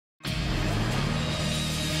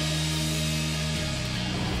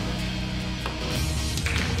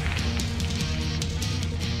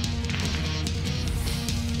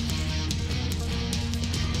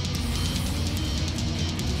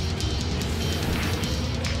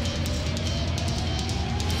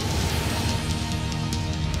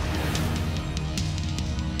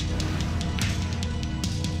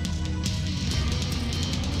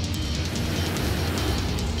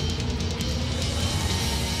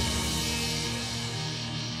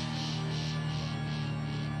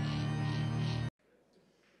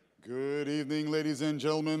evening, ladies and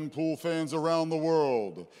gentlemen, pool fans around the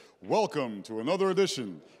world. Welcome to another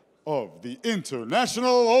edition of the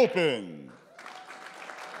International Open.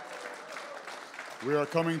 We are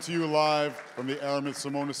coming to you live from the Aramis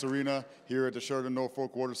Simonis Arena here at the Sheraton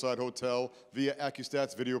Norfolk Waterside Hotel via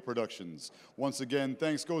ACCUSTATS Video Productions. Once again,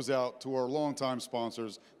 thanks goes out to our longtime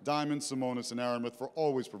sponsors, Diamond, Simonis, and Aramis, for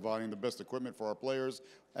always providing the best equipment for our players,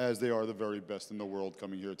 as they are the very best in the world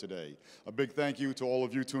coming here today. A big thank you to all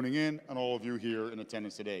of you tuning in and all of you here in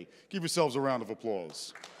attendance today. Give yourselves a round of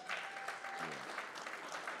applause.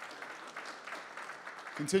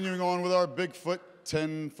 Continuing on with our Bigfoot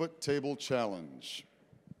 10-foot table challenge.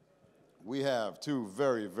 We have two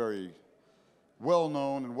very, very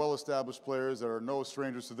well-known and well-established players that are no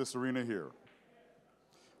strangers to this arena here.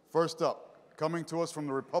 First up, coming to us from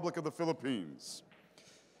the Republic of the Philippines.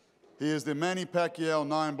 He is the Manny Pacquiao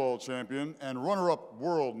 9-ball champion and runner-up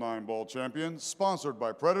world 9-ball champion, sponsored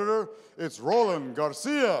by Predator. It's Roland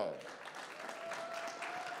Garcia.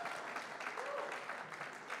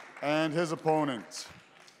 And his opponent,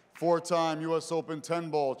 four-time U.S. Open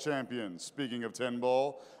 10-ball champion, speaking of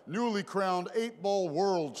 10-ball, newly crowned 8-ball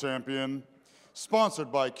world champion,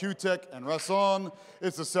 sponsored by Q-Tech and Rason.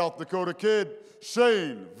 It's the South Dakota Kid,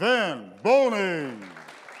 Shane Van Boening.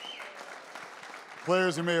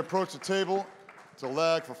 Players, you may approach the table to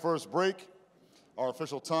lag for first break. Our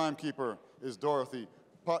official timekeeper is Dorothy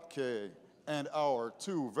Potke, and our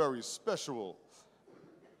two very special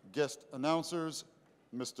guest announcers,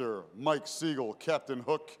 Mr. Mike Sigel, Captain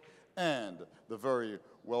Hook, and the very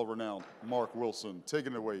well-renowned Mark Wilson. Take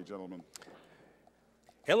it away, gentlemen.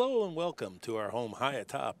 Hello and welcome to our home high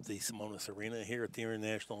atop the Simonis Arena here at the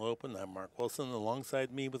International Open. I'm Mark Wilson.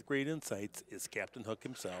 Alongside me with great insights is Captain Hook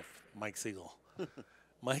himself, Mike Sigel.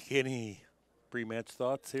 Mike, any pre-match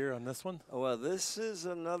thoughts here on this one? Well, this is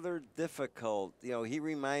another difficult. You know, he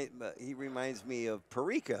reminds me of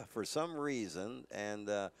Perica for some reason, and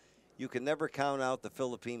you can never count out the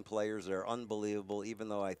Philippine players. They're unbelievable, even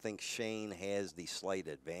though I think Shane has the slight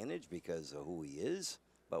advantage because of who he is.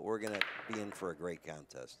 But we're going to be in for a great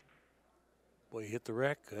contest. Boy, he hit the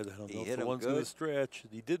rack good. I don't know if the one's going to stretch.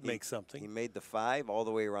 He did make something. He made the 5 all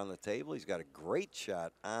the way around the table. He's got a great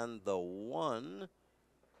shot on the 1.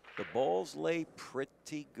 The balls lay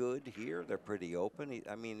pretty good here. They're pretty open.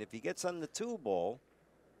 I mean, if he gets on the 2 ball,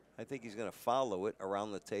 I think he's going to follow it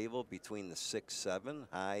around the table between the 6-7,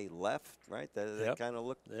 high left, right? That kind of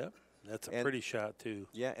looked. Yep. That's a pretty shot, too.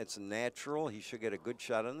 Yeah, it's natural. He should get a good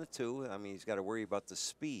shot on the 2. I mean, he's got to worry about the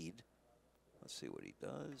speed. Let's see what he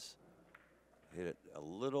does. Hit it a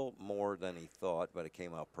little more than he thought, but it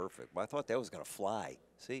came out perfect. But I thought that was going to fly.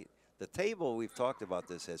 See, the table, we've talked about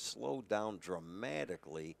this, has slowed down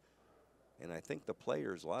dramatically. And I think the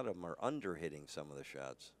players, a lot of them are under-hitting some of the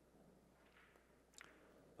shots.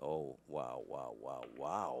 Oh, wow, wow, wow,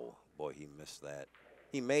 wow. Boy, he missed that.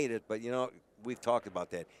 He made it, but, you know, we've talked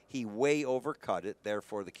about that. He way overcut it.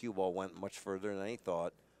 Therefore, the cue ball went much further than he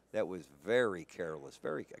thought. That was very careless,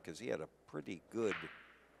 because he had a pretty good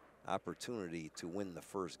opportunity to win the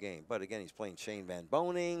first game. But, again, he's playing Shane Van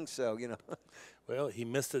Boening, so, you know. Well, he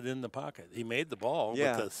missed it in the pocket. He made the ball,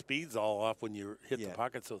 but the speed's all off when you hit the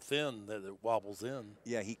pocket so thin that it wobbles in.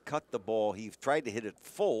 Yeah, he cut the ball. He tried to hit it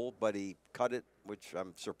full, but he cut it, which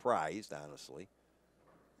I'm surprised, honestly.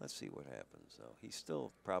 Let's see what happens, though. He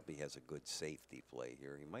still probably has a good safety play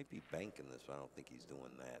here. He might be banking this, but I don't think he's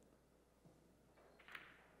doing that.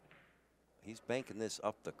 He's banking this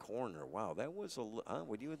up the corner. Wow, that was a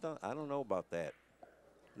would you have done? I don't know about that.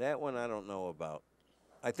 That one I don't know about.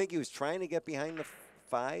 I think he was trying to get behind the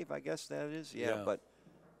 5, I guess that is. Yeah. But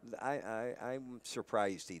I'm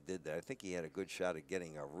surprised he did that. I think he had a good shot at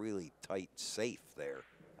getting a really tight safe there.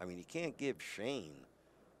 I mean, you can't give Shane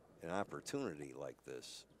an opportunity like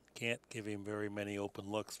this. Can't give him very many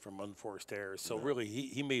open looks from unforced errors. So really,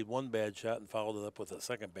 he made one bad shot and followed it up with a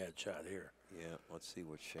second bad shot here. Yeah, let's see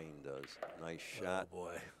what Shane does. Nice shot. Oh,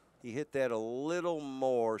 boy. He hit that a little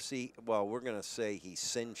more. See, well, we're going to say he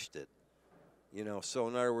cinched it. You know, so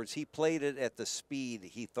in other words, he played it at the speed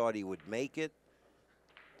he thought he would make it.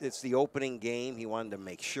 It's the opening game. He wanted to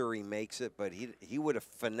make sure he makes it, but he would have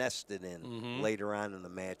finessed it in later on in the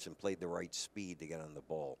match and played the right speed to get on the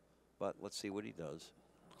ball. But let's see what he does.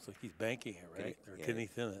 Looks like he's banking it, right? Or can he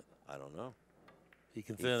thin it? I don't know. He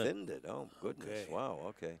can thin it. He thinned it. Oh, goodness. Okay. Wow,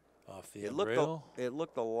 okay. Off the rail. It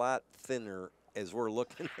looked a lot thinner as we're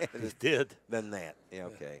looking at it. It did. Than that. Yeah,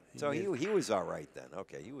 okay. So he was all right then.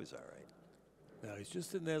 Okay, he was all right. Now he's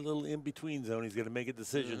just in that little in-between zone. He's going to make a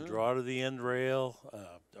decision. Draw to the end rail,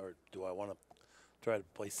 or do I want to Try to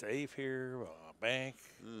play safe here, bank.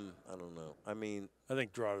 I don't know. I mean, I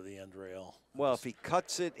think draw to the end rail. well, if he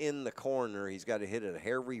cuts it in the corner, he's got to hit it a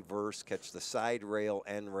hair reverse, catch the side rail,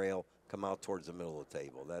 end rail, come out towards the middle of the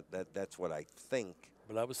table. That's what I think.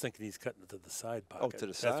 But I was thinking he's cutting it to the side pocket. Oh, to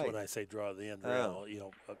the side. That's when I say draw to the end rail. You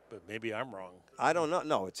know, but maybe I'm wrong. I don't know.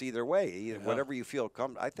 No, it's either way. Whatever you feel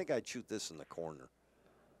I think I'd shoot this in the corner.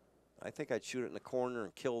 I think I'd shoot it in the corner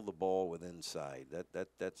and kill the ball with inside.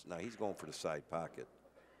 That's now he's going for the side pocket.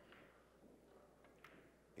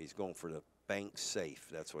 He's going for the bank safe.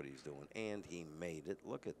 That's what he's doing, and he made it.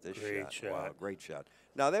 Look at this shot. Wow, great shot.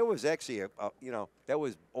 Now that was actually that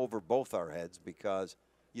was over both our heads because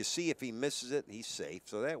you see if he misses it, he's safe.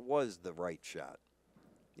 So that was the right shot.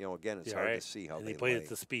 You know, again, it's hard to see how and they he played lay. at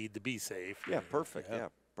the speed to be safe. Yeah, perfect. Yeah,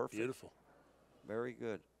 perfect. Beautiful. Very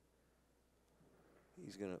good.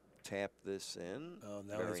 He's going to tap this in. Oh,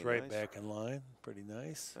 now Very he's right nice. back in line. Pretty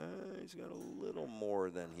nice. He's got a little more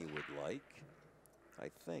than he would like, I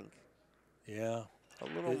think. Yeah. A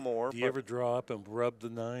little more. Do you ever draw up and rub the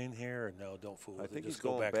 9 here? Or no, don't fool with I think it. he's Just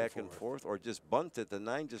go going back and forth. or just bunt it. The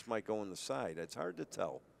 9 just might go in the side. It's hard to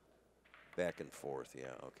tell. Back and forth,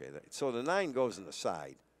 yeah, okay. So the 9 goes in the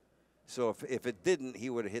side. So if it didn't, he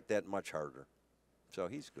would have hit that much harder. So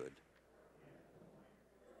he's good.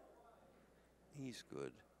 He's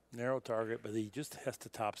good. Narrow target, but he just has to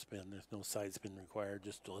top spin. There's no side spin required.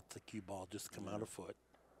 Just to let the cue ball just come out a foot.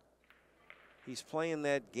 He's playing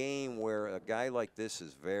that game where a guy like this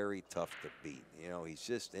is very tough to beat. You know, he's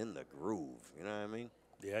just in the groove. You know what I mean?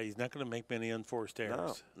 Yeah, he's not going to make many unforced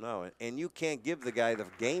errors. No, and you can't give the guy the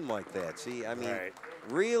game like that. See, I mean,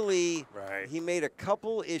 really, he made a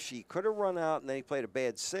couple issues. He could have run out, and then he played a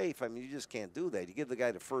bad safe. I mean, you just can't do that. You give the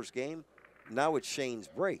guy the first game, now it's Shane's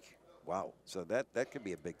break. Wow, so that could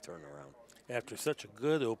be a big turnaround. After such a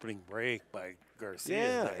good opening break by Garcia.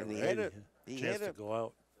 Yeah, and he had to go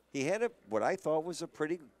out. He had what I thought was a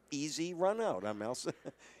pretty easy run out. I mean,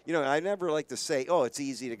 you know, I never like to say, oh, it's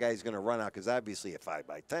easy, the guy's going to run out, because obviously a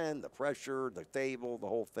 5x10, the pressure, the table, the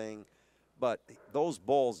whole thing. But those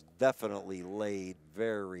balls definitely laid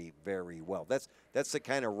very, very well. That's the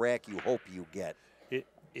kind of rack you hope you get.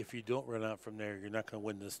 If you don't run out from there, you're not going to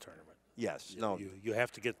win this tournament. Yes, no. You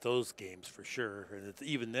have to get those games for sure, and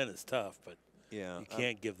even then it's tough, but yeah, you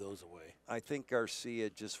can't give those away. I think Garcia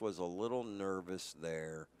just was a little nervous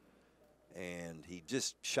there. And he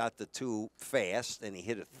just shot the 2 fast, and he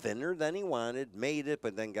hit it thinner than he wanted, made it,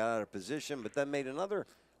 but then got out of position, but then made another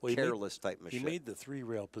careless type mistake. He made the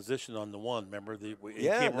 3-rail position on the 1, remember? He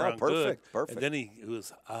came around perfect, good, perfect. And then he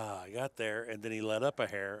was, I got there, and then he let up a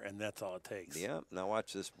hair, and that's all it takes. Yeah, now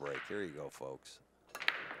watch this break. Here you go, folks.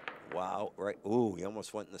 Wow, right. Ooh, he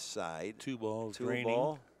almost went in the side. 2 balls, 2 draining.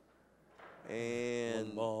 ball. And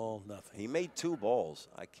 1 ball, nothing. He made 2 balls.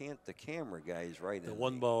 I can't. The camera guy is right. The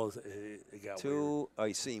 1 ball is it got 2. weird. Oh,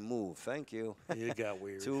 you see, move. Thank you. It got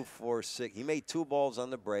weird. 2, 4, 6. He made 2 balls on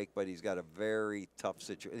the break, but he's got a very tough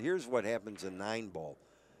situation. Here's what happens in 9 ball.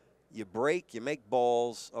 You break, you make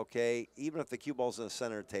balls. Okay, even if the cue ball's in the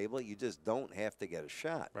center of the table, you just don't have to get a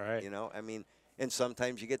shot. Right. You know, I mean, and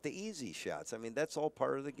sometimes you get the easy shots. I mean, that's all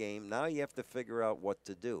part of the game. Now you have to figure out what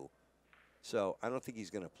to do. So I don't think he's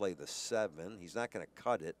going to play the 7. He's not going to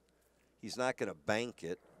cut it. He's not going to bank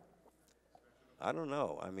it. I don't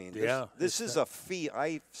know. I mean, this is a feel.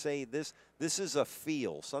 I say this is a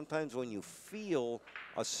feel. Sometimes when you feel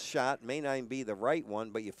a shot may not even be the right one,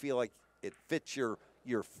 but you feel like it fits your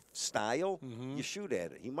style, you shoot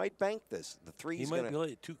at it. He might bank this. The 3. He might be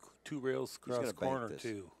like two rails across corner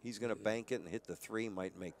too. He's going to bank it and hit the 3.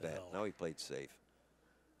 Might make that. No, he played safe.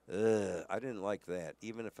 I didn't like that.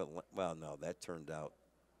 Even if it, well, no, that turned out.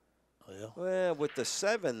 Well, with the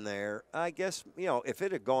 7 there, I guess, you know, if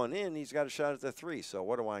it had gone in, he's got a shot at the 3. So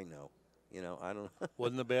what do I know? You know, I don't know.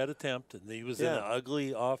 Wasn't a bad attempt, and he was in an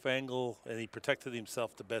ugly off angle, and he protected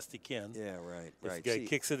himself the best he can. Yeah, right, if right. the guy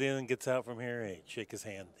kicks it in and gets out from here, hey, shake his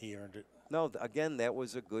hand. He earned it. No, again, that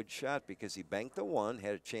was a good shot because he banked the 1,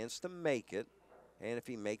 had a chance to make it, and if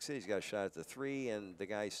he makes it, he's got a shot at the 3, and the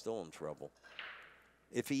guy's still in trouble.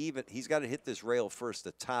 If he's got to hit this rail first,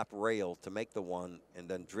 the top rail, to make the 1, and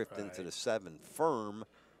then drift into the 7 firm,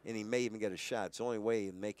 and he may even get a shot. It's the only way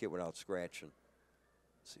he'd make it without scratching.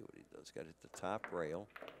 Let's see what he does. Got to hit the top rail.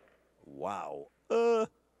 Wow.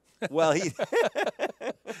 Well, he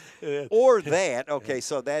or that. Okay,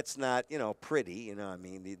 so that's not, you know, pretty. You know, I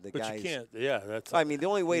mean, the but guys. You can't. Yeah, that's. I mean, the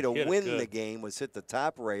only way to win the game was hit the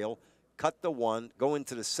top rail, cut the 1, go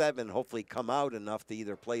into the 7, hopefully come out enough to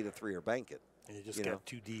either play the 3 or bank it. And he just got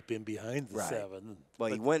too deep in behind the 7.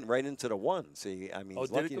 Well, he went right into the 1. See, I mean,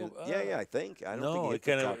 he's lucky. Did it go? Yeah, I think. I don't no, think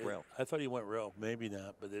he hit the top rail. I thought he went rail. Maybe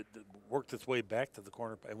not, but it worked its way back to the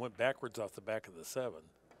corner. It went backwards off the back of the 7.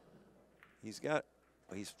 He's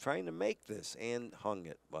trying to make this and hung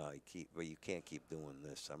it. Well, you can't keep doing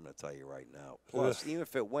this. I'm going to tell you right now. Plus, even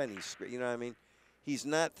if it went, you know what I mean? He's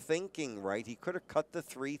not thinking right. He could have cut the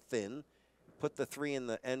 3 thin, put the 3 in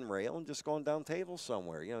the end rail, and just gone down table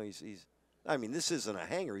somewhere. You know, he's. I mean, this isn't a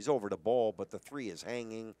hanger. He's over the ball, but the 3 is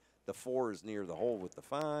hanging. The 4 is near the hole with the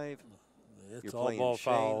 5. It's all ball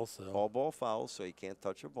fouls. So. All ball fouls, so you can't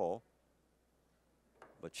touch a ball.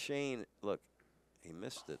 But Shane, look, he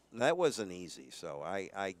missed it. And that wasn't easy, so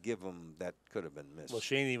I give him that could have been missed. Well,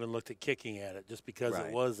 Shane even looked at kicking at it just because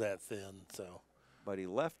it was that thin. So. But he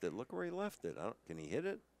left it. Look where he left it. Can he hit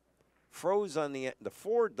it? Froze on the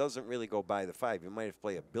 4 doesn't really go by the 5. You might have to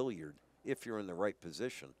play a billiard if you're in the right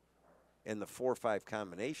position. And the 4-5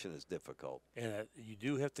 combination is difficult. And you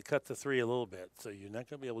do have to cut the 3 a little bit, so you're not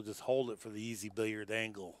going to be able to just hold it for the easy billiard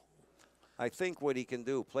angle. I think what he can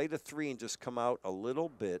do, play the 3 and just come out a little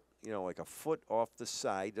bit, you know, like a foot off the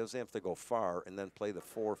side. Doesn't have to go far, and then play the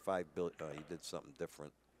 4-5 billiard. He did something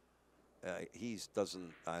different. I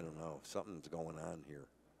don't know. Something's going on here.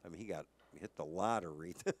 I mean, he hit the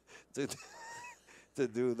lottery to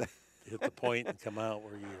do that. Hit the point and come out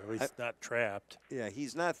where he's not trapped. Yeah,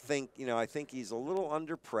 he's not I think he's a little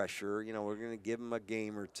under pressure. You know, we're going to give him a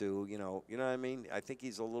game or two. You know what I mean? I think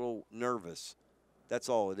he's a little nervous. That's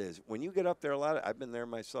all it is. When you get up there I've been there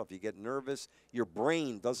myself. You get nervous. Your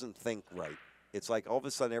brain doesn't think right. It's like all of a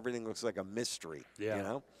sudden everything looks like a mystery. Yeah. You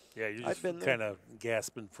know? Yeah, you're just kind of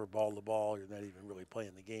gasping for ball to ball. You're not even really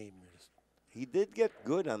playing the game. He did get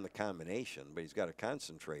good on the combination, but he's got to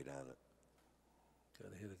concentrate on it.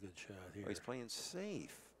 Got to hit a good shot here. Oh, he's playing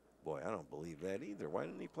safe. Boy, I don't believe that either. Why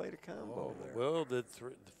didn't he play the combo there? Well, the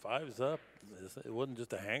 5's up. It wasn't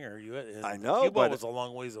just a hanger. I know, the cue ball was a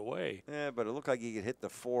long ways away. Yeah, but it looked like he could hit the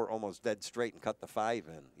 4 almost dead straight and cut the 5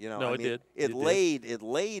 in. You know, no, I it mean, did. It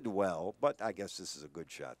laid well, but I guess this is a good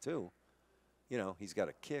shot too. You know, he's got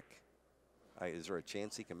a kick. Is there a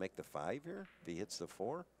chance he can make the 5 here if he hits the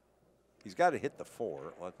 4? He's got to hit the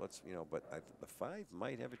 4. Let's but the 5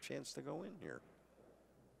 might have a chance to go in here.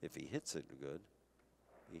 If he hits it good,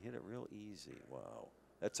 he hit it real easy. Wow.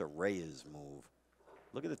 That's a Reyes move.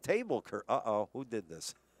 Look at the table curve. Uh-oh, who did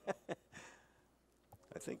this?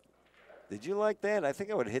 I think, did you like that? I think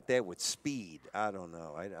I would have hit that with speed. I don't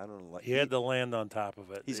know. I don't like. He had to land on top of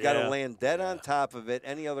it. He's got to land dead on top of it.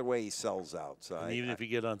 Any other way, he sells out. So and even if you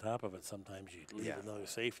get on top of it, sometimes you leave another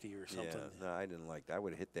safety or something. Yeah, no, I didn't like that. I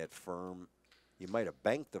would have hit that firm. You might have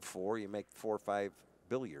banked the 4. You make 4-5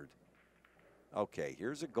 billiard. Okay,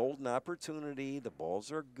 here's a golden opportunity. The balls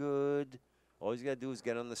are good. All he's got to do is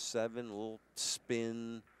get on the 7, a little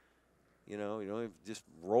spin. You know, you don't just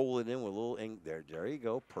roll it in with a little ink. There you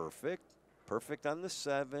go. Perfect. Perfect on the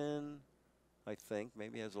 7, I think.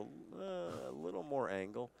 Maybe has a little more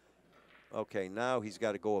angle. Okay, now he's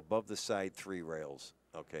got to go above the side 3 rails.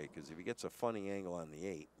 Okay, because if he gets a funny angle on the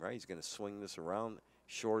 8, right, he's going to swing this around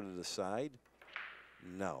short of the side.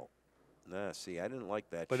 No. Nah, see, I didn't like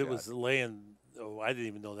that shot. But it was laying. Oh, I didn't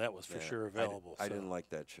even know that was for sure available. I didn't like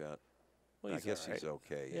that shot. Well, I guess he's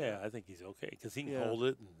okay. Yeah, I think he's okay because he can hold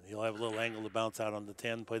it, and he'll have a little angle to bounce out on the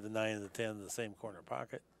 10, play the 9 and the 10 in the same corner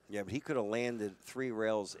pocket. Yeah, but he could have landed 3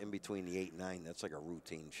 rails in between the 8 and 9. That's like a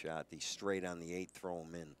routine shot. He's straight on the 8, throw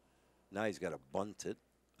him in. Now he's got to bunt it.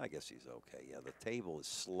 I guess he's okay. Yeah, the table is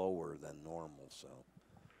slower than normal, so.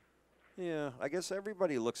 Yeah, I guess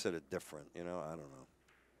everybody looks at it different, you know. I don't know.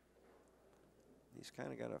 He's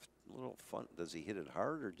kind of got a little fun. Does he hit it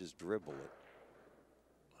hard or just dribble it?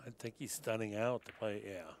 I think he's stunning out to play,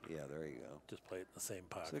 Yeah, there you go. Just play it in the same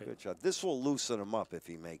pocket. It's a good shot. This will loosen him up if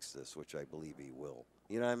he makes this, which I believe he will.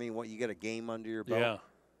 You know what I mean? You get a game under your belt?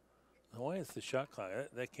 Yeah. Why is the shot clock?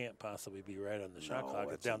 That can't possibly be right on the shot clock.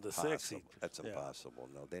 It's down to 6. That's impossible.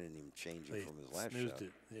 No, they didn't even change it from his last shot.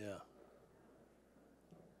 It, yeah.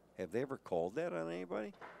 Have they ever called that on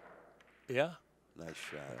anybody? Yeah. Nice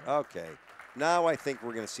shot. Okay. Now I think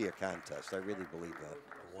we're going to see a contest. I really believe that.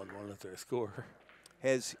 1-1 at their score.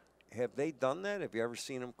 Have they done that? Have you ever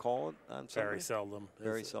seen them call it on somebody? Very seldom.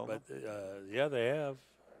 Very seldom? But, yeah, they have.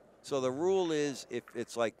 So the rule is if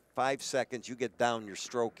it's like 5 seconds, you get down, you're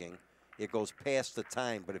stroking. It goes past the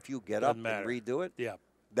time. But if you get up and redo it,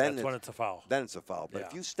 that's when it's a foul. Then it's a foul. But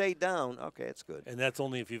if you stay down, okay, it's good. And that's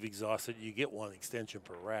only if you've exhausted. You get 1 extension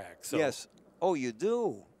per rack. So yes. Oh, you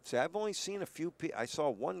do? See, I've only seen a few people. I saw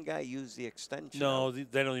one guy use the extension. No,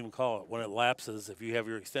 they don't even call it. When it lapses, if you have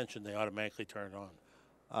your extension, they automatically turn it on.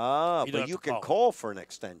 Ah, You don't but have you to can call it. call for an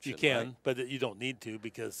extension. You can, right? but you don't need to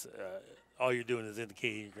because all you're doing is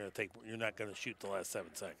indicating you're not going to shoot the last 7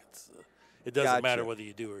 seconds. It doesn't matter Gotcha. whether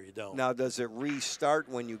you do or you don't. Now, does it restart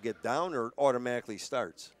when you get down, or it automatically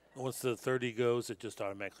starts? Once the 30 goes, it just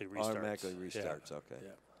automatically restarts. Automatically restarts. Yeah. Okay.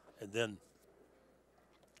 Yeah. And then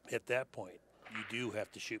at that point, you do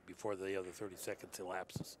have to shoot before the other 30 seconds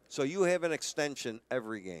elapses. So you have an extension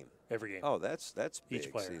every game. Every game. Oh, that's big.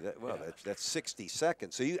 Each player. See, Yeah. that's 60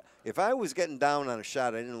 seconds. So if I was getting down on a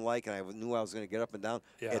shot I didn't like and I knew I was going to get up and down,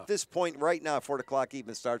 Yeah. at this point right now, before the clock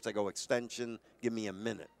even starts, I go extension. Give me a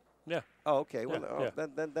minute. Yeah. Oh, okay. Well, Yeah, yeah.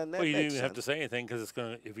 Then that Well, you don't makes even have to sense. say anything because it's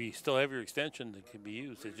going to. If you still have your extension, it can be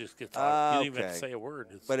used. It just gets. Ah, you don't even have to okay. say a word.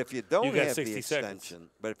 It's, But if you don't got have the 60 extension, seconds.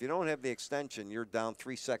 but if you don't have the extension, you're down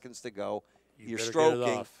 3 seconds to go. You You're better get it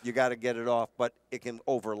stroking. off. You got to get it off, but it can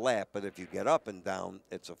overlap. But if you get up and down,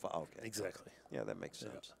 it's a foul. Okay. Exactly. Yeah, that makes Yeah.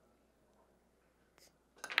 sense.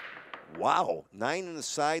 Wow, 9 in the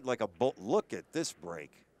side like a bull. Look at this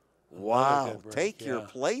break. Wow, good break, take your yeah.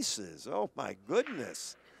 places. Oh my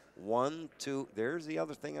goodness. 1, 2. There's the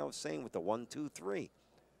other thing I was saying with the 1, 2, 3.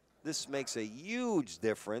 This makes a huge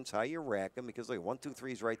difference how you rack them because like 1, 2,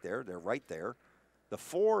 3 is right there. They're right there. The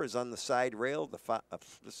 4 is on the side rail. The 5.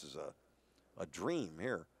 This is a dream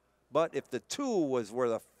here. But if the 2 was where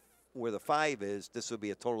the 5 is, this would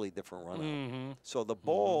be a totally different run out. Mm-hmm. So the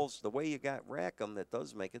balls, the way you got rack them, that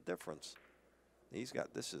does make a difference.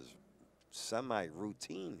 This is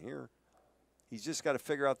semi-routine here. He's just got to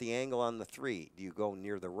figure out the angle on the 3. Do you go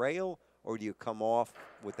near the rail or do you come off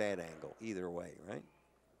with that angle? Either way, right?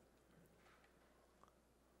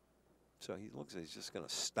 So he looks like he's just going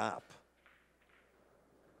to stop.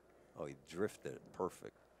 Oh, he drifted it.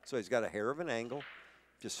 Perfect. So he's got a hair of an angle.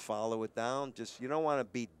 Just follow it down. You don't want to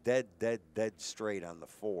be dead straight on the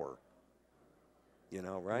 4. You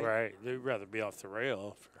know, right? Right. They'd rather be off the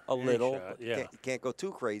rail. A for any little. shot. But Yeah. you can't go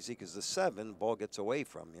too crazy because the 7, ball gets away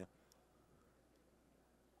from you.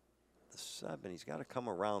 The 7, he's got to come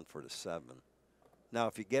around for the 7. Now,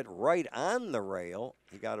 if you get right on the rail,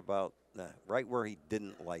 he got about right where he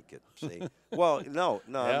didn't like it. See? Well, no,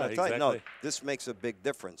 Yeah, I'm not telling you. No, exactly. this makes a big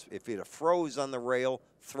difference. If he'd have froze on the rail,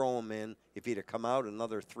 throw him in. If he'd have come out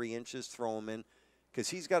another 3 inches, throw him in. Because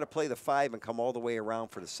he's got to play the 5 and come all the way around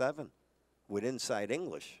for the 7 with inside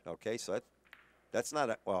English. Okay, so that's not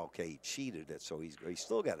a – well, okay, he cheated it, so he's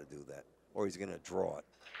still got to do that. Or he's going to draw it.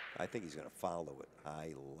 I think he's going to follow it.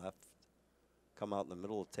 High left. Come out in the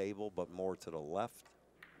middle of the table, but more to the left.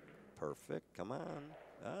 Perfect. Come on.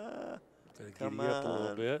 Come Giddy up a little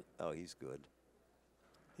on. bit. Oh, he's good.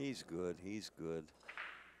 He's good. He's good.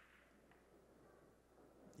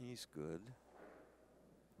 He's good.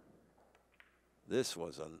 This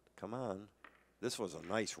was come on. This was a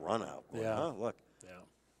nice run out. Boy, Yeah. Huh? Look. Yeah.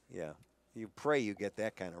 Yeah. You pray you get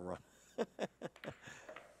that kind of run.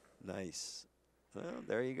 Nice. Well,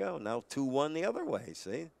 there you go. Now 2-1 the other way,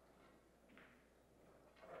 see?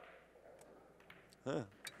 Huh.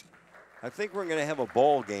 I think we're going to have a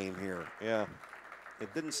ball game here. Yeah.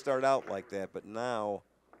 It didn't start out like that, but now,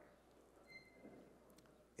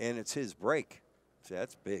 and it's his break. See,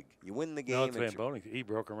 that's big. You win the game. No, it's Van Boening. He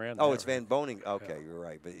broke and ran. Oh, that it's run. Van Boening. Okay, you're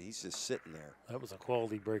right, but he's just sitting there. That was a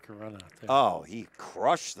quality break and run out there. Oh, he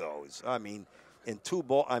crushed those. I mean, in 2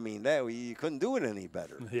 ball. I mean, that you couldn't do it any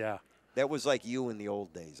better. Yeah. That was like you in the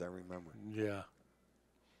old days. I remember. Yeah.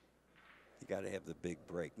 You got to have the big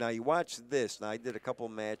break. Now you watch this. Now I did a couple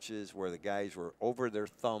matches where the guys were over their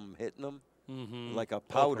thumb hitting them like a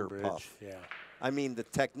powder Open puff. bridge, Yeah. I mean, the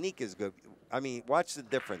technique is good. I mean, watch the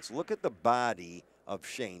difference. Look at the body of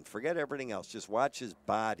Shane. Forget everything else. Just watch his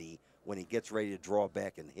body when he gets ready to draw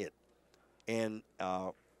back and hit. And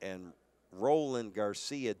Roland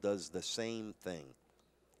Garcia does the same thing.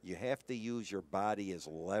 You have to use your body as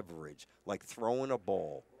leverage, like throwing a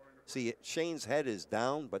ball. See, Shane's head is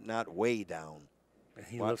down, but not way down. And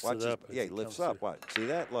he lifts it up. as Yeah, he lifts comes up. through. What? See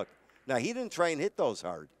that? Look. Now, he didn't try and hit those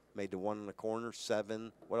hard. Made the 1 in the corner,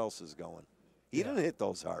 7. What else is going? He Yeah. didn't hit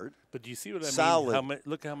those hard. But do you see what I Solid. mean?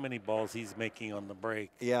 Look how many balls he's making on the break.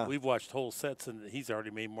 Yeah. We've watched whole sets, and he's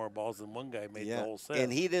already made more balls than one guy made the whole set.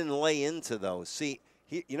 And he didn't lay into those. See,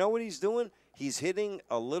 you know what he's doing? He's hitting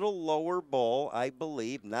a little lower ball, I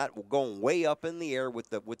believe, not going way up in the air with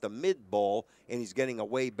the mid ball, and he's getting a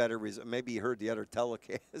way better result. Maybe you heard the other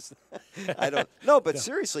telecast. I don't know, but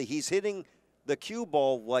seriously, he's hitting the cue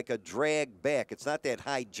ball like a drag back. It's not that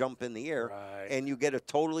high jump in the air, Right. and you get a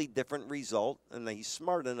totally different result. And he's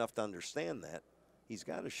smart enough to understand that. He's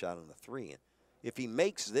got a shot on the 3. If he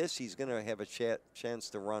makes this, he's going to have a chance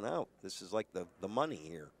to run out. This is like the money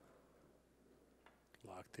here.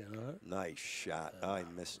 Locked in on it. Nice shot. I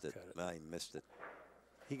missed it. got it. I missed it.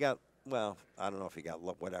 He got, well, I don't know if he got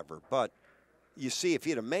whatever, but you see, if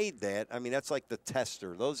he'd have made that, I mean, that's like the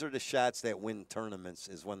tester. Those are the shots that win tournaments,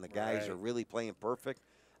 is when the guys are really playing perfect.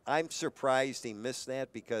 I'm surprised he missed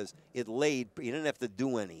that because it laid. He didn't have to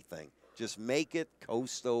do anything. Just make it,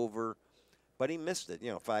 coast over. But he missed it,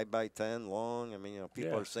 5 by 10 long. I mean,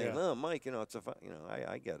 people are saying, oh, Mike, it's a,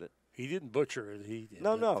 I get it. He didn't butcher it. He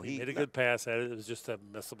made a good pass at it. It was just a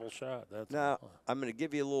missable shot. That's now, I'm going to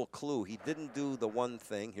give you a little clue. He didn't do the one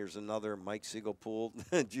thing. Here's another Mike Sigel pool.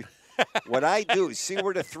 What I do, see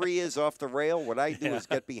where the 3 is off the rail? What I do is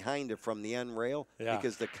get behind it from the end rail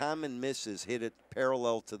because the common miss is hit it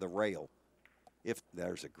parallel to the rail. If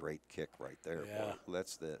there's a great kick right there. Yeah. Boy.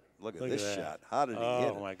 Look at this shot. How did he hit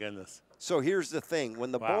it? Oh, my goodness. So here's the thing.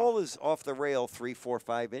 When the ball is off the rail 3, 4,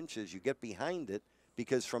 5 inches, you get behind it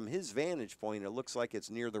because from his vantage point, it looks like it's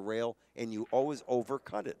near the rail, and you always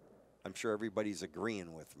overcut it. I'm sure everybody's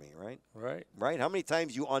agreeing with me, right? Right? How many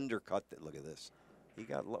times you undercut it? Look at this. He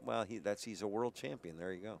got, well, he's a world champion.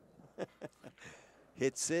 There you go.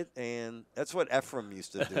 Hits it, and that's what Ephraim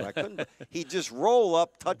used to do. I couldn't. He'd just roll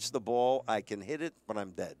up, touch the ball. I can hit it, but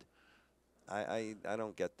I'm dead. I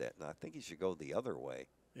don't get that. And I think he should go the other way.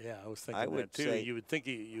 Yeah, I was thinking that too. You would think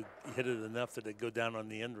you hit it enough that it'd go down on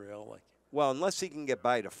the end rail. Well, unless he can get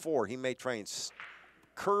by to 4, he may try and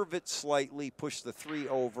curve it slightly, push the 3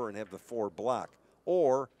 over, and have the 4 block.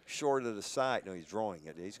 Or short of the side. No, he's drawing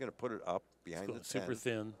it. He's going to put it up behind the 10. Super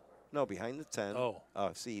thin. No, behind the 10. Oh.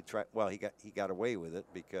 See, he tried. Well, he got away with it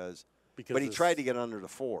because but he tried to get under the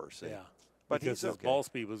 4. See? Yeah. But because his ball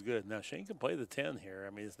speed was good. Now Shane can play the 10 here.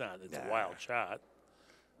 I mean, it's a wild shot.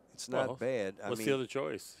 It's not bad. What's the other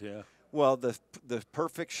choice? Yeah. Well, the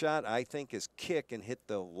perfect shot I think is kick and hit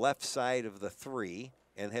the left side of the 3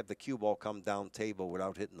 and have the cue ball come down table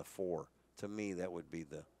without hitting the 4. To me, that would be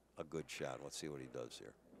a good shot. Let's see what he does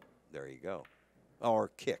here. There you go. Or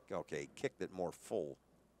kick. Okay, kicked it more full.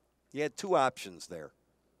 You had 2 options there,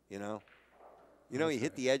 you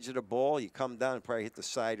hit the edge of the ball, you come down and probably hit the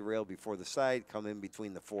side rail before the side, come in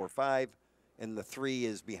between the 4 or 5, and the 3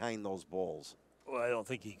 is behind those balls. Well, I don't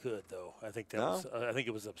think he could, though. I think I think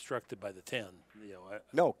it was obstructed by the 10.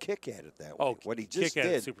 No, kick at it that way. Oh, what he just did,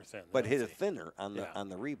 did, super thin. but hit it thinner on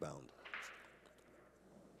the rebound.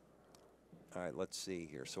 All right, let's see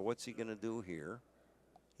here. So what's he going to do here?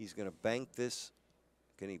 He's going to bank this.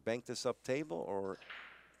 Can he bank this up table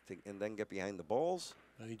and then get behind the balls?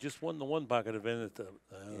 He just won the 1 bucket event at the.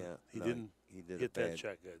 He didn't hit that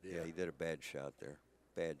shot good. Yeah, he did a bad shot there.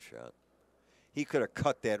 Bad shot. He could have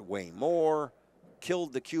cut that way more,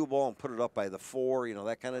 killed the cue ball and put it up by the 4.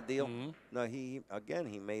 That kind of deal. Mm-hmm. No,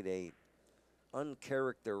 he made a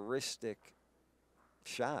uncharacteristic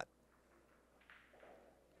shot.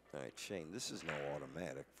 All right, Shane, this is no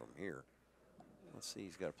automatic from here. Let's see,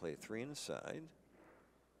 he's got to play a 3 in the side.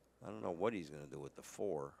 I don't know what he's going to do with the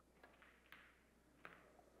 4.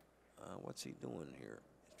 What's he doing here?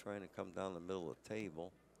 He's trying to come down the middle of the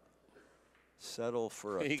table. Settle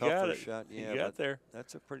for a tougher shot. Yeah, he got there.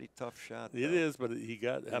 That's a pretty tough shot. It is, but he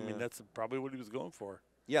got. Yeah. I mean, that's probably what he was going for.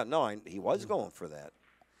 Yeah, no, he was going for that.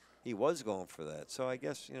 He was going for that. So I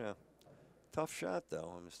guess tough shot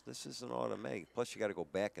though. This isn't automatic. Plus, you got to go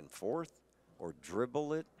back and forth or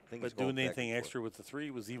dribble it. But doing anything extra with the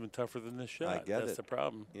 3 was even tougher than this shot. I get it. That's the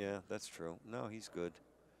problem. Yeah, that's true. No, he's good.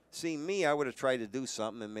 See, me, I would have tried to do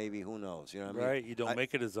something, and maybe who knows? You know what I mean? Right. You don't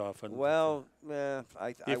make it as often. Well,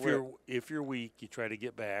 if you're weak, you try to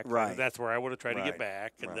get back. Right. That's where I would have tried to get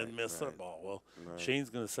back and then miss the ball. Well, Shane's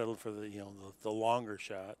going to settle for the longer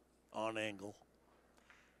shot on angle.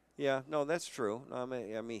 Yeah. No, that's true. I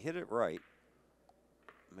mean, hit it right.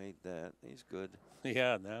 Made that. He's good.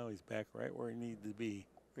 Yeah. Now he's back right where he needed to be.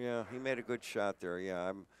 Yeah, he made a good shot there.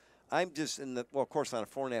 Yeah, I'm just in the, well, of course, on a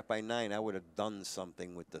 4.5 by 9, I would have done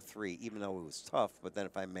something with the 3, even though it was tough. But then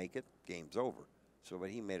if I make it, game's over. So, but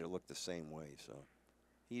he made it look the same way. So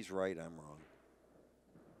he's right, I'm wrong.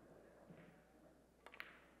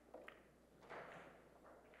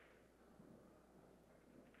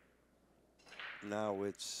 Now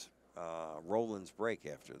it's Roland's break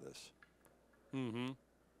after this. Mm-hmm.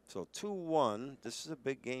 So 2-1. This is a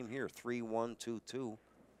big game here. 3-1, 2-2.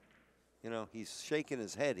 He's shaking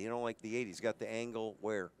his head. He don't like the 8. He's got the angle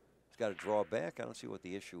where he's got to draw back. I don't see what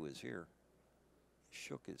the issue is here. He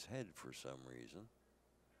shook his head for some reason.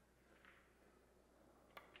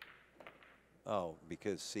 Oh,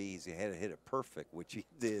 because, see, he had to hit it perfect, which he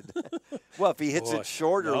did. Well, if he hits it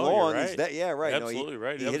short or long, right. he's that. Yeah, right. Absolutely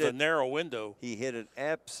right. He hit a narrow window. He hit it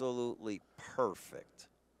absolutely perfect.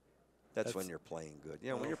 That's when you're playing good.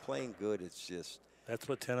 When you're playing good, it's just That's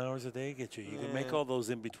what 10 hours a day gets you. You can make all those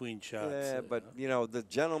in-between shots. Yeah, but, you know, the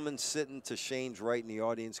gentleman sitting to Shane's right in the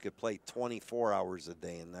audience could play 24 hours a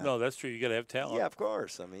day in that. No, that's true. You got to have talent. Yeah, of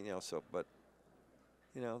course. I mean, you know, so, but,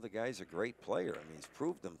 you know, the guy's a great player. I mean, he's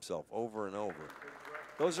proved himself over and over.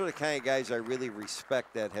 Those are the kind of guys I really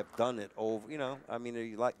respect that have done it over, you know. I mean,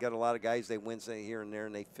 you got a lot of guys, they win say here and there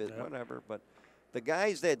and they fit, whatever. But the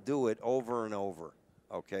guys that do it over and over,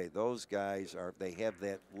 okay, those guys they have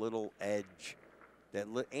that little edge.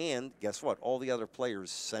 And guess what? All the other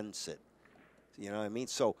players sense it. You know what I mean?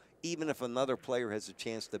 So even if another player has a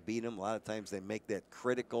chance to beat him, a lot of times they make that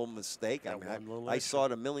critical mistake. I mean, I saw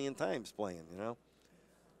it a million times playing, you know.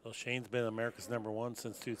 Well, Shane's been America's #1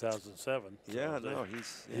 since 2007. Yeah, so no,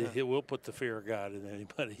 he will put the fear of God in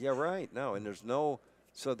anybody. Yeah, right. No, and there's no.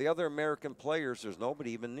 So the other American players, there's nobody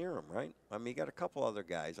even near him, right? I mean, you got a couple other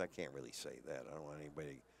guys. I can't really say that. I don't want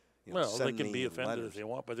anybody. You know, well, they can be offended if they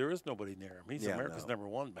want, but there is nobody near him. He's America's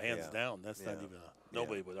 #1, hands down. That's not even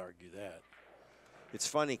nobody would argue that. It's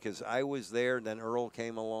funny because I was there, then Earl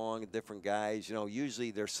came along, different guys. You know, usually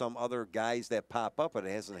there's some other guys that pop up, but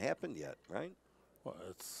it hasn't happened yet, right? Well,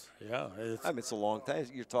 I mean, it's a long time.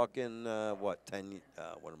 You're talking, what, 10,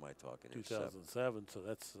 what am I talking? 2007, so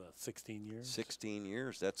that's 16 years. 16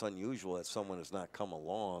 years. That's unusual that someone has not come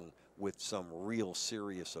along with some real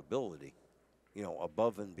serious ability, you know,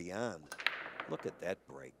 above and beyond. Look at that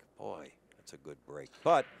break. Boy, that's a good break.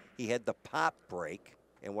 But he had the pop break,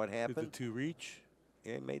 and what happened? Did the 2 reach?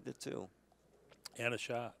 Yeah, he made the 2. And a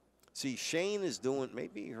shot. See, Shane is doing,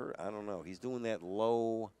 maybe he hurt, I don't know. He's doing that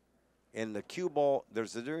low. And the cue ball,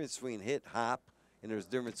 there's a difference between hit, hop, and there's a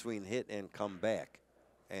difference between hit and come back.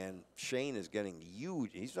 And Shane is getting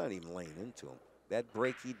huge. He's not even laying into him. That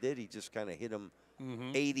break he did, he just kind of hit him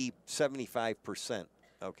 80, 75%.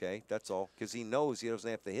 Okay, that's all. Because he knows he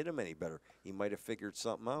doesn't have to hit him any better. He might have figured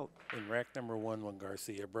something out. In rack #1, when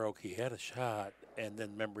Garcia broke, he had a shot, and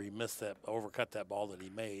then remember he missed that, overcut that ball that he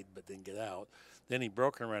made, but didn't get out. Then he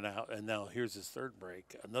broke and ran out, and now here's his 3rd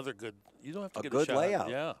break. Another good. You don't have to get a shot. A good layout.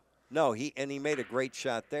 Yeah. No, he made a great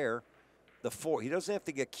shot there. The 4, he doesn't have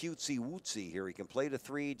to get cutesy wootsy here. He can play the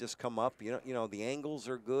 3, just come up. You know the angles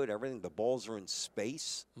are good. Everything. The balls are in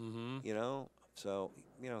space. You know, so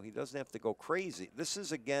you know he doesn't have to go crazy. This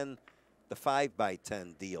is again the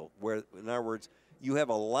 5x10 deal, where in other words you have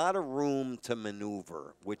a lot of room to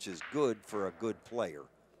maneuver, which is good for a good player.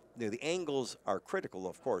 You know, the angles are critical,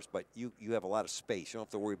 of course, but you have a lot of space. You don't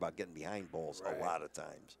have to worry about getting behind balls a lot of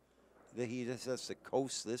times. He just has to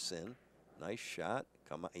coast this in. Nice shot.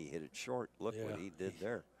 Come on. He hit it short. Look what he did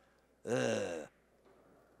there.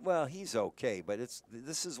 Well, he's okay, but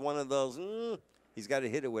this is one of those, he's got to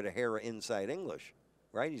hit it with a hair of inside English,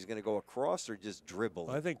 right? He's going to go across or just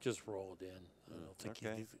dribble it? I think just roll it in. I don't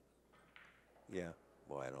think he's. Yeah.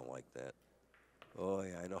 Boy, I don't like that. Oh,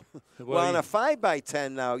 yeah, I know. Well, on a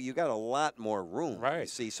 5x10 now, you got a lot more room. Right. You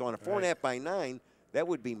see, so on a 4.5x9, that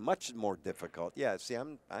would be much more difficult. Yeah, see,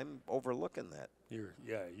 I'm overlooking that. You're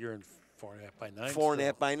in 4.5x9.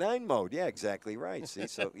 4.5x9 mode. Yeah, exactly right. See,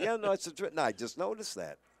 so yeah, no, no, I just noticed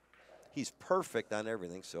that. He's perfect on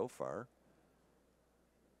everything so far.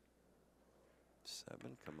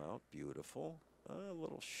 7 come out beautiful. A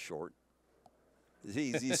little short.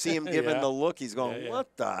 You see him giving the look. He's going,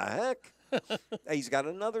 what the heck? He's got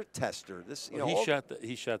another tester. This, you know, he shot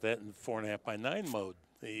that in 4.5x9 mode.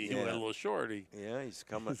 He went a little short. He's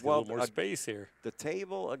coming. He's got a little more space here. The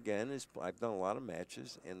table, again, I've done a lot of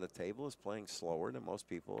matches, and the table is playing slower than most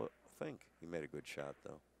people think. He made a good shot,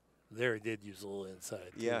 though. There he did use a little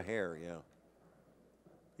inside. Yeah, hair, yeah.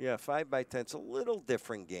 Yeah, 5x10. It's a little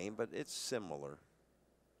different game, but it's similar.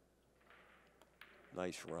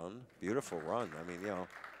 Nice run. Beautiful run. I mean, you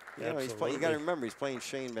know he's playing. You got to remember, he's playing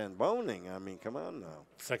Shane Van Boening. I mean, come on now.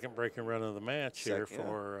 Second breaking run of the match here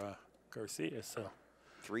for Garcia. So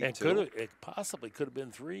 3-2. It possibly could have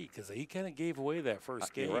been 3 because he kind of gave away that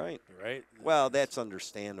first game. Right. Well, that's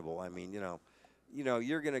understandable. I mean, you know,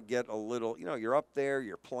 you're going to get a little. You know, you're up there,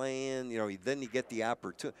 you're playing. You know, then you get the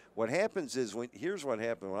opportunity. What happens is here's what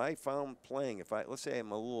happened when I found playing. Let's say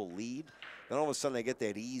I'm a little lead. Then all of a sudden I get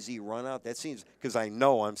that easy run out. That seems because I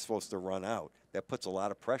know I'm supposed to run out. That puts a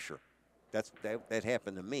lot of pressure. That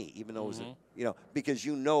happened to me, even though it was because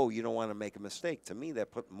you don't want to make a mistake. To me,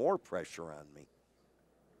 that put more pressure on me.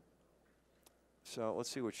 So let's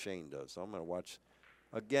see what Shane does. So I'm going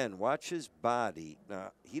to watch his body.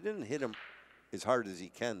 Now he didn't hit him as hard as he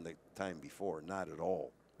can the time before, not at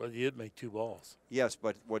all. Well, he did make 2 balls. Yes,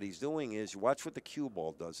 but what he's doing is watch what the cue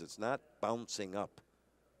ball does. It's not bouncing up.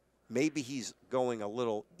 Maybe he's going a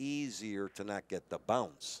little easier to not get the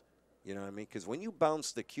bounce. You know what I mean? Because when you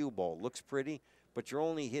bounce the cue ball, it looks pretty, but you're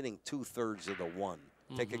only hitting 2/3 of the one.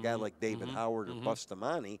 Take a guy like David Howard or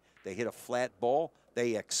Bustamante, they hit a flat ball,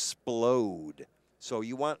 they explode. So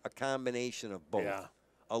you want a combination of both. Yeah.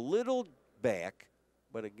 A little back,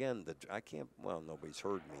 but again, I can't, well, nobody's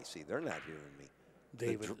heard me. See, they're not hearing me.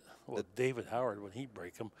 David Howard, when he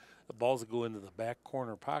break them, the balls would go into the back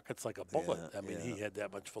corner pockets like a bullet. Yeah, I mean, he had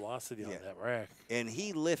that much velocity on that rack. And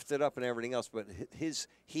he lifted up and everything else, but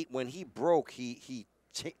when he broke, he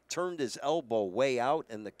turned his elbow way out,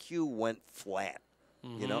 and the cue went flat.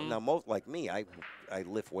 You know, now most like me, I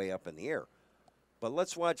lift way up in the air. But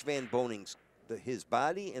let's watch Van Boning's his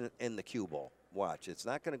body and the cue ball. Watch, it's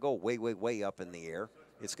not going to go way up in the air.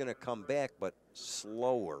 It's going to come back, but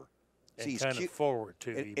slower. And kind of forward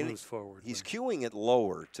too. He moves forward. He's cueing it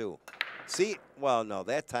lower too. See, well, no,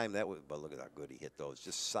 that time that was. But look at how good he hit those.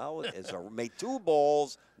 Just solid as a made 2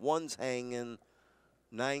 balls. One's hanging.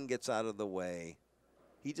 9 gets out of the way.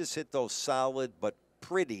 He just hit those solid but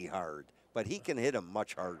pretty hard. But he can hit them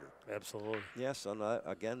much harder. Absolutely. Yes,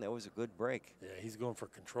 again, that was a good break. Yeah, he's going for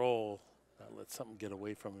control. Not let something get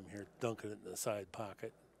away from him here, dunking it in the side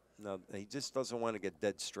pocket. No, he just doesn't want to get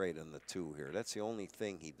dead straight on the 2 here. That's the only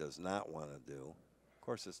thing he does not want to do. Of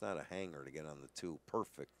course, it's not a hanger to get on the 2.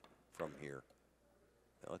 Perfect from here.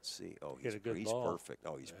 Now, let's see. Oh, he's perfect.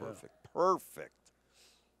 Oh, he's perfect. Perfect.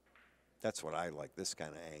 That's what I like, this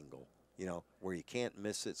kind of angle, you know, where you can't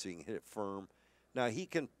miss it so you can hit it firm. Now, he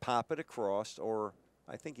can pop it across, or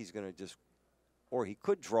I think he's going to just, or he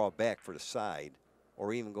could draw back for the side,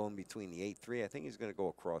 or even go in between the 8-3. I think he's going to go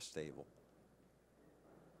across table.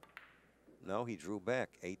 No, he drew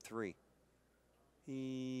back, 8-3.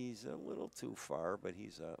 He's a little too far, but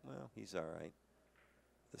he's, well, he's all right.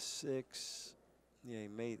 The 6, yeah,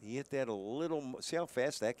 he hit that a little, see how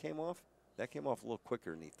fast that came off? That came off a little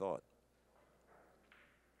quicker than he thought.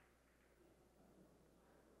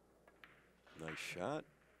 Nice shot.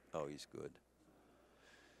 Oh, he's good.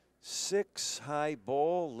 6, high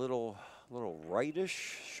ball, little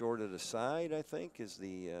rightish, short of the side, I think, is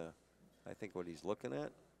the, I think what he's looking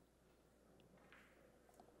at.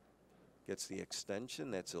 Gets the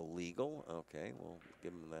extension. That's illegal. Okay, we'll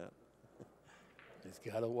give him that. He's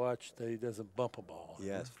got to watch that he doesn't bump a ball.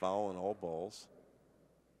 Yes, fouling all balls.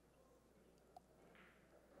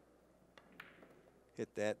 Hit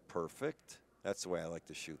that perfect. That's the way I like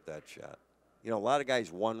to shoot that shot. You know, a lot of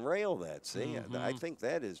guys one rail that. See, I think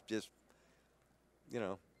that is just, you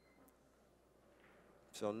know.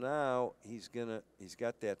 So now he's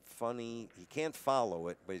got that funny, he can't follow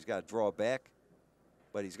it, but he's got to draw back.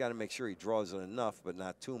 But he's got to make sure he draws it enough, but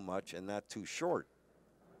not too much and not too short.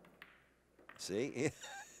 See?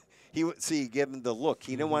 He gave him the look.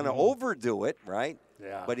 He didn't want to overdo it, right?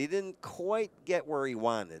 Yeah. But he didn't quite get where he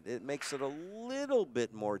wanted. It makes it a little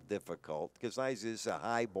bit more difficult because either it's a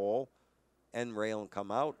high ball, end rail and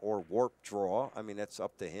come out, or warp draw. I mean, that's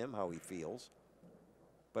up to him how he feels.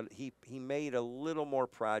 But he made a little more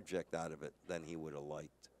project out of it than he would have liked.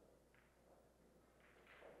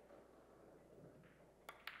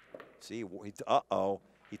 See, uh-oh.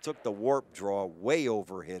 He took the warp draw, way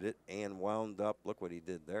overhit it, and wound up. Look what he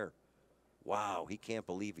did there. Wow, he can't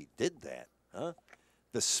believe he did that, huh?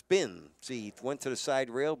 The spin. See, he went to the side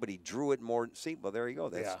rail, but he drew it more. See, well, there you go.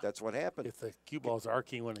 That's what happened. If the cue ball's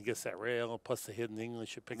arcing when it gets that rail, plus the hidden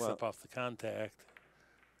English, it picks up off the contact.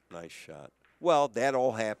 Nice shot. Well, that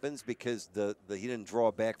all happens because he didn't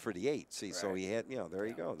draw back for the 8. See, right. So he had, you know, there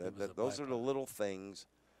you go. Those are the little things.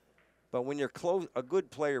 But when you're close, a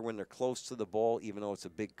good player, when they're close to the ball, even though it's a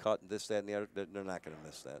big cut, this, that, and the other, they're not going to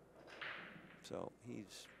miss that. So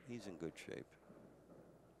he's in good shape.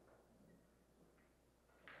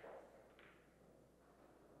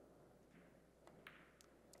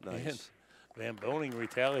 Nice. And Van Boening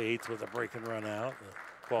retaliates with a break and run out.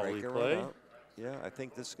 Quality play. Yeah, I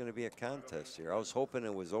think this is going to be a contest here. I was hoping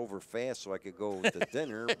it was over fast so I could go to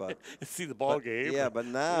dinner, but see the ball game. Yeah, but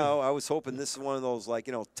now I was hoping this is one of those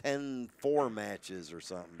 10-4 matches or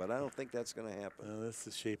something. But I don't think that's going to happen. This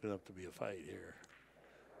is shaping up to be a fight here.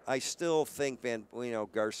 I still think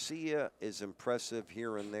Garcia is impressive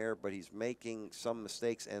here and there, but he's making some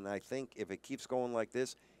mistakes. And I think if it keeps going like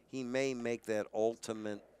this, he may make that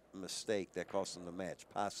ultimate mistake that costs him the match,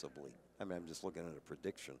 possibly. I mean, I'm just looking at a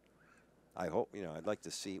prediction. I hope, I'd like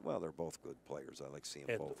to see, well, they're both good players. I like seeing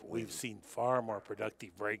both win. We've seen far more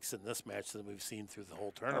productive breaks in this match than we've seen through the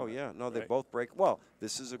whole tournament. Oh, yeah. No, they both break. Well,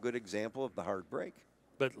 this is a good example of the hard break.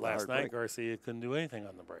 But last night, Garcia couldn't do anything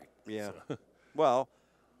on the break. Yeah. So. Well,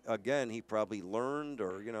 again, he probably learned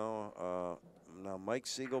or, now Mike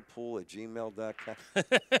Sigel pool at gmail.com.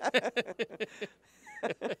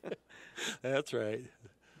 That's right.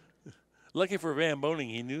 Lucky for Van Boening,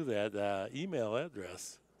 he knew that email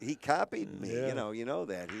address. He copied me. Yeah. You know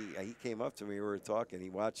that. He came up to me. We were talking. He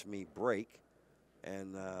watched me break,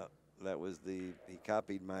 and that was he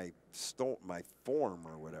copied my form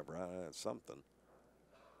or whatever, something.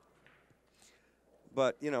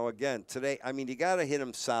 But, you know, again, today, I mean, you got to hit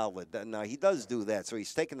him solid. Now, he does do that. So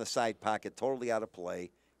he's taking the side pocket totally out of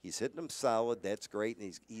play. He's hitting him solid. That's great.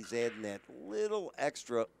 And he's adding that little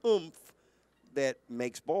extra oomph that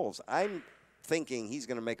makes balls. I'm thinking he's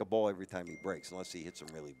going to make a ball every time he breaks, unless he hits him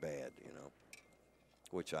really bad, you know,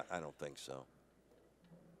 which I don't think so.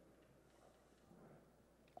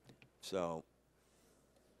 So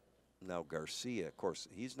now Garcia, of course,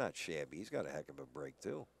 he's not shabby. He's got a heck of a break,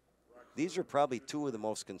 too. These are probably two of the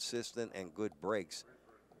most consistent and good breaks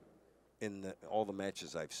in all the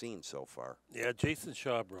matches I've seen so far. Yeah, Jason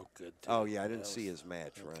Shaw broke good, too. Oh, yeah, I didn't see his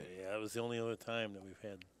match, okay, right. Yeah, that was the only other time that we've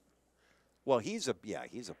had. Well, he's a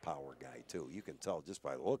power guy, too. You can tell just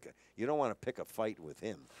by looking. You don't want to pick a fight with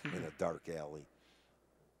him in a dark alley.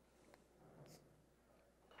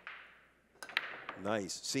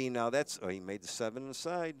 Nice. See, now he made the 7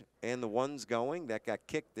 aside, and the 1's going. That got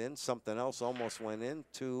kicked in. Something else almost went in.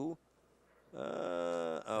 2.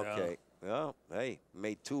 Okay. Yeah. Well, hey,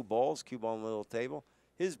 made 2 balls, cue ball on the little table.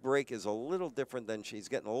 His break is a little different than she's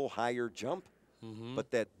getting a little higher jump. But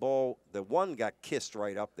that ball, the 1 got kissed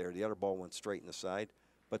right up there. The other ball went straight in the side.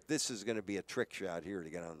 But this is going to be a trick shot here to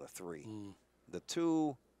get on the 3. The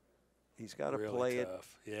 2, he's got to really play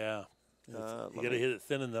tough. Yeah. You got to me- hit it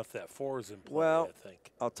thin enough that 4's in play, Well, I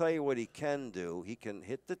think. I'll tell you what he can do. He can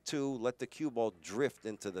hit the 2, let the cue ball drift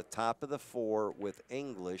into the top of the 4 with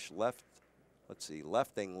English, left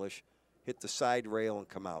English, hit the side rail and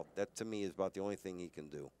come out. That, to me, is about the only thing he can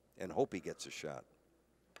do. And hope he gets a shot.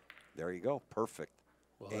 There you go. Perfect.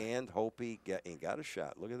 Well, and hope he got a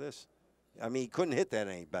shot. Look at this. I mean, he couldn't hit that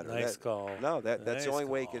any better. Nice call. No, that's Nice the only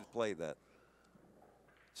way he call. could play that.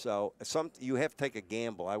 So you have to take a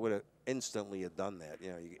gamble. I would have instantly have done that.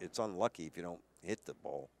 You know, it's unlucky if you don't hit the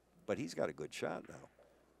ball. But he's got a good shot now.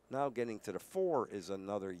 Now getting to the 4 is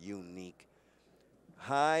another unique.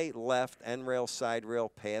 High left, end rail, side rail,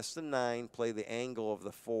 past the 9, play the angle of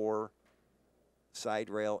the 4, side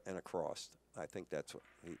rail, and across. I think that's what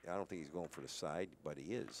I don't think he's going for the side, but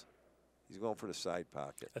he is. He's going for the side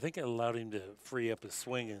pocket. I think it allowed him to free up his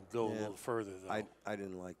swing and go a little further, though. I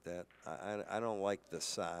didn't like that. I don't like the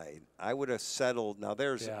side. I would have settled. Now,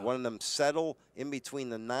 there's one of them settle in between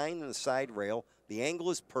the 9 and the side rail. The angle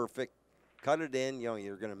is perfect. Cut it in. You know,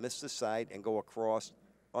 you're going to miss the side and go across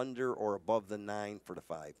under or above the 9 for the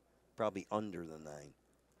 5. Probably under the 9.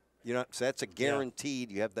 You know, so that's a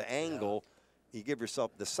guaranteed. You have the angle. You give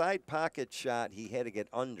yourself the side pocket shot. He had to get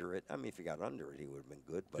under it. I mean, if he got under it, he would have been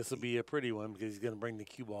good. But this will be a pretty one because he's going to bring the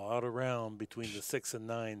cue ball out around between the 6 and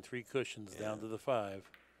 9, 3 cushions down to the 5.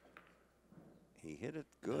 He hit it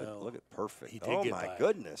good. No, Look at perfect. he did Oh, get my by.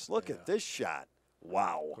 goodness. Look at this shot.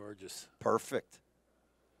 Wow. Gorgeous. Perfect.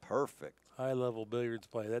 Perfect. High-level billiards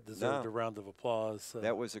play. That deserved a round of applause. So.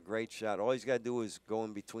 That was a great shot. All he's got to do is go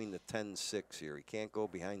in between the 10-6 here. He can't go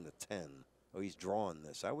behind the 10. Oh, he's drawing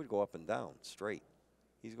this. I would go up and down, straight.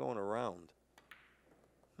 He's going around.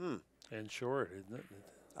 And short, isn't it?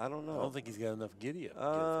 I don't know. I don't think he's got enough giddy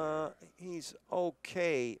up. He's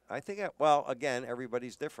okay. I think, well, again,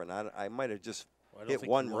 everybody's different. I might have just hit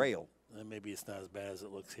one rail. Maybe it's not as bad as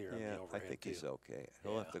it looks here. Yeah, on the I overhead think too. he's okay.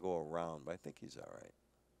 He'll have to go around, but I think he's all right.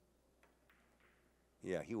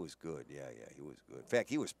 Yeah, he was good. Yeah, he was good. In fact,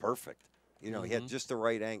 he was perfect. You know, he had just the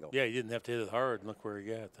right angle. Yeah, he didn't have to hit it hard. And look where he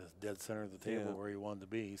got, the dead center of the table where he wanted to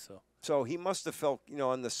be. So he must have felt, you know,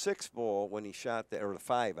 on the 6 ball when he shot that, or the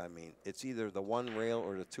 5, I mean, it's either the 1 rail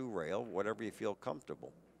or the 2 rail, whatever you feel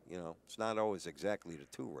comfortable. You know, it's not always exactly the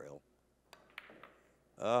 2 rail.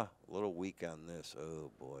 A little weak on this. Oh,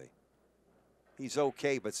 boy. He's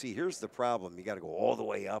okay, but see, here's the problem. You got to go all the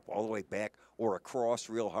way up, all the way back, or across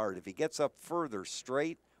real hard. If he gets up further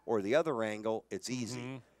straight or the other angle, it's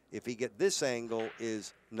easy. If he get this angle,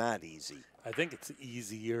 is not easy. I think it's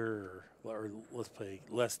easier, or let's play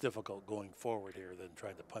less difficult going forward here than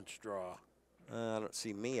trying to punch draw. I don't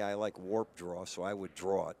see me. I like warp draw, so I would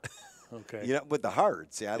draw it. Okay. You know, with the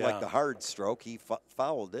hard. See, I like the hard stroke. He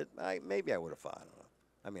fouled it. Maybe I would have fought. I don't know.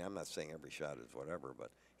 I mean, I'm not saying every shot is whatever, but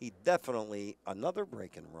he definitely another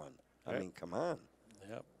break and run. I mean, come on.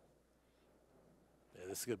 Yep. Yeah,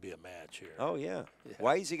 this is going to be a match here. Oh, yeah.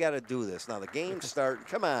 Why has he got to do this? Now, the game's starting.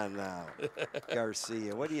 Come on now,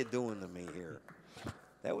 Garcia. What are you doing to me here?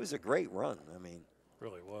 That was a great run. I mean.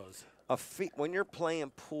 Really was. When you're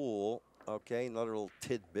playing pool, okay, another little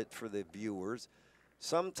tidbit for the viewers,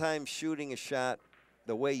 sometimes shooting a shot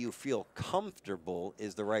the way you feel comfortable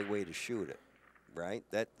is the right way to shoot it, right?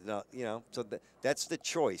 That you know, so that's the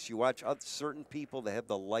choice. You watch certain people that have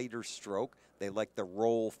the lighter stroke. They like the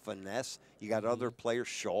roll finesse. You got other players.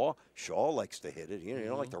 Shaw likes to hit it. You know, you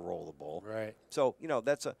don't like to roll the ball. Right. So, you know,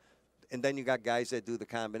 and then you got guys that do the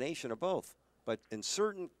combination of both. But in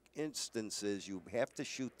certain instances, you have to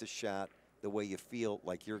shoot the shot the way you feel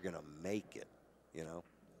like you're going to make it, you know?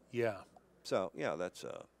 Yeah. So, yeah,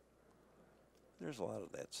 there's a lot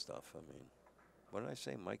of that stuff. I mean, what did I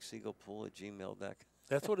say? Mike Sigel Pool at gmail.com.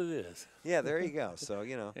 That's what it is. Yeah, there you go. So,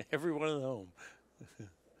 you know. Everyone at home.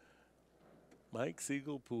 Mike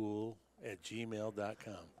Sigel Pool at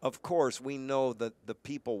gmail.com. Of course, we know that the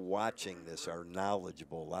people watching this are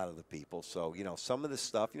knowledgeable, a lot of the people. So, you know, some of the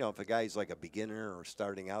stuff, you know, if a guy's like a beginner or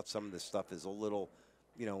starting out, some of this stuff is a little,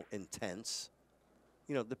 you know, intense,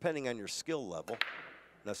 you know, depending on your skill level.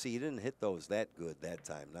 Now, see, you didn't hit those that good that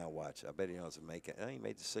time. Now watch. I bet he knows to make it. He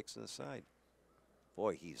made the 6 on the side.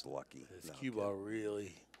 Boy, he's lucky. His cue ball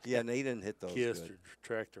really he didn't hit those kissed good. or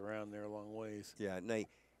tracked around there a long ways. Yeah, no,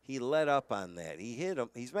 he let up on that. He hit him.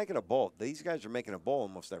 He's making a ball. These guys are making a ball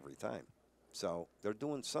almost every time. So they're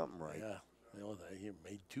doing something right. Yeah, you know, he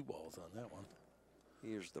made 2 balls on that one.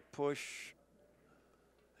 Here's the push.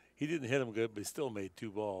 He didn't hit him good, but he still made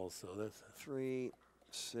 2 balls. So that's 3,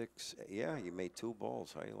 6. Yeah, you made 2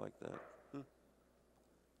 balls. How you like that?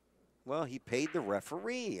 Well, he paid the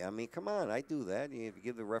referee. I mean, come on. I do that. You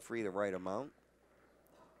give the referee the right amount.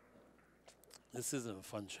 This isn't a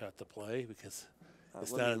fun shot to play because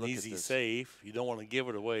it's let not me an look at easy this. safe. You don't want to give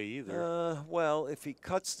it away either. Well, if he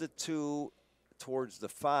cuts the 2 towards the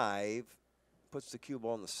 5, puts the cue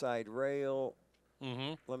ball on the side rail.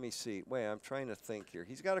 Let me see. Wait, I'm trying to think here.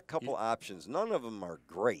 He's got a couple options. None of them are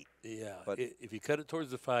great. Yeah, but if you cut it towards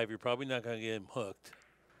the 5, you're probably not going to get him hooked.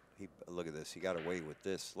 Look at this. He got away with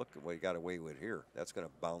this. Look at what he got away with here. That's going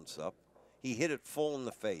to bounce up. He hit it full in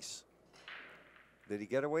the face. Did he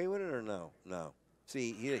get away with it or no? No.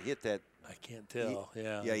 See, he hit that. I can't tell.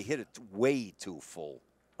 Yeah, he hit it way too full.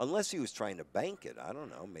 Unless he was trying to bank it. I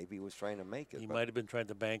don't know. Maybe he was trying to make it. He might have been trying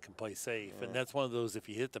to bank and play safe. And that's one of those, if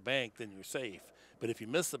you hit the bank, then you're safe. But if you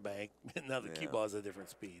miss the bank, now the cue ball is a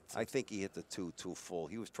different speed. So. I think he hit the 2 too full.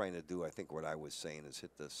 He was trying to do, I think what I was saying is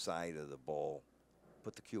hit the side of the ball.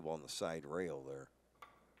 Put the cue ball on the side rail there.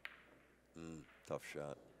 Tough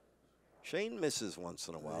shot. Shane misses once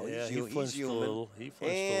in a while. Yeah, he's flinched human. a little. He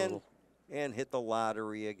flinched a little. And hit the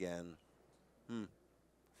lottery again.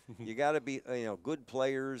 You got to be, you know, good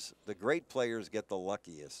players. The great players get the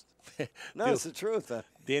luckiest. No, it's the truth.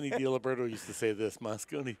 Danny DiLiberto used to say this.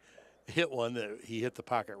 Mosconi hit one that he hit the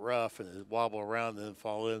pocket rough and it wobble around and then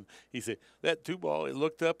fall in. He said, that 2 ball, he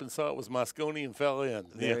looked up and saw it was Mosconi and fell in.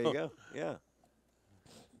 There you go. Yeah.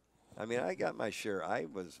 I mean, I got my share. I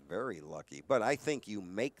was very lucky. But I think you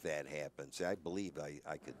make that happen. See, I believe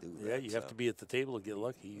I could do that. Yeah, you have to be at the table to get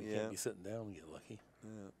lucky. You can't be sitting down and get lucky.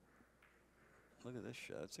 Yeah. Look at this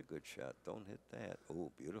shot. It's a good shot. Don't hit that.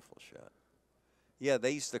 Oh, beautiful shot. Yeah, they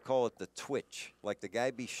used to call it the twitch. Like the guy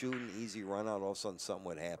be shooting, easy run out, all of a sudden something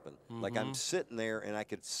would happen. Like I'm sitting there and I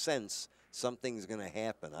could sense something's going to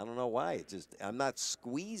happen. I don't know why. It's just I'm not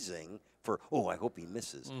squeezing for, oh, I hope he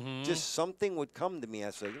misses. Just something would come to me. I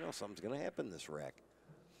say, you know, something's going to happen in this rack.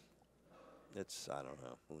 It's, I don't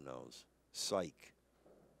know. Who knows? Psych.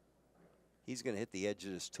 He's going to hit the edge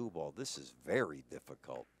of this 2 ball. This is very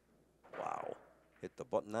difficult. Wow. Hit the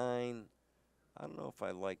butt 9. I don't know if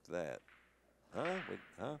I like that.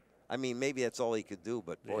 Huh? I mean, maybe that's all he could do,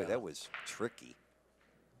 but, boy, that was tricky.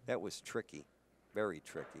 That was tricky. Very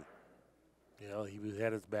tricky. You know, he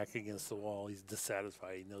had his back against the wall. He's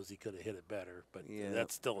dissatisfied. He knows he could have hit it better, but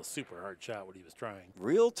that's still a super hard shot what he was trying.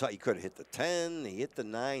 Real tight. He could have hit the 10. He hit the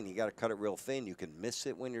 9. You got to cut it real thin. You can miss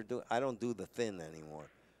it when you're doing. I don't do the thin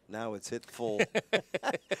anymore. Now it's hit full.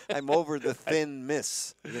 I'm over the thin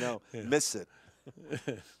miss. You know, miss it.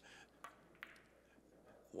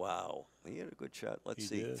 Wow. He had a good shot. Let's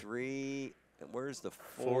see. Did. 3. And where's the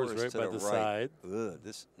 4? 4 is right to by the the right.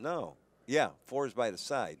 side. No. Yeah, 4 is by the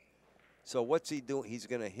side. So what's he doing? He's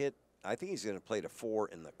going to hit, I think he's going to play the 4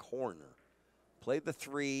 in the corner. Play the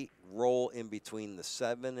 3, roll in between the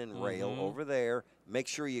 7 and rail over there. Make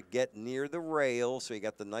sure you get near the rail so you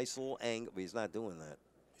got the nice little angle. But he's not doing that.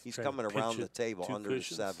 He's coming around the table under the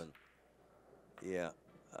 7. Yeah.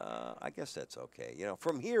 I guess that's okay. You know,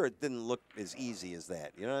 from here it didn't look as easy as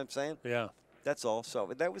that. You know what I'm saying? Yeah. That's all.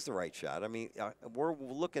 So that was the right shot. I mean, we're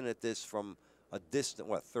looking at this from a distant,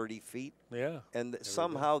 30 feet? Yeah. And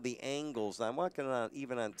somehow the angles, I'm watching on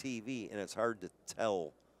even on TV, and it's hard to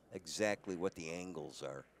tell exactly what the angles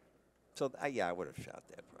are. So, yeah, I would have shot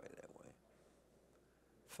that probably that way.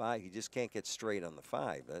 5. You just can't get straight on the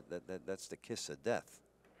 5. That's the kiss of death.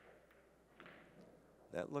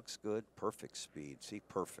 That looks good. Perfect speed. See,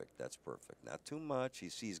 perfect. That's perfect. Not too much.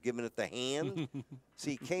 He's giving it the hand.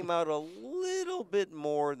 See, he came out a little bit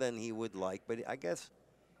more than he would like, but I guess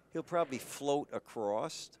he'll probably float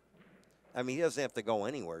across. I mean, he doesn't have to go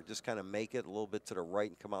anywhere. Just kind of make it a little bit to the right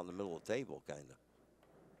and come out in the middle of the table, kind of.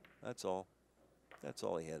 That's all. That's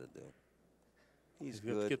all he had to do. He's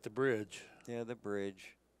good. To get the bridge. Yeah, the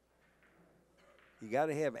bridge. You got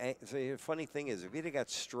to have. So the funny thing is, if he'd have got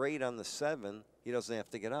straight on the 7, he doesn't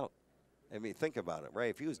have to get out. I mean, think about it,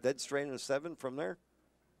 right? If he was dead straight on the 7 from there,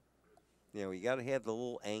 you know, you got to have the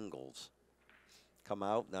little angles. Come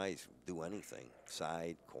out, nice, do anything.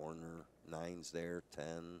 Side, corner, 9's there, 10.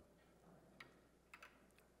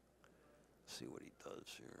 Let's see what he does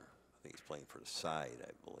here. I think he's playing for the side,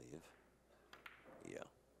 I believe. Yeah,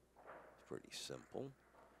 it's pretty simple.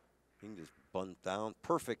 You can just bunt down.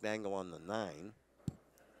 Perfect angle on the 9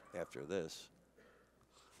 after this.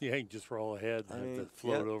 Yeah, he can just roll ahead and have the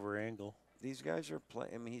float over angle. These guys are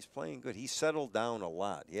playing. I mean, he's playing good. He's settled down a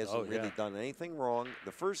lot. He hasn't really done anything wrong.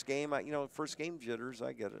 The first game, first game jitters,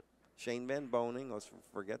 I get it. Shane Van Boening, let's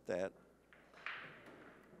forget that.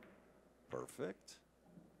 Perfect.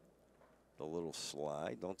 The little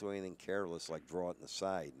slide. Don't do anything careless like draw it in the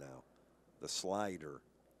side now. The slider.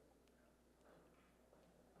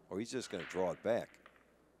 Or he's just going to draw it back.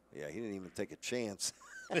 Yeah, he didn't even take a chance.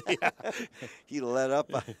 He let up.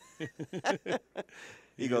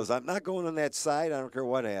 He goes, I'm not going on that side. I don't care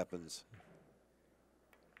what happens.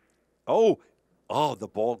 Oh, the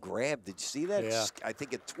ball grabbed. Did you see that? Yeah. I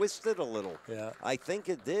think it twisted a little. Yeah. I think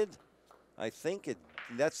it did.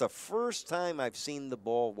 That's the first time I've seen the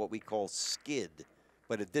ball, what we call skid.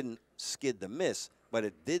 But it didn't skid to miss, but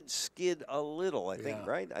it did skid a little, I think,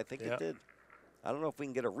 right? I think it did. I don't know if we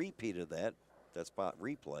can get a repeat of that spot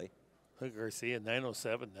replay. Look, Garcia,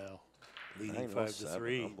 9:07 now, leading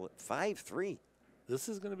 5-3. 5-3. This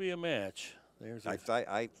is going to be a match. There's. I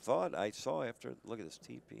thought I saw after. Look at this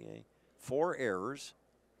TPA. 4 errors.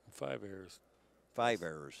 5 errors. 5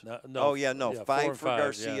 errors. No. Oh yeah, no. 5 for 5,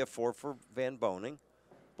 Garcia. 4 for Van Boening.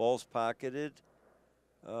 Balls pocketed.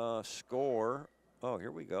 Score. Oh,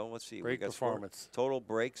 here we go. Let's see. Break we got performance. Total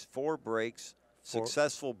breaks. 4 breaks. 4.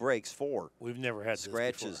 Successful breaks. 4. We've never had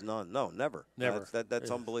scratches. This none. No, never. Never.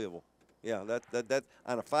 That's unbelievable. Yeah, that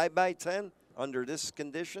on a 5x10 under this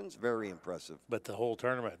conditions, very impressive. But the whole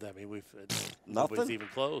tournament, I mean, nothing. Nobody's even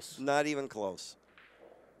close. Not even close.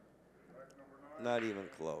 Not even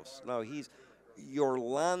close. No, he's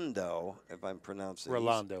Orlando, if I'm pronouncing it.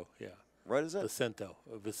 Rolando, yeah. What is it?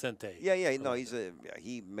 Vicente. Yeah. No,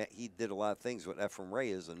 he did a lot of things with Ephraim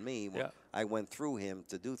Reyes and me. Yeah. I went through him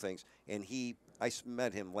to do things, and I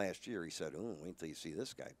met him last year. He said, "Oh, wait till you see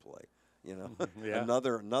this guy play." You know, yeah.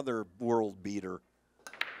 another world beater.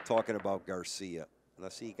 Talking about Garcia. Now,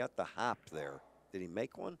 see, he got the hop there. Did he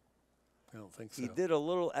make one? I don't think so. He did a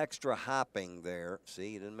little extra hopping there.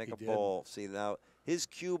 See, he didn't make a ball. See, now his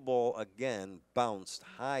cue ball, again, bounced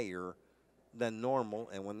higher than normal.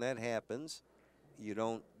 And when that happens, you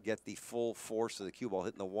don't get the full force of the cue ball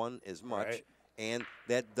hitting the 1 as much. Right. And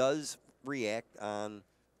that does react on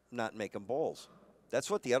not making balls. That's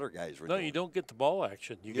what the other guys were doing. No, you don't get the ball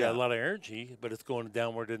action. You got a lot of energy, but it's going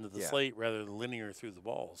downward into the slate rather than linear through the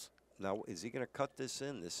balls. Now, is he going to cut this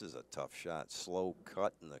in? This is a tough shot. Slow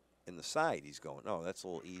cut in the side he's going. Oh, that's a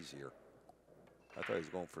little easier. I thought he was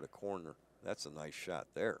going for the corner. That's a nice shot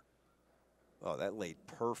there. Oh, that laid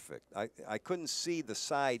perfect. I couldn't see the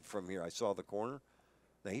side from here. I saw the corner.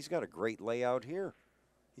 Now, he's got a great layout here.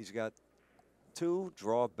 He's got 2,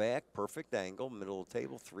 draw back, perfect angle, middle of the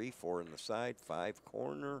table, 3, 4 in the side, 5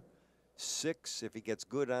 corner, 6, if he gets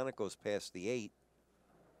good on it, goes past the 8.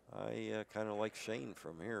 I kind of like Shane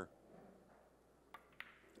from here.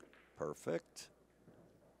 Perfect.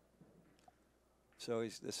 So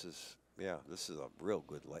this is a real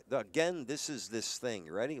good lay. Again, this is this thing.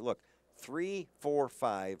 You ready? Look, 3, 4,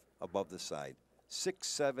 5 above the side, 6,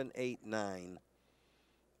 7, 8, 9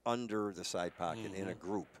 under the side pocket in a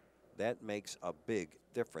group. That makes a big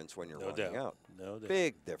difference when you're running out. No doubt.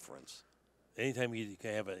 Big difference. Anytime you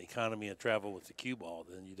can have an economy of travel with the cue ball,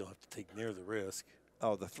 then you don't have to take near the risk.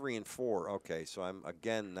 Oh, the 3 and 4. Okay, so I'm,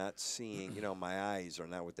 again, not seeing, my eyes are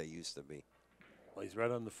not what they used to be. Well, he's right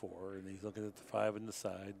on the 4, and he's looking at the 5 in the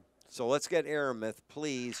side. So let's get Aramith.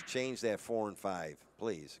 Please change that 4 and 5.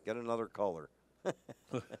 Please, get another color.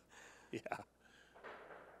 Yeah.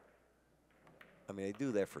 I mean, they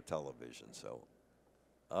do that for television, so.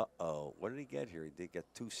 Uh-oh. What did he get here? He did get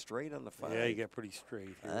 2 straight on the 5. Yeah, he got pretty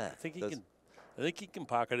straight here. I think he can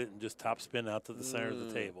pocket it and just top spin out to the center of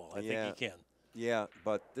the table. I think he can. Yeah,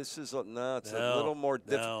 but this is no, it's a No, little more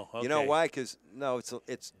difficult. no, You know okay. why? Because no,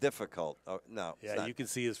 it's difficult. No, it's Yeah, not. you can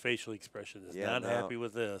see his facial expression is Yeah, not no, happy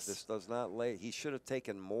with this. This does not lay. He should have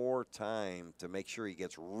taken more time to make sure he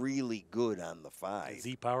gets really good on the 5. Is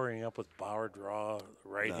he powering up with power draw,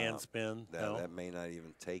 right hand spin? No, That may not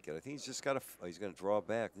even take it. I think he's just got to. He's going to draw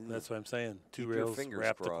back. that's what I'm saying. Two Keep your rails, fingers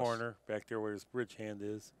wrap the crossed. corner, back there where his bridge hand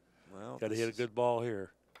is. Well, Got to this hit a is- good ball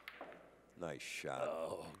here. Nice shot.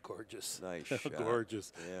 Oh, gorgeous. Nice shot.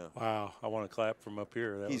 Gorgeous. Yeah. Wow, I want to clap from up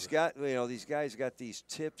here. That He's was got, these guys got these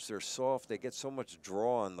tips. They're soft. They get so much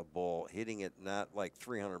draw on the ball, hitting it not like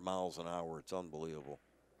 300 miles an hour. It's unbelievable.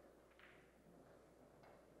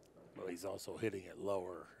 well, he's also hitting it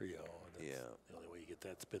lower. You know, that's Yeah. the only way you get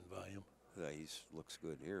that spin volume. Yeah, he looks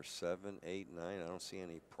good here. 7, 8, 9. I don't see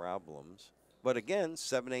any problems. But again,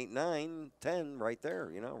 7, 8, 9, 10 right there,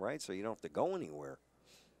 right? So you don't have to go anywhere.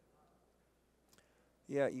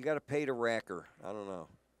 Yeah, you got to pay the racker. I don't know.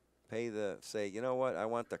 Say, you know what? I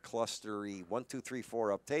want the clustery 1, 2, 3,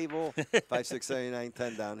 4 up table, 5, 6, 7, 8, 9,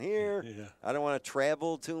 10 down here. Yeah. I don't want to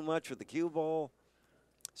travel too much with the cue ball.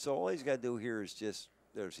 So all he's got to do here is just,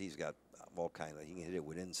 he's got all kind of, he can hit it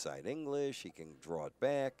with inside English. He can draw it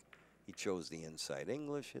back. He chose the inside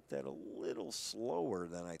English, hit that a little slower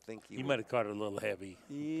than I think He might have caught it a little heavy.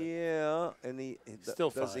 Yeah, and Still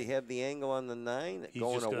does he fine. have the angle on the 9 He's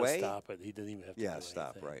going just gonna away? stop it. He didn't even have to Yeah, do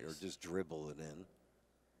stop, anything. right, or just dribble it in.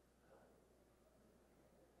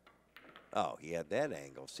 Oh, he had that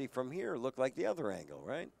angle. See, from here, it looked like the other angle,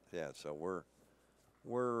 right? Yeah, so we're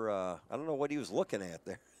I don't know what he was looking at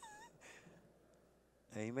there.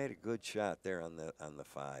 And he made a good shot there on the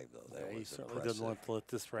 5, though. That Yeah, he was certainly impressive. doesn't want to let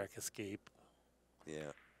this rack escape.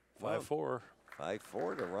 Yeah. 5-4.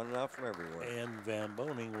 5-4 to run it out from everywhere. And Van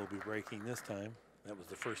Boening will be breaking this time. That was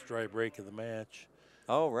the first dry break of the match.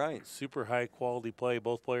 Oh, right. Super high quality play.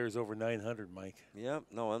 Both players over 900, Mike. Yep,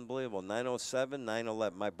 no, unbelievable. 907,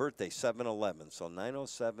 911. My birthday, 7/11. So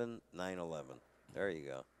 907, 911. There you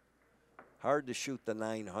go. Hard to shoot the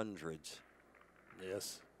 900s.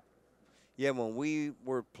 Yes. Yeah, when we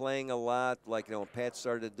were playing a lot, like, when Pat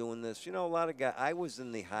started doing this, a lot of guys, I was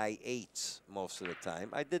in the high 8s most of the time.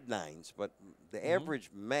 I did 9s, but the average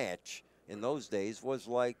match in those days was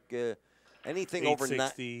like anything over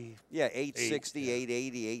 860. Yeah, 860, 8,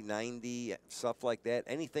 880, 890, stuff like that.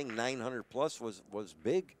 Anything 900 plus was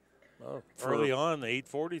big. Well, early on, the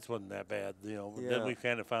 840s wasn't that bad. Then Yeah. we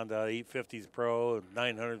kind of found out 850s pro and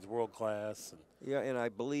 900s world class. And Yeah, and I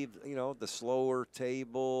believe the slower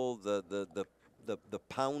table, the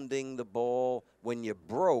pounding the ball. When you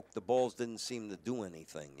broke, the balls didn't seem to do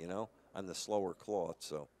anything, on the slower cloth.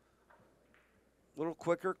 So a little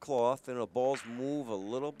quicker cloth, and the balls move a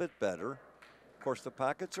little bit better. Of course, the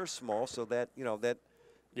pockets are small, so that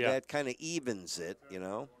that kind of evens it,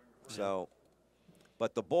 So,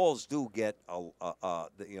 but the balls do get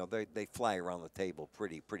they fly around the table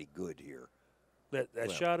pretty good here.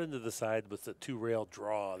 That shot into the side with the 2-rail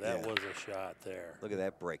draw, that Yeah. was a shot there. Look at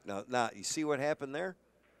that break. Now you see what happened there?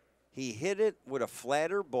 He hit it with a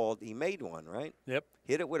flatter ball. He made one, right? Yep.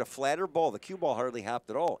 Hit it with a flatter ball. The cue ball hardly hopped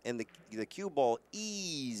at all, and the cue ball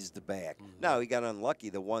eased back. Now he got unlucky.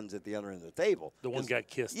 The one's at the other end of the table. The one got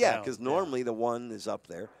kissed Yeah, down. because normally the one is up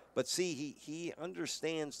there. But see, he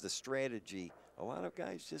understands the strategy. A lot of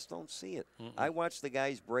guys just don't see it. I watch the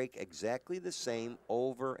guys break exactly the same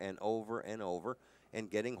over and over and over and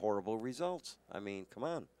getting horrible results. I mean, come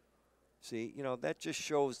on. See, that just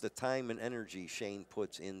shows the time and energy Shane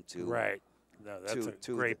puts into. Right. No, that's a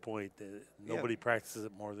to great point. Nobody practices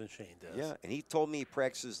it more than Shane does. Yeah, and he told me he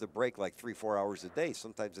practices the break like 3-4 hours a day.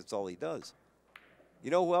 Sometimes it's all he does.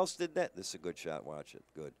 You know who else did that? This is a good shot. Watch it.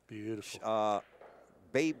 Good. Beautiful.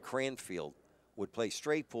 Babe Cranfield would play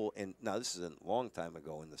straight pool, and now this is a long time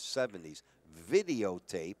ago in the 70s,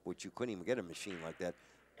 videotape, which you couldn't even get a machine like that.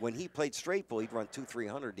 When he played straight pool, he'd run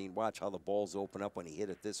 200-300, and he'd watch how the balls open up when he hit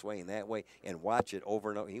it this way and that way, and watch it over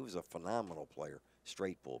and over. He was a phenomenal player,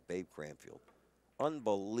 straight pool, Babe Cranfield.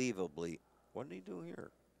 Unbelievably. What did he do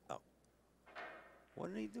here? Oh.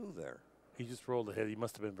 What did he do there? He just rolled ahead. He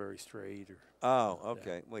must have been very straight. Oh,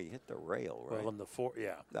 okay. Yeah. Well, you hit the rail, right? Well, on the 4,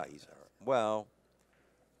 yeah. No, he's all right. Well,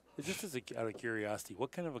 just out of curiosity,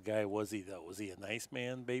 what kind of a guy was he, though? Was he a nice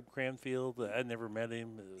man, Babe Cranfield? I never met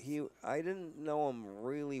him. I didn't know him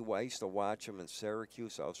really well. I used to watch him in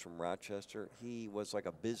Syracuse. I was from Rochester. He was like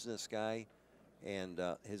a business guy, and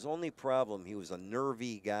his only problem, he was a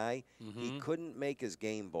nervy guy. He couldn't make his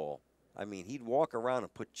game ball. I mean, he'd walk around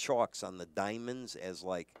and put chalks on the diamonds as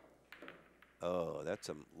like, oh, that's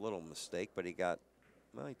a little mistake, but he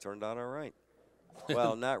turned out all right.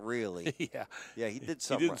 Well, not really. Yeah. Yeah, he did He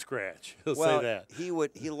something. didn't scratch. He'll Well, say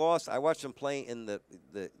that. he lost. I watched him play in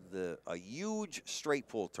a huge straight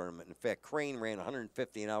pool tournament. In fact, Crane ran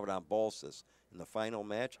 150 and out on Balsas in the final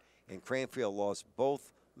match, and Cranfield lost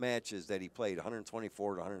both matches that he played,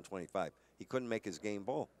 124 to 125. He couldn't make his game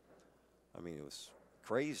ball. I mean, it was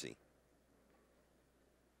crazy.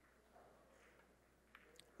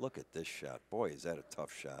 Look at this shot. Boy, is that a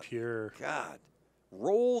tough shot. Pure. God.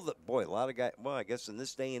 Roll the boy. A lot of guys. Well, I guess in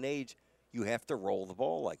this day and age, you have to roll the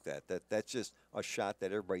ball like that. That's just a shot that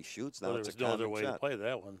everybody shoots. Now Well, it's a there's no other common way shot. to play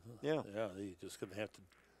that one. Yeah. Yeah, you're just going to have to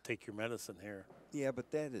take your medicine here. Yeah, but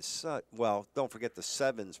that is such. Well, don't forget the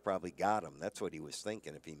sevens probably got him. That's what he was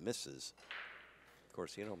thinking. If he misses, of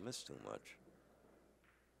course, you don't miss too much.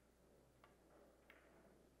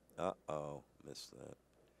 Uh-oh, missed that.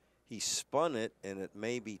 He spun it, and it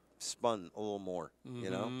maybe spun a little more. You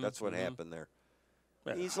know, that's what happened there.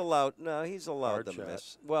 Yeah. He's allowed. No, he's allowed Hard to shot.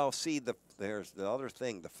 miss. Well, see, there's the other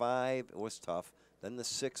thing. The 5 was tough. Then the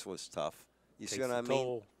 6 was tough. You see what I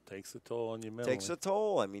mean? Takes a toll on you mentally. Takes a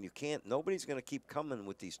toll. I mean, you can't. Nobody's going to keep coming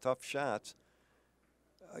with these tough shots.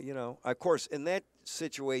 You know, of course, in that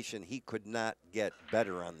situation, he could not get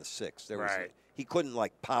better on the 6. There was Right. he couldn't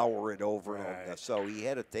like power it over and over. Right. So he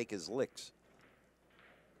had to take his licks.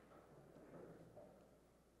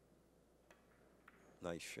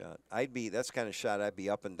 Nice shot. That's the kind of shot I'd be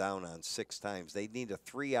up and down on 6 times. They need a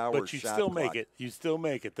 3-hour shot. But you still clock. make it. You still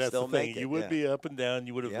make it. That's Still the thing. make it, You would yeah. be up and down.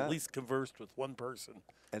 You would have Yeah. at least conversed with one person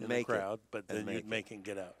And in make the it. crowd, but And then make you'd it. make and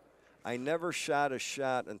get out. I never shot a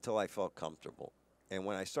shot until I felt comfortable. And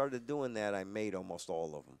when I started doing that, I made almost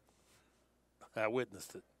all of them. I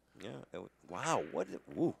witnessed it. Yeah. Wow.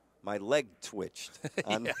 Woo. My leg twitched.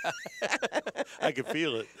 I could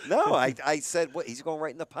feel it. No, I said, what? He's going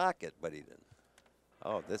right in the pocket, but he didn't.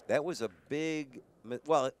 Oh, that was a big.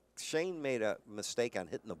 Well, Shane made a mistake on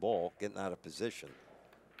hitting the ball, getting out of position.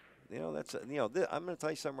 You know, I'm going to tell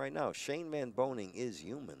you something right now. Shane Van Boening is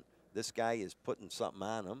human. This guy is putting something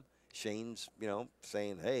on him. Shane's,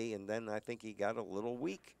 saying, hey, and then I think he got a little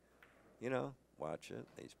weak. Watch it.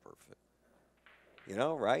 He's perfect.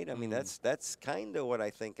 Right? I mean, that's kind of what I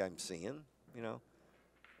think I'm seeing,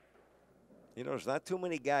 there's not too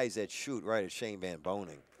many guys that shoot right at Shane Van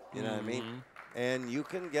Boening. You know what I mean? And you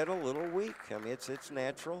can get a little weak. I mean, it's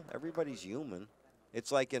natural. Everybody's human. It's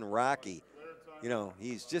like in Rocky.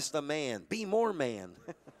 He's just a man. Be more man.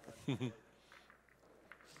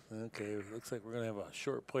 Okay, looks like we're going to have a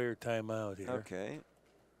short player timeout here. Okay.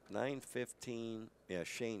 9:15. Yeah,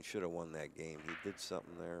 Shane should have won that game. He did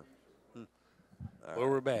something there. All Well, right.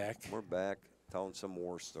 we're back. We're back, telling some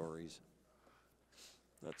war stories.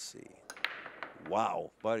 Let's see.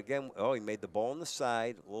 Wow. But again, he made the ball on the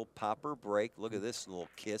side, a little popper break. Look at this little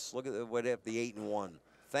kiss. Look at the 8-1.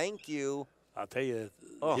 Thank you. I'll tell you,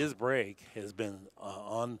 his break has been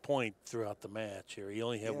on point throughout the match here. He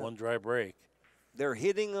only had one dry break. They're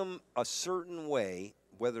hitting him a certain way,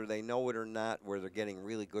 whether they know it or not, where they're getting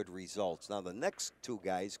really good results. Now, the next 2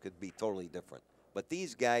 guys could be totally different. But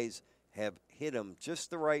these guys have hit him just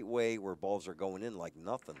the right way where balls are going in like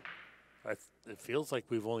nothing. It feels like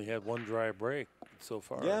we've only had one dry break so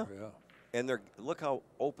far. Yeah. And look how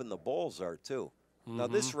open the balls are, too. Now,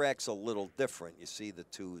 this rack's a little different. You see the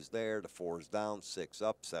 2s there, the 4s down, 6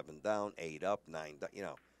 up, 7 down, 8 up, 9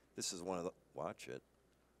 down. This is one of the – watch it.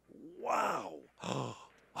 Wow. Oh,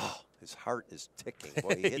 his heart is ticking.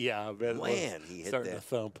 Boy, he hit, I bet it was he hit starting that. to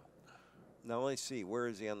thump. Now, let's see. Where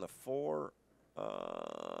is he on the 4?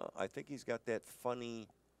 I think he's got that funny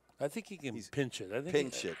 – I think he can pinch it. I think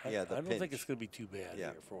pinch it. Yeah, the I don't think pinch. it's going to be too bad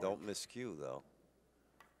here for him. Don't miscue, though.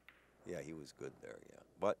 Yeah, he was good there, yeah.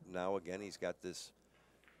 But now, again, he's got this.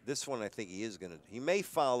 This one I think he is going to. He may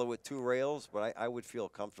follow it 2 rails, but I would feel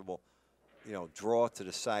comfortable, draw to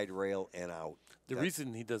the side rail and out. The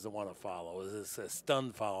reason he doesn't want to follow is it's a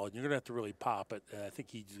stun follow, and you're going to have to really pop it. And I think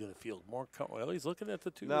he's going to feel more comfortable. Well, he's looking at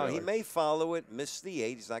the 2 No, rail. he may follow it, miss the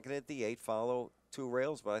 8. He's not going to hit the 8, follow 2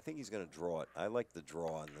 rails, but I think he's going to draw it. I like the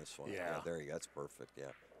draw on this one. Yeah. There you go. That's perfect, yeah.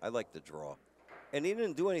 I like the draw. And he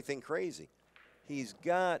didn't do anything crazy. He's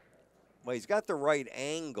got the right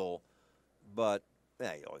angle, but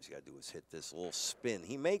all he's got to do is hit this little spin.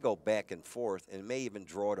 He may go back and forth and may even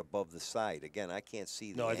draw it above the side. Again, I can't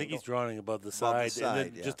see the No, I think angle. he's drawing above the Above the side, side, and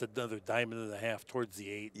then yeah. just another diamond and a half towards the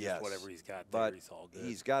 8. Yes. Just whatever he's got But there, he's all good.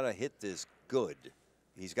 he's got to hit this good.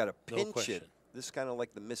 He's got to No pinch question. it. This is kind of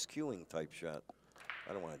like the miscuing type shot.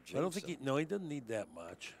 I don't want to jinx I don't think him. he doesn't need that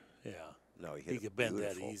much. Yeah. No, he hit He it could bend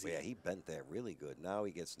that beautiful. easy. Yeah, he bent that really good. Now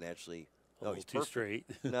he gets naturally. A No, little he's too perfect. straight.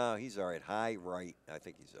 No, he's all right. High right. I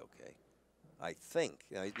think he's okay. I think.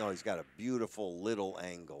 He's got a beautiful little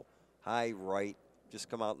angle. high right, just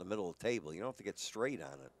come out in the middle of the table. You don't have to get straight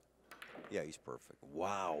on it. Yeah, he's perfect.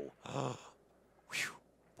 Wow. Whew,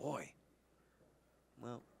 boy.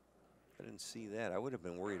 Well, I didn't see that. I would have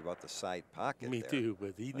been worried about the side pocket. Me there. too,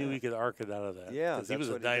 but he knew he could arc it out of that. Yeah, because he was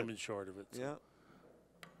a diamond short of it. So. Yeah.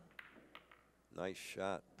 Nice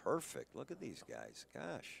shot. Perfect. Look at these guys.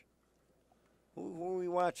 Gosh. Who are we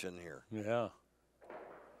watching here? Yeah.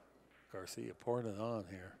 Garcia pouring it on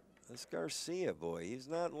here. This Garcia, boy, he's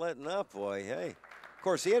not letting up, boy. Hey. Of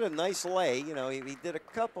course, he had a nice lay. You know, he did a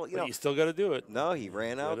couple. You know, you still got to do it. No, he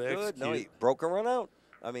ran out good. Execute. No, he broke a run out.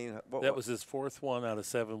 I mean, that was his 4th one out of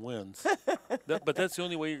 7 wins. But that's the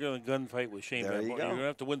only way you're going to gunfight with Shane. There you go. You're going to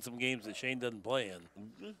have to win some games that Shane doesn't play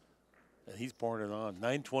in. And he's pouring it on.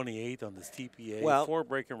 928 on this TPA. Well, 4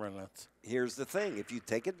 breaking runouts. Here's the thing: if you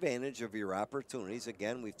take advantage of your opportunities,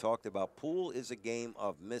 again, we've talked about pool is a game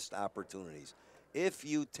of missed opportunities. If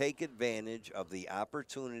you take advantage of the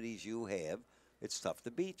opportunities you have, it's tough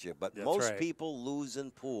to beat you. But most people lose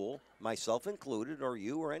in pool, myself included, or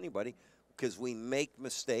you or anybody, because we make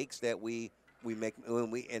mistakes that we make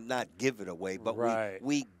and not give it away, but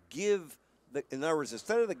we give. In other words,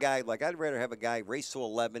 instead of the guy, like I'd rather have a guy race to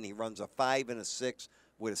 11, he runs a 5 and a 6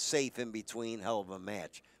 with a safe in between, hell of a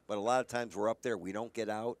match. But a lot of times we're up there, we don't get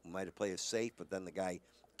out, we might have played a safe, but then the guy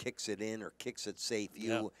kicks it in or kicks it safe.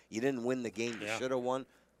 You didn't win the game, you should have won.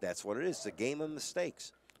 That's what it is, it's a game of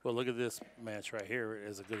mistakes. Well, look at this match right here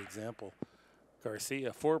as a good example.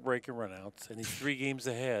 Garcia, 4 breaking runouts, and he's 3 games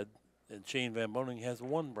ahead, and Shane Van Boening has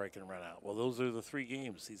 1 breaking runout. Well, those are the 3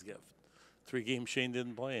 games. He's got 3 games Shane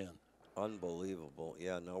didn't play in. Unbelievable.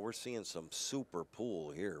 Yeah, no, we're seeing some super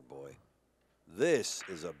pool here, boy. This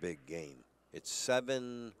is a big game. It's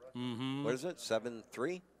 7, what is it,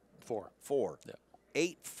 7-3? 4. Yeah.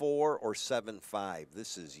 8-4 or 7-5.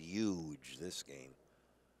 This is huge, this game.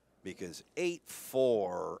 Because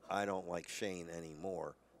 8-4, I don't like Shane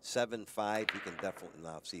anymore. 7-5, he can definitely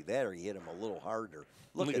not see that, or he hit him a little harder.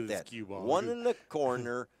 Look at that. Cue ball. 1 in the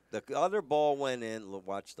corner. The other ball went in.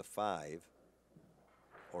 Watch the 5.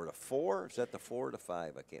 Or the 4? Is that the 4 or the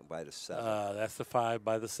 5? I can't buy the 7. That's the 5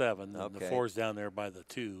 by the 7. Okay. And the 4's down there by the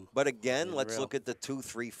 2. But again, let's look at the 2,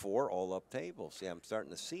 3, 4 all up table. See, I'm starting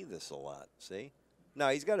to see this a lot. See?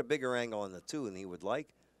 Now, he's got a bigger angle on the 2 than he would like.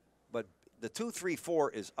 But the 2, 3,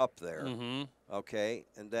 4 is up there. Okay?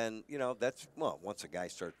 And then, you know, that's, well, once a guy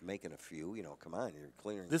starts making a few, you know, come on, you're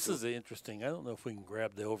clearing. This is interesting. I don't know if we can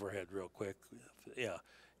grab the overhead real quick. Yeah.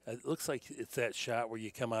 It looks like it's that shot where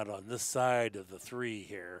you come out on this side of the 3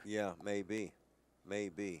 here. Yeah, maybe.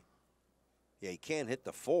 Maybe. Yeah, he can't hit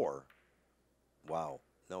the 4. Wow.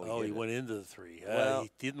 No, he went into the 3. Well,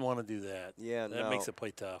 he didn't want to do that. Yeah, that makes it play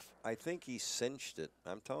tough. I think he cinched it.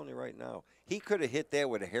 I'm telling you right now. He could have hit that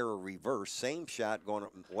with a hair of reverse. Same shot, going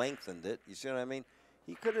up, lengthened it. You see what I mean?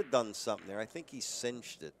 He could have done something there. I think he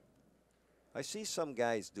cinched it. I see some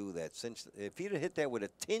guys do that. If he'd have hit that with a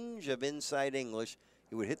tinge of inside English,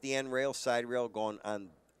 he would hit the end rail, side rail, going on,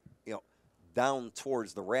 you know, down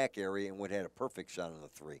towards the rack area, and would have had a perfect shot on the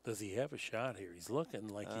 3. Does he have a shot here? He's looking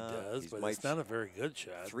like he does, but it's not a very good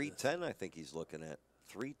shot. 310, I think he's looking at.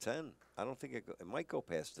 310. I don't think it might go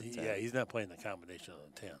past the 10. Yeah, he's not playing the combination on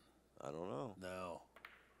the 10. I don't know. No.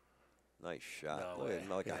 Nice shot. No Look way. at him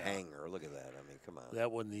like a hanger. Look at that. I mean, come on.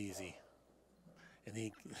 That wasn't easy. And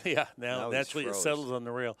he, now naturally it froze. settles on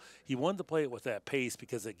the rail. He wanted to play it with that pace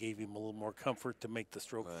because it gave him a little more comfort to make the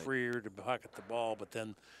stroke freer, to pocket the ball, but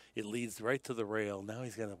then it leads right to the rail. Now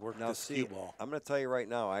he's going to work this cue ball. I'm going to tell you right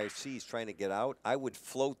now, I see he's trying to get out. I would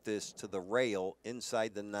float this to the rail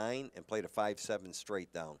inside the 9 and play the 5-7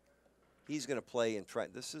 straight down. He's going to play and try.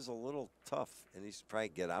 This is a little tough, and he's trying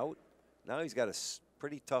to get out. Now he's got a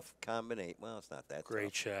pretty tough combination. Well, it's not that Great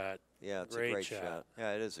tough. shot. Yeah, it's a great shot.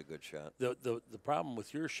 Yeah, it is a good shot. The problem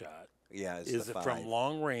with your shot is the that from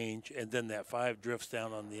long range, and then that 5 drifts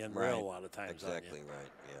down on the end rail a lot of times. Exactly right.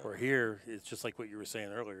 Yeah. Where here, it's just like what you were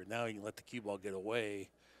saying earlier. Now you can let the cue ball get away.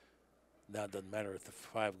 Now it doesn't matter if the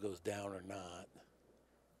 5 goes down or not.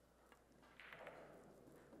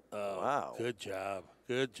 Oh, wow. Good job.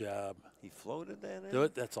 Good job. He floated that in? Do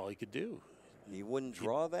it. That's all he could do. You wouldn't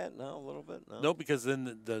draw that now a little bit? No, because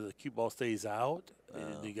then the cue ball stays out,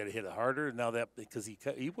 and you got to hit it harder. Now that because he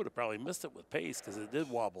would have probably missed it with pace because it did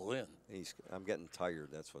wobble in. I'm getting tired.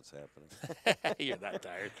 That's what's happening. You're not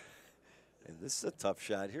tired. And this is a tough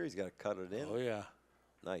shot here. He's got to cut it in. Oh yeah,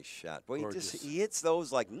 nice shot. Boy, he hits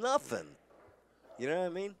those like nothing. You know what I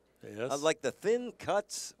mean? Yes. Like the thin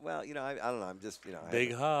cuts. Well, you know, I don't know. I'm just, you know.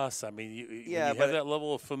 Big Haas. I mean, you have that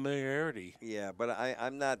level of familiarity. Yeah, but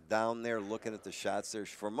I'm not down there looking at the shots. There's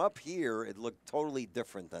from up here, it looked totally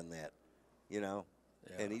different than that, you know.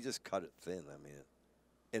 Yeah. And he just cut it thin. I mean,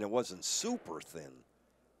 and it wasn't super thin.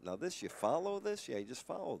 Now this, you follow this? Yeah, you just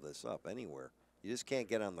follow this up anywhere. You just can't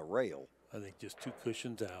get on the rail. I think just 2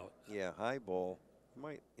 cushions out. Yeah, high ball.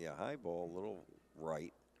 High ball, a little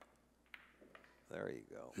right. There you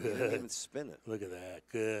go. He didn't even spin it. Look at that.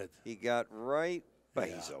 Good. He got right, but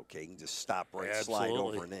he's okay. He can just stop right, slide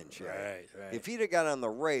over an inch. Yeah. Right. If he'd have got on the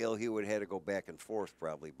rail, he would have had to go back and forth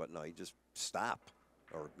probably. But no, he just stop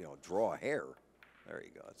or, draw a hair. There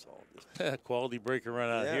you go. That's all. Just quality breaker run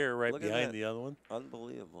out here right behind the other one.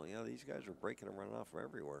 Unbelievable. Yeah, these guys are breaking and running off from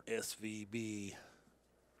everywhere. SVB.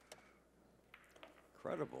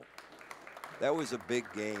 Incredible. That was a big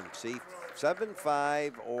game. See,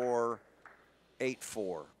 7-5 or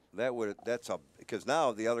 8-4. Because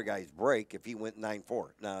now the other guys break if he went 9-4.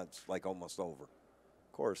 Now it's like almost over.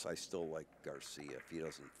 Of course, I still like Garcia if he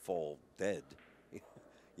doesn't fall dead.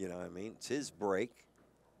 You know what I mean? It's his break.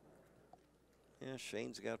 Yeah,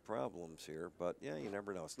 Shane's got problems here, but yeah, you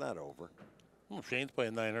never know. It's not over. Well, Shane's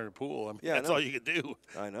playing 900 pool. I mean, that's all you could do.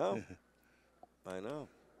 I know. I know.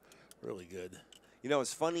 Really good.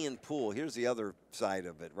 It's funny in pool. Here's the other side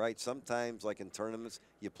of it, right? Sometimes, like in tournaments,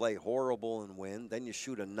 you play horrible and win. Then you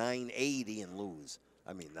shoot a 980 and lose.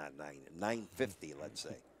 I mean, not 950, let's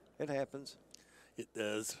say. It happens. It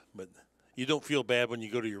does, but you don't feel bad when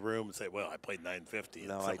you go to your room and say, well, I played 950.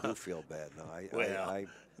 No, I do feel bad. No, I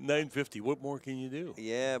 950, what more can you do?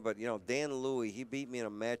 Yeah, but, Dan Louie, he beat me in a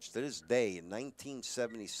match to this day in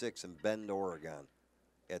 1976 in Bend, Oregon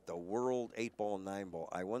at the World 8-Ball and 9-Ball.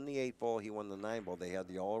 I won the 8-Ball. He won the 9-Ball. They had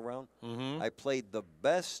the all-around. Mm-hmm. I played the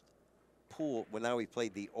best pool. Well, now we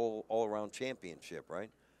played the all-around championship, right?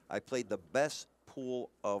 I played the best pool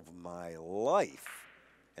of my life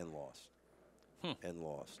and lost. And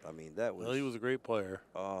lost. I mean, that was... Well, he was a great player.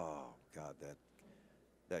 Oh, God,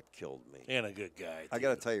 that killed me. And a good guy, too. I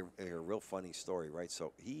got to tell you a real funny story, right?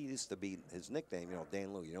 So he used to be, his nickname,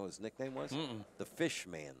 Dan Lou, you know what his nickname was? The Fish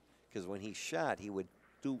Man. Because when he shot, he would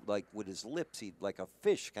do, like, with his lips, he'd like a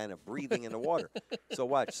fish kind of breathing in the water. So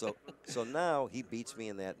watch. So now he beats me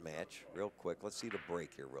in that match real quick. Let's see the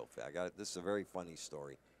break here real fast. This is a very funny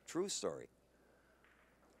story. True story.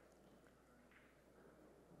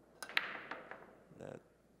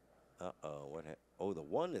 What happened? Oh, the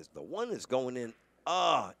one is going in.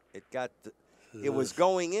 It was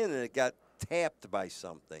going in and it got tapped by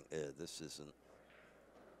something. This isn't.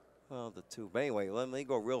 Well, the two. But anyway, let me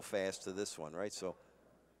go real fast to this one, right? So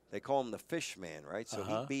they call him the Fish Man, right? So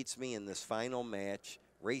he beats me in this final match.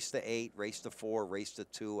 Race to 8, race to 4, race to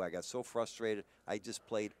 2. I got so frustrated. I just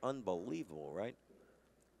played unbelievable, right?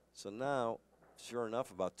 So now, sure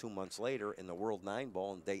enough, about 2 months later, in the World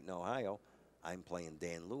 9-Ball in Dayton, Ohio, I'm playing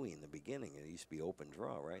Dan Louie in the beginning. It used to be open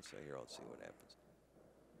draw, right? So here, let's see what happens.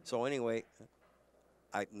 So anyway,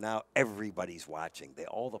 now everybody's watching.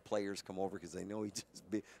 All the players come over because they know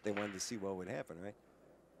they wanted to see what would happen, right?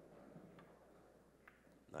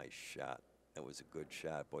 Nice shot. That was a good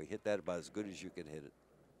shot. Boy, hit that about as good as you could hit it.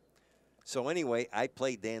 So anyway, I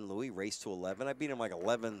played Dan Louie, race to 11. I beat him like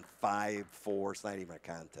 11-5-4. It's not even a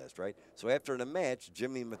contest, right? So after the match,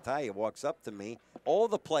 Jimmy Mattia walks up to me. All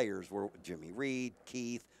the players were Jimmy Reed,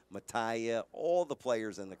 Keith, Mattia, all the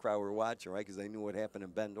players in the crowd were watching, right, because they knew what happened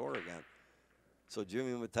in Bend, Oregon. So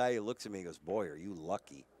Jimmy Mattia looks at me and goes, boy, are you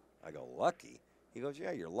lucky? I go, lucky? He goes,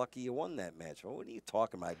 yeah, you're lucky you won that match. Well, what are you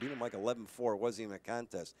talking about? I beat him like 11-4. It wasn't even a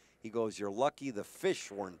contest. He goes, you're lucky the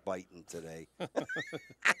fish weren't biting today.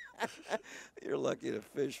 You're lucky the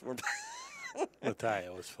fish weren't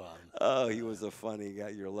Mattia was fun. Oh, he was a funny guy.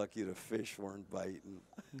 You're lucky the fish weren't biting.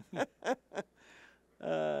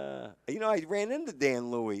 I ran into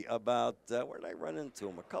Dan Louie about, where did I run into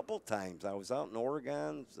him? A couple times. I was out in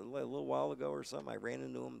Oregon a little while ago or something. I ran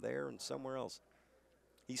into him there and somewhere else.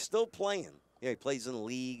 He's still playing. Yeah, he plays in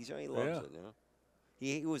leagues. He loves it,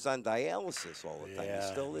 He was on dialysis all the time. He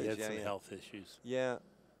still is. He had some health issues. Yeah.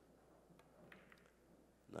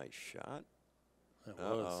 Nice shot. It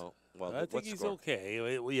was. Well, I think he's score? Okay.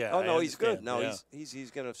 Oh, no, he's good. No,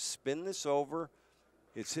 he's going to spin this over.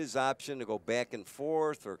 It's his option to go back and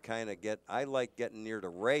forth or kind of I like getting near the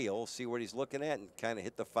rail, see what he's looking at, and kind of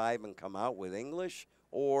hit the 5 and come out with English,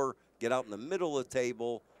 or get out in the middle of the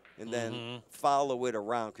table and then follow it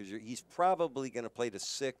around, because he's probably going to play the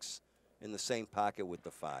 6 in the same pocket with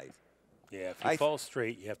the 5. Yeah, if you fall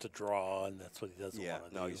straight, you have to draw, and that's what he doesn't want to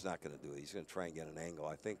do. No, he's not going to do it. He's going to try and get an angle,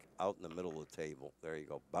 I think, out in the middle of the table. There you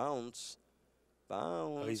go. Bounce.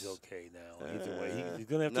 Bounce. Oh, he's okay now. Either way, he's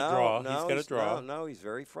going to have to draw. He's got to draw. No, he's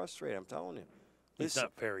very frustrated, I'm telling you. He's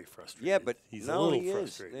not very frustrated. Yeah, but he's a little he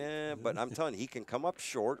frustrated. Is. Yeah, but I'm telling you, he can come up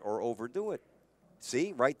short or overdo it.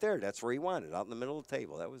 See, right there, that's where he wanted, out in the middle of the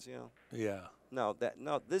table. That was, Yeah. No,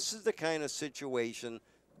 this is the kind of situation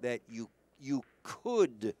that you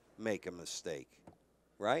could make a mistake,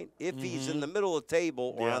 right? If he's in the middle of the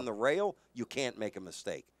table or on the rail, you can't make a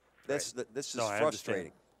mistake. This is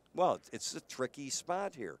frustrating. Well, it's a tricky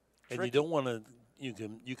spot here. And you don't want to.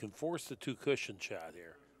 You can force the 2 cushion shot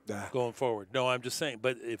here going forward. No, I'm just saying.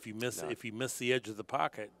 But if you miss the edge of the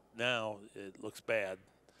pocket, now it looks bad.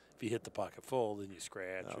 If you hit the pocket full, then you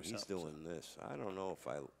scratch. No, or he's something. doing this. I don't know if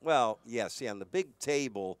I. Well, yeah. See, on the big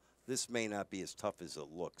table, this may not be as tough as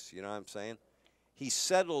it looks. You know what I'm saying? He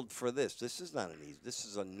settled for this. This is not an easy. This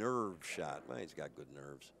is a nerve shot. Well, he's got good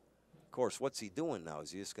nerves. Of course, what's he doing now?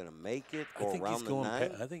 Is he just going to make it? Go around the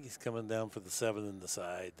 9? I think he's coming down for the 7 in the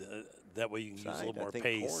side. That way you can use a little more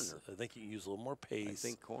pace. Corner. I think you can use a little more pace. I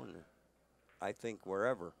think corner. I think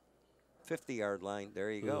wherever. 50-yard line.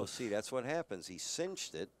 There you go. See, that's what happens. He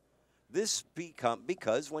cinched it. This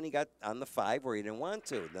because when he got on the 5 where he didn't want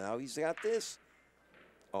to. Now he's got this.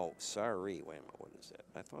 Oh, sorry. Wait a minute. What is that?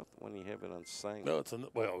 I thought when you have it on sign. No, it's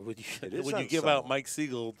when you you give out Mike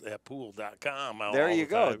Sigel at pool.com. There you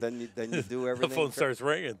go. Then you do everything. The phone starts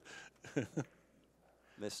ringing.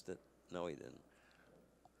 Missed it. No, he didn't.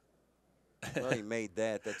 Well, he made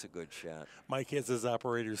that. That's a good shot. Mike has his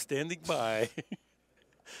operator standing by.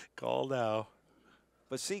 Call now.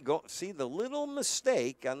 But see the little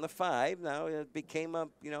mistake on the 5. Now it became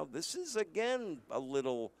this is again a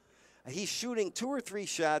little. He's shooting 2 or 3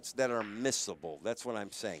 shots that are missable. That's what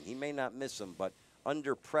I'm saying. He may not miss them, but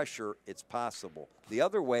under pressure, it's possible. The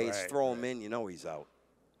other way is throw him in. You know he's out.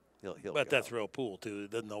 He'll. But that's real pool too.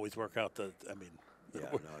 It doesn't always work out. Yeah,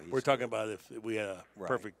 we're talking about if we had a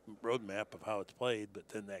perfect roadmap of how it's played, but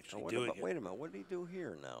then actually doing it. Wait a minute. What did he do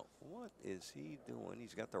here now? What is he doing?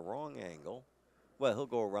 He's got the wrong angle. Well, he'll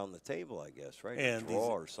go around the table, I guess, right? And draw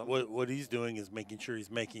or something. What he's doing is making sure he's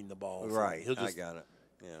making the ball. Right. I got it.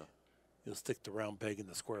 Yeah. He'll stick the round peg in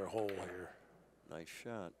the square hole here. Nice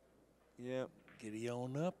shot. Yeah. Giddy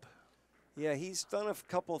on up. Yeah, he's done a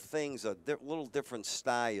couple things, a little different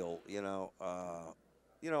style,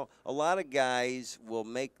 a lot of guys will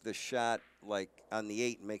make the shot like on the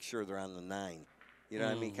 8 and make sure they're on the 9. You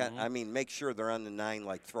know what I mean? Make sure they're on the 9,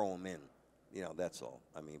 like throw them in. That's all.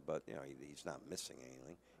 But he's not missing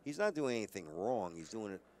anything. He's not doing anything wrong. He's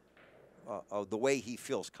doing it the way he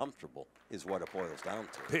feels comfortable is what it boils down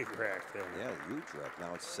to. Big rack there. Yeah, huge rack.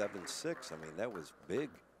 Now it's 7-6. That was big.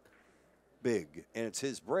 Big. And it's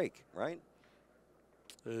his break, right?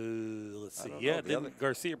 Let's see. Yeah,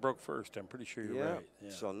 Garcia broke first. I'm pretty sure you're right.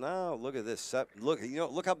 Yeah. So now look at this.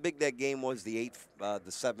 Look how big that game was. The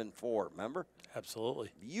 7-4. Remember?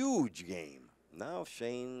 Absolutely. Huge game. Now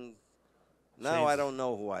Shane. Now I don't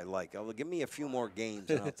know who I like. Give me a few more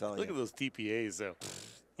games and I'll tell you. Look at those TPAs though.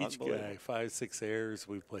 Each guy 5-6 errors.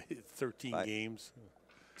 We've played 13 games.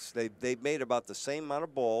 So they've made about the same amount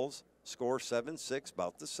of balls. Score 7-6,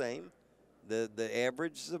 about the same. The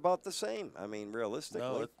average is about the same. Realistically.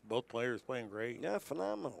 No, both players playing great. Yeah,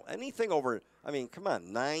 phenomenal. Anything over, come on,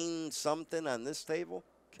 9-something on this table?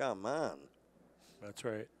 Come on. That's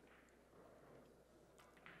right.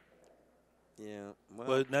 Yeah. Well,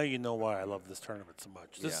 but now you know why I love this tournament so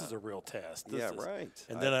much. This is a real test. Right.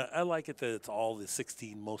 And then I like it that it's all the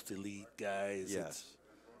 16 most elite guys. Yes.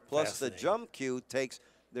 Plus the jump cue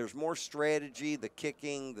there's more strategy, the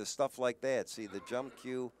kicking, the stuff like that. See, the jump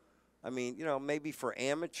cue. Maybe for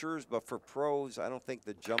amateurs, but for pros, I don't think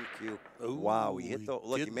the jump cue. Ooh, wow, he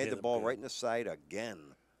made the ball right in the side again.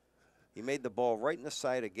 He made the ball right in the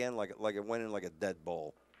side again, like it went in like a dead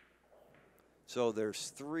ball. So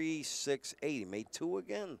there's 3, 6, 8. He made 2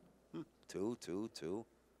 again. 2.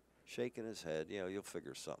 Shaking his head. You'll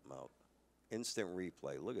figure something out. Instant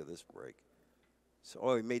replay. Look at this break.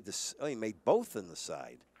 So he made both in the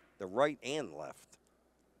side, the right and left.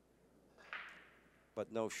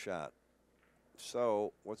 But no shot.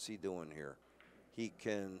 So what's he doing here? He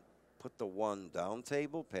can put the 1 down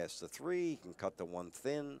table, pass the 3. He can cut the 1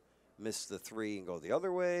 thin, miss the 3 and go the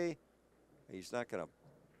other way. He's not going to,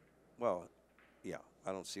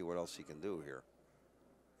 I don't see what else he can do here.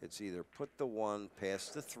 It's either put the 1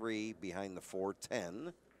 past the 3 behind the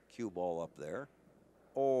 4-10, cue ball up there,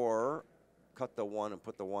 or cut the 1 and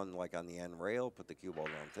put the 1 like on the end rail, put the cue ball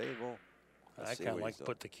down table. I kind of like to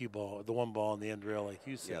put the 1 ball on the end rail, like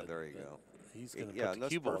you said. Yeah, there you go. He's going to put the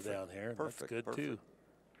cue ball down here. That's good too.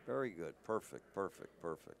 Very good. Perfect.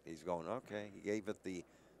 He's going okay. He gave it the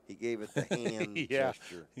hand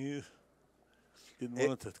gesture. Yeah. Didn't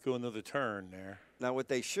want it to go another turn there. Now what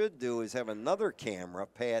they should do is have another camera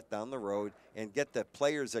pat down the road and get the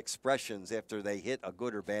players' expressions after they hit a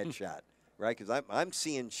good or bad shot, right? Because I'm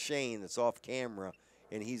seeing Shane that's off camera.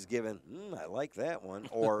 And he's given, I like that one,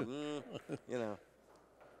 or,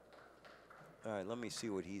 All right, let me see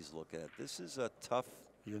what he's looking at. This is a tough.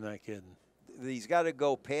 You're not kidding. He's got to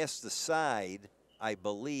go past the side, I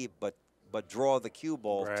believe, but draw the cue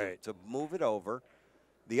ball to move it over.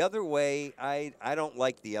 The other way, I don't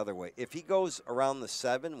like the other way. If he goes around the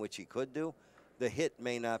 7, which he could do, the hit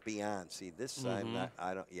may not be on. See, this side,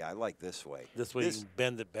 I like this way. This way you can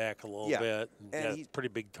bend it back a little bit. And he's pretty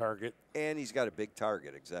big target. And he's got a big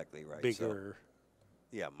target, exactly right. Bigger. So,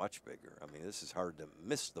 yeah, much bigger. I mean, this is hard to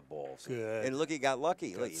miss the ball. Good. And look, he got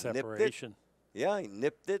lucky. Look, he separation. Nipped it. Yeah, he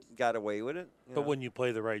nipped it, got away with it. But when you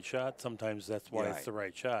play the right shot, sometimes that's why it's the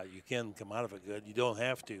right shot. You can come out of it good. You don't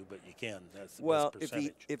have to, but you can. That's the best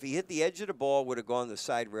percentage. if he hit the edge of the ball, would have gone the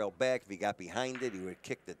side rail back. If he got behind it, he would have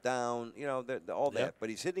kicked it down. You know, all that. But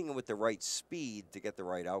he's hitting it with the right speed to get the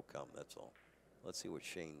right outcome. That's all. Let's see what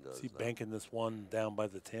Shane does. Is he banking this one down by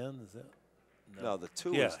the 10? Is that? No, the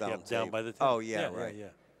 2 is down by the 10. Oh, yeah, right. Yeah.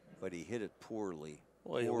 But he hit it poorly.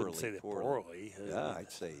 Well, you wouldn't say that poorly. Yeah,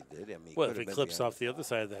 I'd say he did. I mean, well, if he clips off the other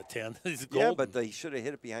side of that 10, he's golden. Yeah, but he should have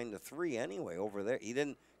hit it behind the 3 anyway over there. He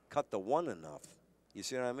didn't cut the 1 enough. You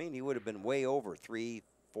see what I mean? He would have been way over 3,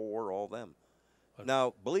 4, all them. Okay.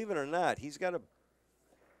 Now, believe it or not, he's got a.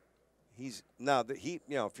 He's now that he,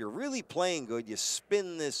 you know, if you're really playing good, you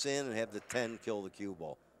spin this in and have the 10 kill the cue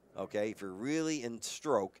ball. Okay, if you're really in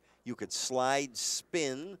stroke, you could slide,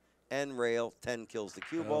 spin. And rail, 10 kills the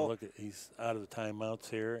cue ball. Look, he's out of the timeouts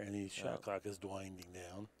here, and his shot clock is winding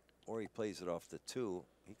down. Or he plays it off the 2.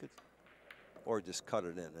 He could, or just cut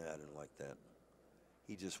it in. I didn't like that.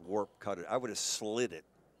 He just cut it. I would have slid it.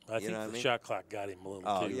 I think the shot clock got him a little too.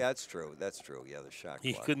 Oh, yeah, that's true. That's true. Yeah, the shot clock.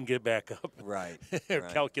 He couldn't get back up. Right.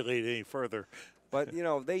 Calculate any further. But, you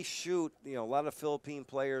know, they shoot, you know, a lot of Philippine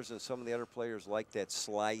players and some of the other players like that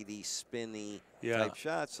slidey, spinny type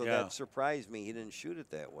shot. So that surprised me. He didn't shoot it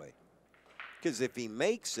that way. Because if he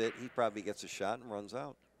makes it, he probably gets a shot and runs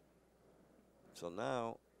out. So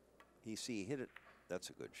now, he hit it.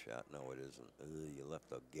 That's a good shot. No, it isn't. You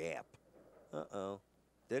left a gap. Uh-oh.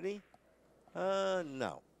 Did he?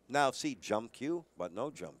 No. Now, see, jump cue, but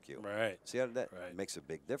no jump cue. Right. See how that makes a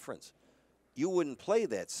big difference. You wouldn't play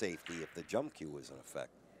that safety if the jump cue was in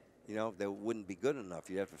effect. You know, that wouldn't be good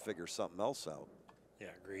enough. You'd have to figure something else out. Yeah,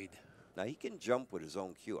 agreed. Now, he can jump with his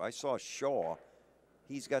own cue. I saw Shaw.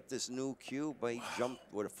 He's got this new cue, but he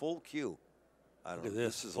jumped with a full cue. I don't know.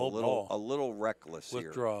 This is a little reckless here.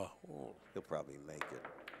 Withdraw. He'll probably make it.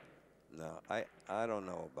 No, I don't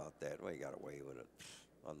know about that. Well, he got away with it.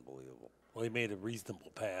 Unbelievable. Well, he made a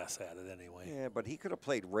reasonable pass at it anyway. Yeah, but he could have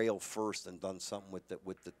played rail first and done something with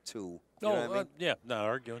the 2. You know what I mean? Yeah, not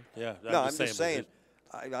arguing. Yeah, I'm just saying.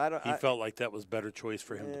 He felt like that was a better choice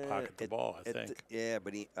for him to pocket the ball, I think. Yeah,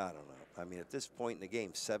 but I don't know. I mean, at this point in the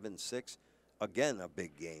game, 7-6. Again, a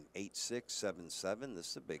big game. 8-6, 7-7.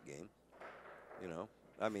 This is a big game. You know,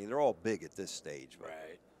 I mean, they're all big at this stage. But,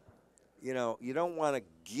 right. You know, you don't want to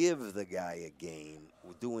give the guy a game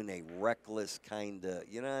doing a reckless kind of,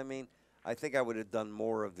 you know what I mean? I think I would have done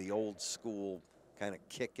more of the old school kind of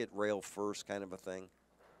kick it, rail first kind of a thing.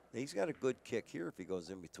 He's got a good kick here if he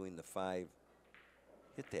goes in between the 5.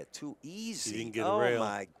 Hit that too easy. He didn't get a rail. Oh,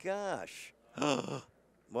 my gosh.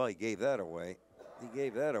 Well, he gave that away. He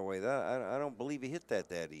gave that away. I don't believe he hit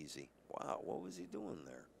that easy. Wow, what was he doing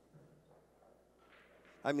there?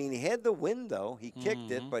 I mean, he had the window. He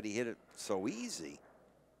kicked it, but he hit it so easy.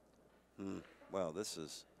 Well, this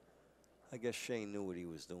is, I guess Shane knew what he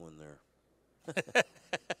was doing there.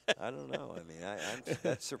 I don't know. I mean,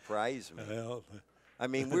 that surprised me. I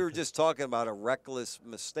mean, we were just talking about a reckless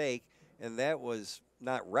mistake, and that was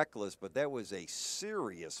not reckless, but that was a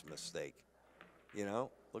serious mistake. You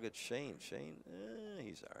know? Look at Shane. Shane,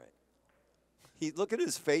 he's all right. Look at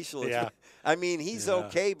his facial. Yeah. I mean, he's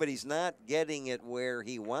okay, but he's not getting it where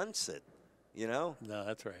he wants it. You know? No,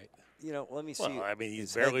 that's right. You know, let me see. Well, I mean,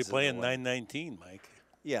 he's barely playing 9-19, Mike.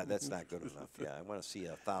 Yeah, that's not good enough. Yeah, I want to see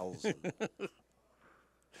 1,000.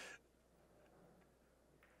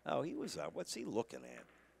 Oh, he was up. What's he looking at?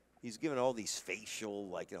 He's giving all these facial,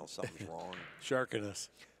 like, you know, something's wrong. Sharking us.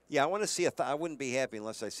 Yeah, I want to see I wouldn't be happy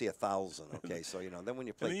unless I see 1,000. Okay, so, you know, then when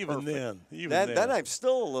you play even perfect, then I'm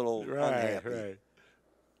still a little unhappy. Right.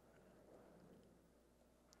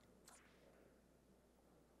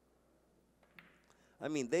 I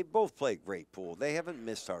mean, they both play great pool. They haven't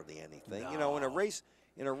missed hardly anything. No. You know, in a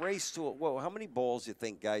race to, well, how many balls do you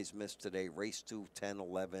think guys missed today? Race to 10,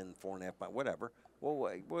 11, 4.5, whatever. Well,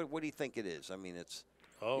 what do you think it is? I mean, it's,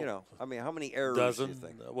 you know, I mean, how many errors do you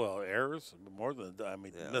think? Well, errors, more than, I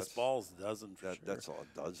mean, missed balls, a dozen for sure. That's all,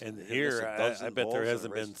 a dozen. And here, I bet there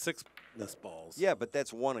hasn't been 6 missed balls. Yeah, but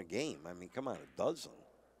that's one a game. I mean, come on, a dozen.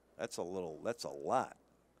 That's a lot.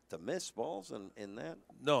 to miss balls in that.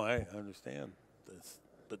 No, I understand.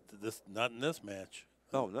 But this not in this match.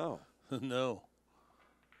 Oh, no. No.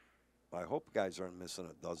 I hope guys aren't missing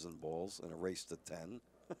a dozen balls in a race to 10.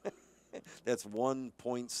 That's 1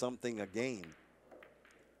 point something a game.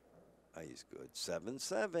 Oh, he's good.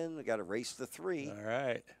 7-7. We got to race to 3. All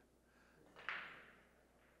right.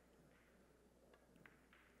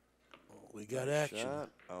 We got action. Shot.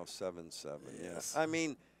 Oh, 7-7. Yes. Yeah. I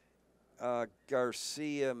mean,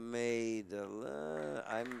 Garcia made.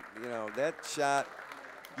 That shot.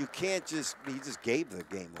 You can't just. He just gave the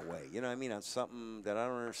game away. You know what I mean? On something that I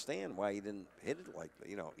don't understand why he didn't hit it like that.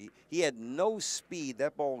 You know, he had no speed.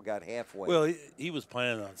 That ball got halfway. Well, he was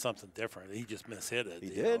planning on something different. He just mishit it. He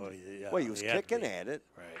did. Well, he was kicking at it.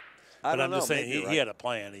 Right. But I'm just saying he had a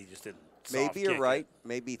plan. He just didn't. Maybe you're right.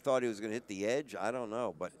 Maybe he thought he was going to hit the edge. I don't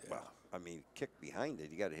know. But, well, I mean, kick behind it.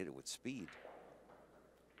 You got to hit it with speed.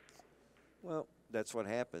 Well, that's what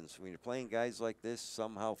happens. When you're playing guys like this,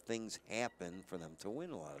 somehow things happen for them to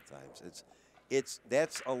win a lot of times.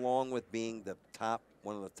 That's along with being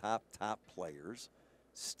one of the top players.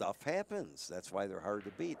 Stuff happens. That's why they're hard to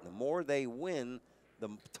beat. And the more they win, the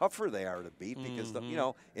tougher they are to beat because,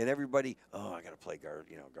 and everybody, I got to play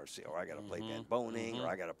Garcia, or I got to play Van Boening, or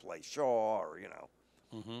I got to play Shaw, or,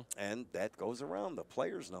 and that goes around. The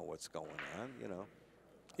players know what's going on,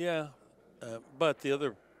 Yeah, but the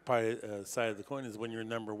other side of the coin is when you're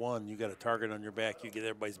number one, you got a target on your back. You get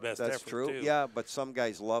everybody's best effort. That's true. Too. Yeah, but some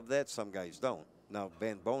guys love that. Some guys don't. Now,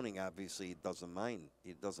 Van Boening obviously doesn't mind.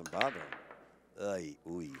 It doesn't bother him.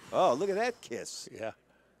 Oh, look at that kiss. Yeah.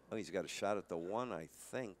 Oh, he's got a shot at the 1, I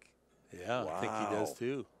think. Yeah, wow. I think he does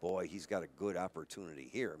too. Boy, he's got a good opportunity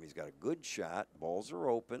here. I mean, he's got a good shot. Balls are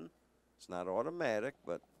open. It's not automatic,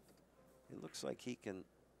 but it looks like he can.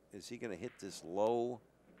 Is he going to hit this low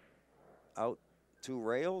out 2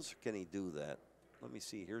 rails? Or can he do that? Let me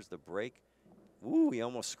see. Here's the break. Woo, he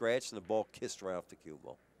almost scratched, and the ball kissed right off the cue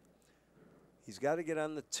ball. He's got to get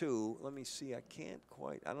on the 2. Let me see. I can't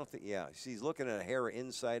quite. I don't think. Yeah, see, he's looking at a hair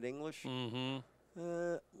inside English.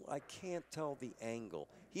 I can't tell the angle.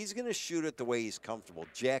 He's going to shoot it the way he's comfortable.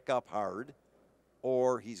 Jack up hard,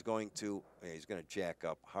 or he's going to jack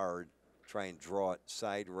up hard, try and draw it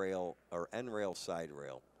side rail or end rail, side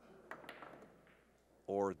rail,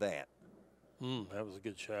 or that. That was a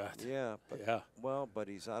good shot. Yeah. But, well, but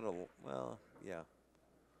he's out of. Well, yeah.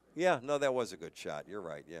 Yeah. No, that was a good shot. You're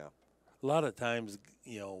right. Yeah. A lot of times,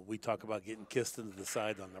 we talk about getting kissed into the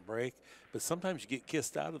side on the break, but sometimes you get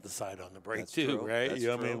kissed out of the side on the break too, true. right? That's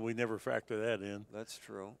I true. mean, we never factor that in. That's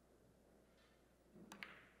true.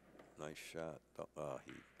 Nice shot.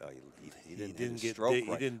 He didn't hit his stroke right.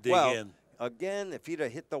 He didn't dig in. Again, if he'd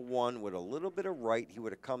have hit the 1 with a little bit of right, he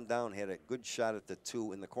would have come down, had a good shot at the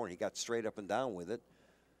 2 in the corner. He got straight up and down with it.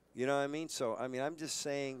 You know what I mean? So, I mean, I'm just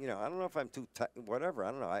saying, I don't know if I'm too whatever.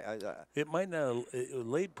 I don't know. It might not. It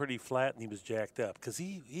laid pretty flat, and he was jacked up because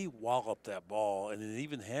he walloped that ball, and it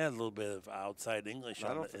even had a little bit of outside English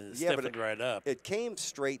on it, and it stiffened right up. It came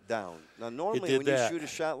straight down. Now, normally when you shoot a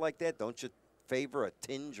shot like that, don't you favor a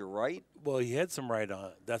tinge of right? Well, he had some right on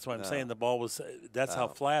it. That's why I'm saying the ball was. That's how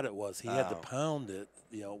flat it was. He had to pound it.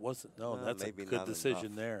 It wasn't. No, that's a good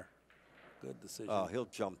decision there. Good decision. Oh, he'll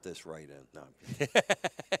jump this right in. No.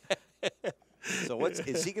 So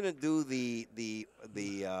is he going to do the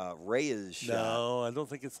Reyes shot? No, I don't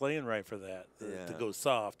think it's laying right for that to go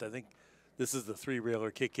soft. I think this is the 3-railer,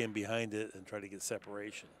 kick in behind it and try to get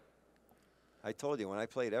separation. I told you when I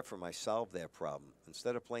played Ephraim, I solved that problem.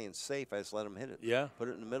 Instead of playing safe, I just let him hit it. Yeah. Put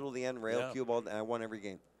it in the middle of the end rail, cue ball, and I won every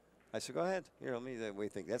game. I said, go ahead. Here, let me. What do you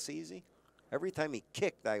think? That's easy. Every time he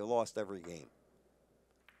kicked, I lost every game.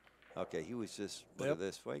 Okay, he was just, look at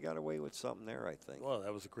this. Well, he got away with something there, I think. Well,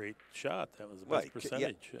 that was a great shot. That was the best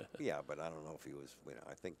percentage. Yeah, but I don't know if he was,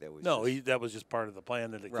 I think that was that was just part of the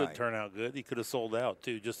plan that it could turn out good. He could have sold out,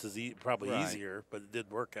 too, just as probably easier, but it did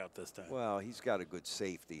work out this time. Well, he's got a good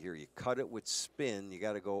safety here. You cut it with spin. You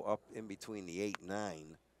got to go up in between the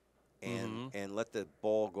 8-9 and let the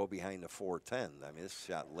ball go behind the 4-10. I mean, this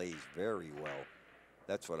shot lays very well.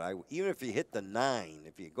 That's what even if you hit the 9,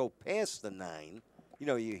 if you go past the 9,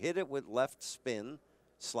 you hit it with left spin,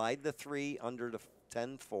 slide the 3 under the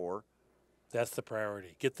 10-4. That's the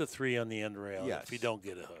priority. Get the 3 on the end rail if you don't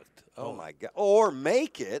get it hooked. Oh, my God. Or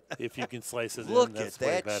make it. If you can slice it Look in, that's at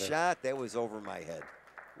that way better. shot. That was over my head.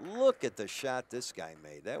 Look at the shot this guy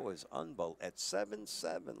made. That was unbelievable. At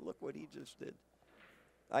 7-7, look what he just did.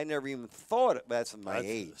 I never even thought it. That's my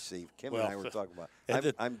age. See, Kim and I were talking about.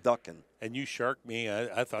 I'm ducking. And you sharked me.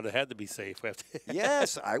 I thought it had to be safe.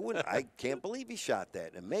 Yes, I would. I can't believe he shot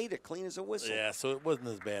that and made it clean as a whistle. Yeah, so it wasn't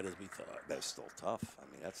as bad as we thought. That's still tough. I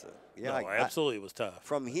mean, that's a No, absolutely, it was tough.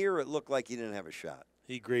 From here, it looked like he didn't have a shot.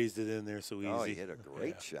 He grazed it in there so easy. Oh, he hit a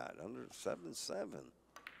great shot under 7-7.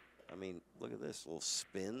 I mean, look at this little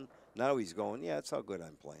spin. Now he's going. Yeah, that's how good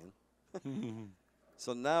I'm playing.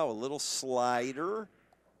 So now a little slider.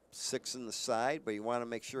 6 in the side, but you want to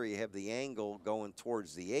make sure you have the angle going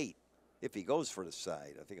towards the 8. If he goes for the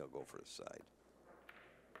side, I think I'll go for the side.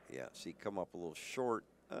 Yeah, see, come up a little short.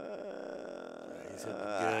 He's hitting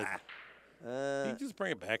good. You just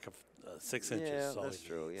bring it back 6 inches. Yeah, that's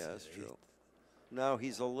true. Yeah, that's true. No,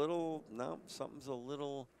 he's a little. No, something's a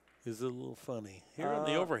little. Is a little funny. Here on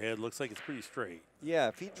the overhead, looks like it's pretty straight. Yeah,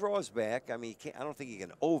 if he draws back, I mean, he can't, I don't think he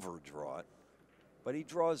can overdraw it, but he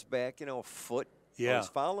draws back, a foot. Yeah. He's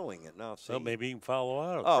following it now. So maybe he can follow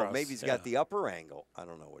out. Oh, maybe he's got the upper angle. I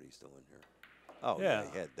don't know what he's doing here. Oh, yeah,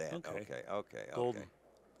 he had that. Okay. Golden.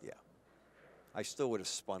 Yeah. I still would have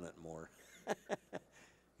spun it more.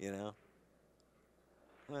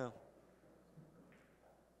 Well.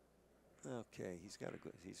 Okay, he's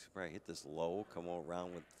probably hit this low, come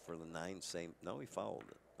around for the 9, same. No, he followed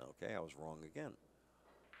it. Okay, I was wrong again.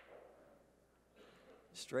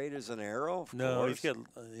 Straight as an arrow, of course.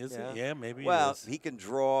 He's got, yeah, maybe. Well, he can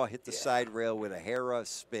draw, hit the side rail with a Hera,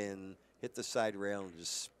 spin, hit the side rail, and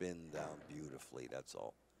just spin down beautifully. That's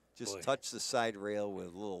all. Just touch the side rail with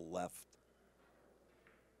a little left.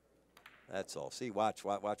 That's all. See, watch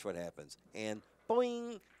what happens. And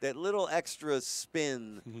boing, that little extra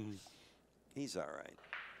spin. He's all right.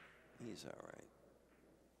 He's all right.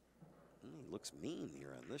 He looks mean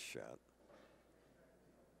here on this shot.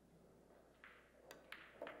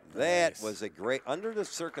 That was a great, under the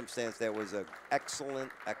circumstance, that was an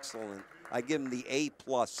excellent. I give him the A+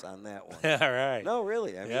 on that one. All right. No,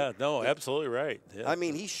 really. I mean, absolutely right. Yeah. I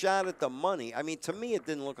mean, he shot at the money. I mean, to me, it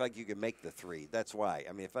didn't look like you could make the 3. That's why.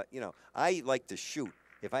 I mean, if I like to shoot.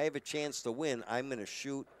 If I have a chance to win, I'm going to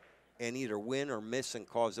shoot and either win or miss and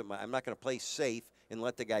cause it. I'm not going to play safe and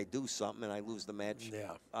let the guy do something and I lose the match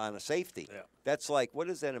on a safety. Yeah. That's like, what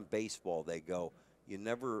is that in baseball? They go, you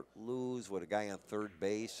never lose with a guy on third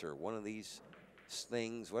base or one of these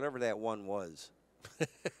things, whatever that one was.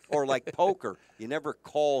 Or like poker, you never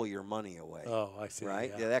call your money away. Oh, I see.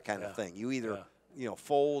 Right? Yeah, that kind of thing. You either,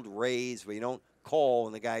 fold, raise, but you don't call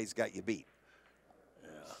and the guy's got you beat.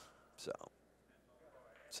 Yeah. So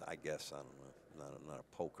I guess, I don't know, I'm not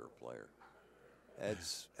a poker player.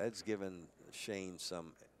 Ed's given Shane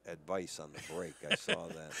some advice on the break. I saw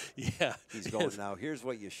that. Yeah. He's going, now here's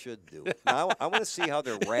what you should do. Now I want to see how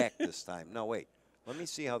they're racked this time. No, wait. Let me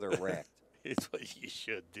see how they're racked. It's what you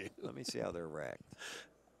should do. Let me see how they're racked.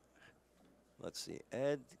 Let's see.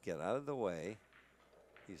 Ed, get out of the way.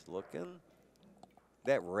 He's looking.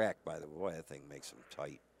 That rack, by the way, that thing makes him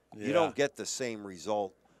tight. Yeah. You don't get the same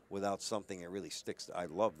result without something that really sticks. I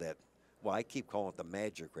love that. Well, I keep calling it the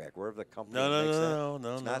magic rack. Wherever the company makes that. No,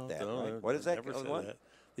 it's not that, right? What is that? That.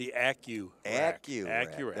 The Accu.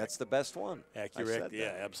 Accu-Rack. That's the best one. Accu-Rack,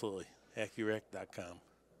 yeah, absolutely. AccuRack.com.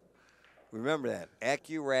 Remember that.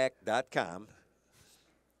 AccuRack.com.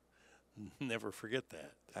 Never forget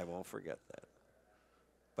that. I won't forget that.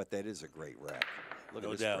 But that is a great rack. Look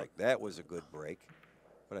at this doubt. break. That was a good break.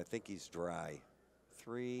 But I think he's dry.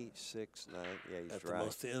 3, 6, 9. Yeah, he's That's dry. the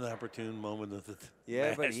most inopportune moment of the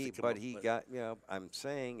yeah, but he got, I'm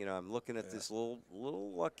saying, I'm looking at this little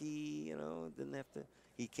lucky, didn't have to.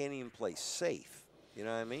 He can't even play safe. You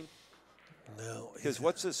know what I mean? No. Because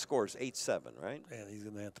what's his scores? 8-7, right? And he's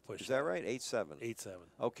going to have to push. Is that right? 8-7. 8-7.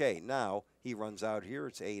 Okay, now he runs out here.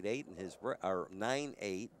 It's 8-8 and or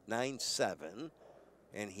 9-8, 9-7,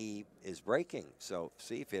 and he is breaking. So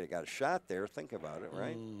see, if he had got a shot there, think about it,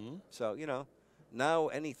 right? Mm-hmm. So now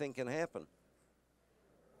anything can happen.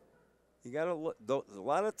 You got to look. A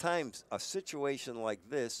lot of times, a situation like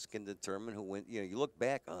this can determine who wins. You look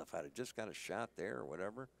back, if I'd have just got a shot there or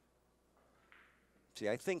whatever. See,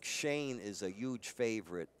 I think Shane is a huge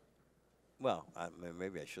favorite. Well,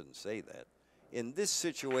 maybe I shouldn't say that. In this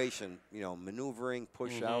situation, maneuvering,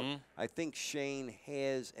 push out, I think Shane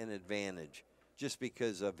has an advantage just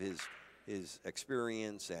because of his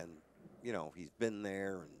experience and, he's been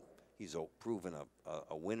there and he's proven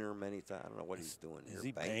a winner many times. I don't know what he's doing here. Is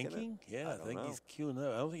he banking? Yeah, I think he's queuing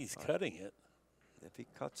up. I don't think he's cutting it. If he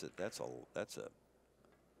cuts it, that's a.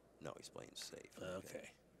 No, he's playing safe. Okay.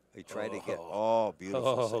 He tried to get. Beautiful.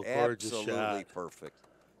 Oh, gorgeous absolutely shot. Perfect.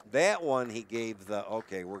 That one he gave the.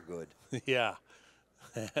 Okay, we're good. Yeah.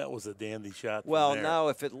 That was a dandy shot. Well, there. now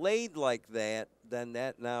if it laid like that, then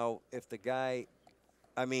if the guy,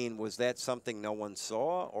 I mean, was that something no one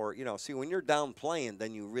saw? Or, see, when you're down playing,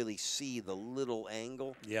 then you really see the little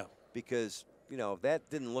angle. Yeah. Because, that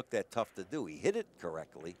didn't look that tough to do. He hit it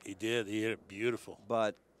correctly. He did. He hit it beautiful.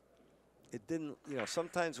 But it didn't,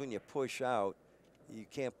 sometimes when you push out, you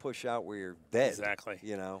can't push out where you're dead. Exactly.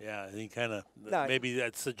 Yeah, and he kind of maybe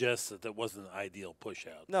that suggests that it wasn't an ideal push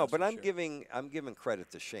out. No, but I'm giving credit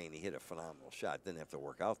to Shane. He hit a phenomenal shot. Didn't have to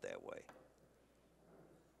work out that way.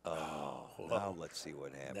 Oh, now let's see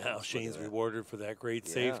what happens. Now Shane's rewarded for that great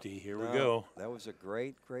safety. Here we go. That was a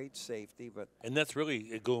great safety, and that's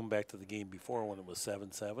really going back to the game before when it was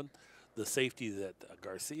 7-7. The safety that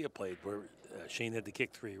Garcia played, where Shane had to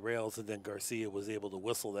kick 3 rails, and then Garcia was able to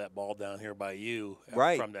whistle that ball down here by you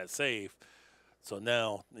from that save. So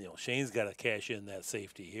now, Shane's got to cash in that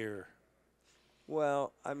safety here.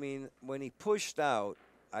 Well, I mean, when he pushed out,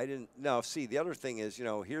 I didn't. No, see, the other thing is,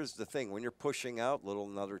 here's the thing. When you're pushing out,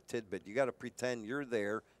 another tidbit, you got to pretend you're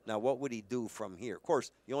there. Now, what would he do from here? Of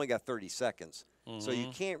course, you only got 30 seconds. So you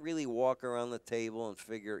can't really walk around the table and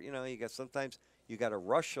figure, sometimes you got to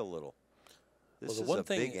rush a little. This is a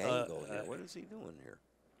big angle here. What is he doing here?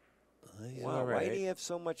 Wow, why did he have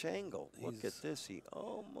so much angle? Look at this. He's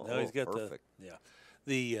got perfect.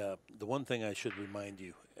 The one thing I should remind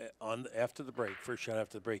you, after the break, first shot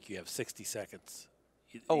after the break, you have 60 seconds.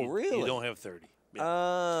 Really? You don't have 30.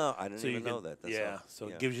 Yeah. I didn't even know that. So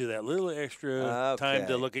it gives you that little extra time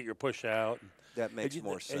to look at your push out. That makes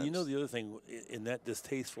more sense. And the other thing, in that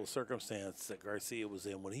distasteful circumstance that Garcia was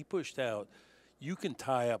in, when he pushed out, you can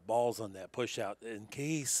tie up balls on that push out in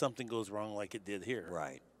case something goes wrong like it did here.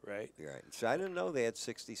 Right. Right. So I didn't know they had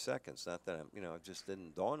 60 seconds. Not that it just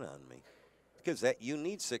didn't dawn on me. Because you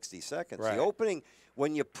need 60 seconds. Right. The opening,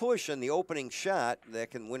 when you push in the opening shot, that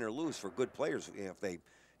can win or lose for good players.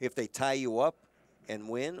 If they tie you up and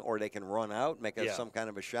win, or they can run out, make some kind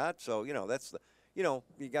of a shot. So that's the. You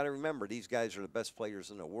got to remember, these guys are the best players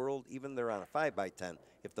in the world. Even they're on a 5x10.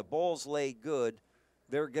 If the balls lay good,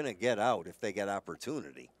 they're going to get out if they get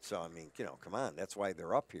opportunity. So, I mean, come on. That's why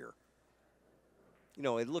they're up here.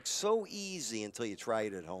 It looks so easy until you try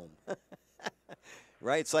it at home.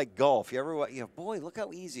 Right? It's like golf. You ever, boy, look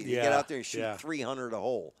how easy. You get out there and shoot 300 a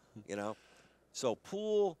hole, So,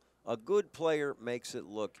 pool, a good player makes it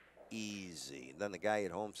look easy. Then the guy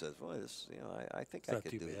at home says, well, this, I think I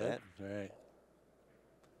could do that. Right.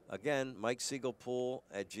 Again,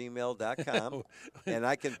 MikeSiegelPool@gmail.com. And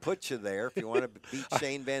I can put you there. If you want to beat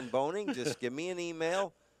Shane Van Boening, just give me an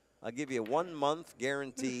email. I'll give you 1 month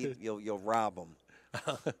guaranteed. You'll rob them.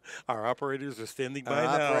 Our operators are standing by now.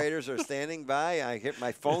 Our operators are standing by.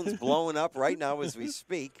 My phone's blowing up right now as we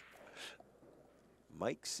speak.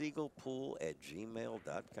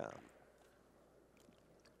 MikeSiegelPool@gmail.com.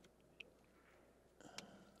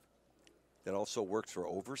 That also works for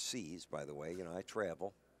overseas, by the way. I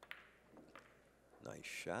travel. Nice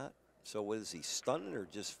shot. So what is he, stunning or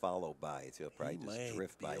just follow by? He'll probably just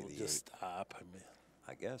drift by the just stop.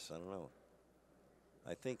 I guess. I don't know.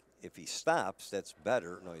 I think if he stops, that's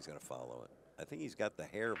better. No, he's going to follow it. I think he's got the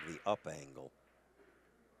hair of the up angle.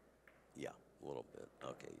 Yeah, a little bit.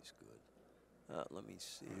 Okay, he's good. Let me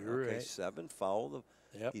see. You're right. 7, follow the.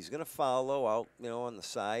 Yep. He's going to follow out, on the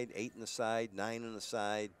side, 8 in the side, 9 in the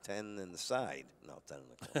side, 10 in the side. No, 10 in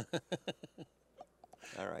the corner.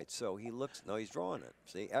 All right, so he looks, no, he's drawing it.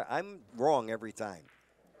 See, I'm wrong every time.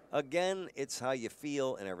 Again, it's how you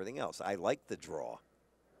feel and everything else. I like the draw.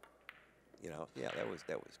 Yeah, that was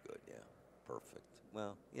good, yeah. Perfect.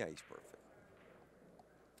 Well, yeah, he's perfect.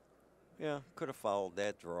 Yeah, could have followed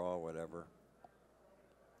that draw, whatever.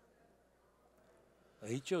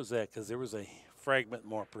 He chose that because there was a fragment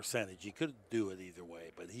more percentage. He could do it either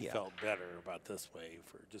way, but he felt better about this way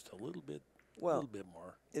for just a little bit. Well, a little bit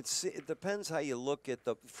more. It depends how you look at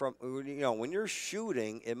when you're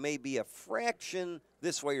shooting, it may be a fraction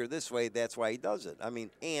this way or this way. That's why he does it. I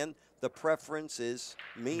mean, and the preference is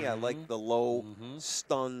me. I like the low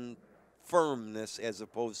stun firmness as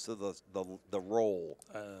opposed to the roll.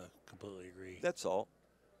 Completely agree. That's all.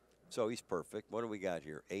 So he's perfect. What do we got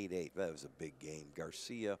here? 8-8. That was a big game.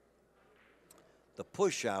 Garcia. The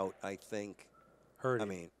push out, I think, hurt him.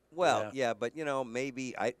 I mean, well, yeah, but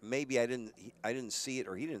maybe I didn't see it,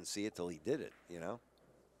 or he didn't see it till he did it.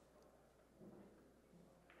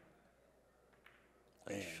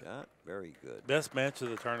 Nice shot, very good. Best match of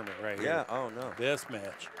the tournament, right here. Yeah. Oh no. Best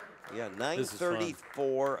match. Yeah,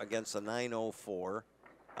 934 against a 904.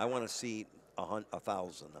 I want to see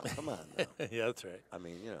 1,000 now. Come on now. Yeah, that's right. I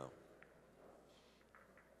mean,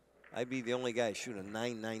 I'd be the only guy shoot a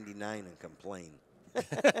 999 and complain.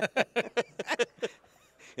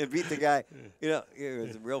 and beat the guy. You know, it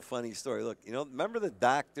was a real funny story. Look, you know, remember the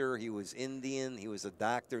doctor? He was Indian. He was a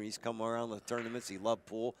doctor. He's come around the tournaments. He loved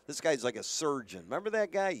pool. This guy's like a surgeon. Remember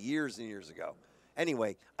that guy years and years ago?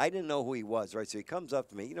 Anyway, I didn't know who he was, right? So he comes up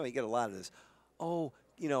to me. You know, you get a lot of this. Oh,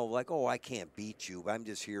 you know, like, oh, I can't beat you. I'm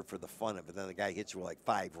just here for the fun of it. Then the guy hits you with like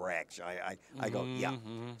 5 racks. I go, yeah.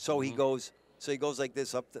 So he goes like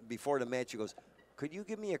this before the match. He goes, could you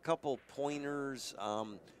give me a couple pointers,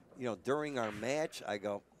 you know, during our match? I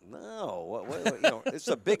go, no. What, you know, it's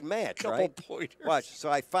a big match, right? Couple pointers. Watch. So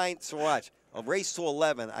watch. A race to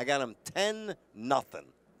 11. I got him 10-0.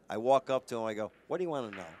 I walk up to him. I go, what do you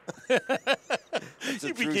want to know? It's a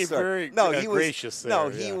You true became story. very gracious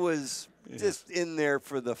there. He was just in there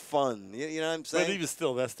for the fun. You know what I'm saying? But even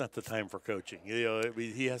still, that's not the time for coaching. You know, I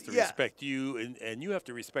mean, he has to respect you, and you have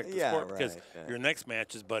to respect the sport because your next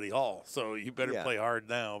match is Buddy Hall. So you better play hard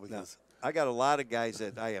now because. I got a lot of guys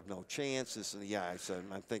that I have no chances. And I said,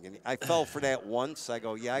 I'm thinking, I fell for that once. I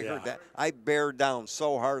go, I heard that. I bear down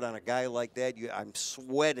so hard on a guy like that. I'm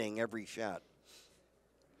sweating every shot.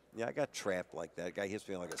 Yeah, I got trapped like that. Guy hits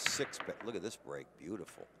me like a 6-pack. Look at this break.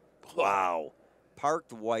 Beautiful. Wow.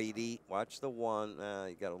 Parked Whitey. Watch the one.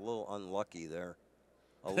 You got a little unlucky there.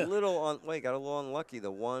 Got a little unlucky.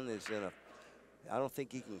 The one is in a. I don't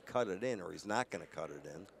think he can cut it in, or he's not going to cut it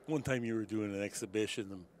in. One time you were doing an exhibition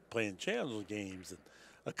and playing channel games, and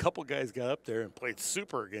a couple guys got up there and played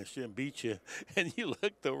super against you and beat you, and you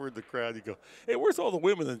looked over at the crowd. You go, "Hey, where's all the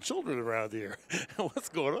women and children around here? What's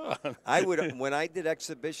going on?" When I did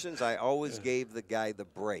exhibitions, I always gave the guy the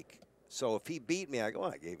break. So if he beat me, I go,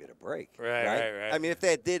 I gave you the break. Right. I mean, if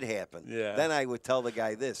that did happen, then I would tell the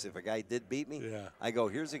guy this. If a guy did beat me, I go,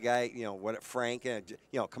 here's a guy, you know, Frank, and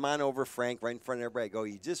you know, come on over, Frank, right in front of everybody. I go,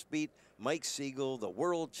 you just beat Mike Sigel, the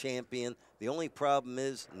world champion. The only problem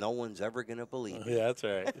is no one's ever going to believe it. Yeah, that's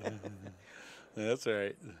right. That's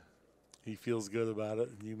right. He feels good about it,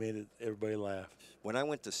 and you made everybody laugh. When I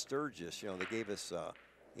went to Sturgis, you know, they gave us,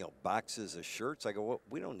 you know, boxes of shirts. I go, well,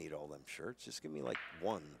 we don't need all them shirts. Just give me like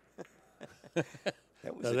one.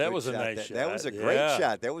 That was a nice shot. That was a great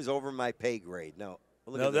shot. That was over my pay grade. No,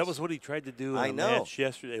 that was what he tried to do in the match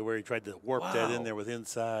yesterday, where he tried to warp that in there with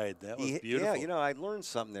inside. That was beautiful. Yeah, you know, I learned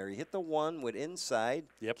something there. He hit the one with inside.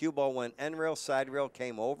 Yep. Cue ball went end rail, side rail,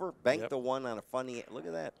 came over, banked the one on a funny. Look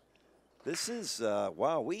at that. This is that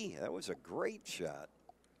was a great shot.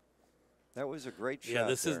 That was a great shot. Yeah,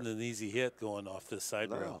 this isn't an easy hit going off this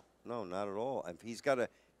side rail. No, not at all. He's got to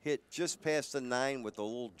hit just past the 9 with a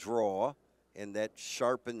little draw, and that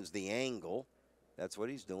sharpens the angle. That's what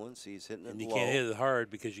he's doing. So he's hitting it and you low. can't hit it hard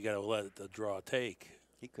because you got to let the draw take.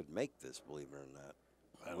 He could make this, believe it or not.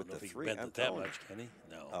 I don't with know the if 3. he bent it that much, can he?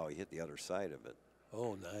 No. Oh, he hit the other side of it.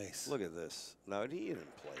 Oh, nice. Look at this. No, he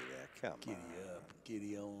didn't play that. Come on.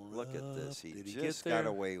 Giddy on. Look at this. He Did just got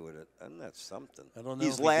away with it. And that's something. I don't know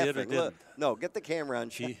He's if he laughing. did or Look. No, get the camera on.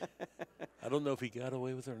 I don't know if he got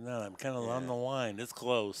away with it or not. I'm kind of on the line. It's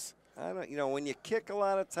close. I don't. You know, when you kick a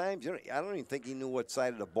lot of times, I don't even think he knew what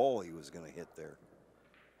side of the ball he was going to hit there.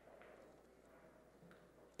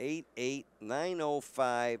 8-8,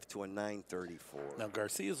 905 to a 934. Now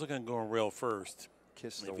Garcia's looking at going rail first.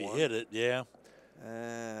 Kiss the if one. he hit it,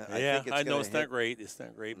 I know it's not great. It's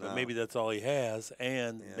not great, but maybe that's all he has,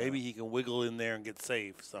 and maybe he can wiggle in there and get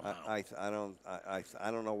safe somehow. I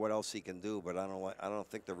don't know what else he can do, but I don't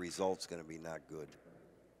think the result's going to be not good.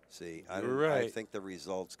 See, I think the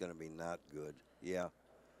result's going to be not good. Yeah,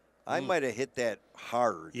 I might have hit that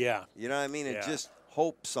hard. Yeah, you know what I mean. And just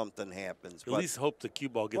hope something happens. At least hope the cue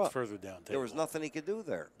ball gets further down. There was nothing he could do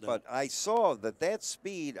there. No. But I saw that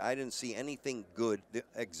speed. I didn't see anything good.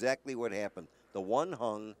 Exactly what happened. The one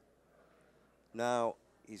hung. Now,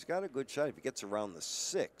 he's got a good shot. If he gets around the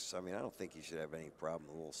 6, I mean, I don't think he should have any problem.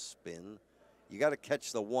 A little spin. You got to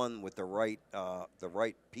catch the one with the right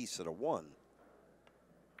piece of the one.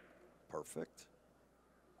 Perfect.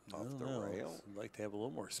 Off the rail. I'd like to have a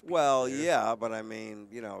little more speed. Well, there. yeah, but I mean,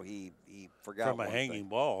 you know, he forgot from a hanging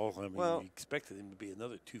ball. I mean, you expected him to be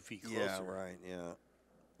another 2 feet closer. Yeah, right. Yeah.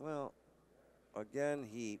 Well, again,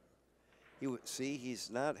 he's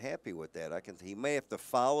not happy with that. He may have to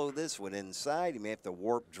follow this with inside. He may have to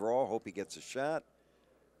warp draw. Hope he gets a shot.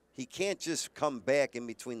 He can't just come back in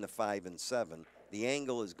between the 5 and 7. The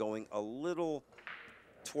angle is going a little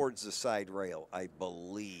towards the side rail. I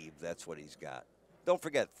believe that's what he's got. Don't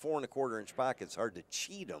forget, 4 1/4-inch pocket's hard to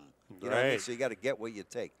cheat him. You know what I mean? So you got to get what you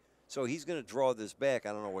take. So he's going to draw this back.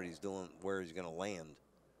 I don't know what he's doing, where he's going to land.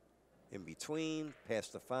 In between,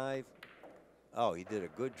 past the 5. Oh, he did a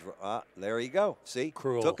good draw. There you go. See?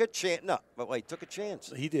 Cruel. Took a chance. No, but wait, took a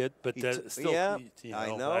chance. He did, but still, yeah, you know,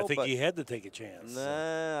 I know. I think he had to take a chance.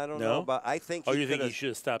 Nah, I don't No? know. But I think you think he should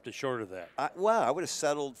have stopped it short of that? Well, I would have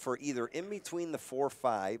settled for either in between the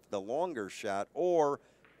 4-5, the longer shot, or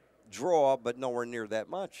draw, but nowhere near that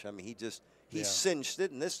much. I mean, he cinched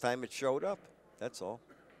it, and this time it showed up. That's all.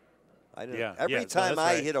 I didn't. Every time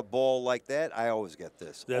I hit a ball like that, I always get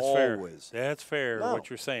this. That's always. Fair. That's fair. No. What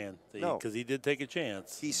you're saying? Because he did take a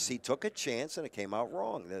chance. He took a chance and it came out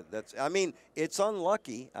wrong. That's. I mean, it's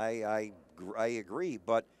unlucky. I agree,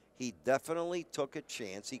 but he definitely took a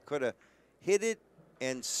chance. He could have hit it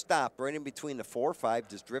and stopped right in between the 4-5.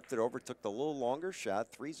 Just drifted over, took the little longer shot.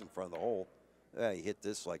 3's in front of the hole. He hit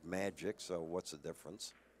this like magic. So what's the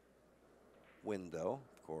difference? Window.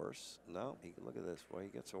 Course. No, look at this. Boy, he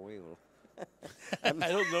gets away with it. I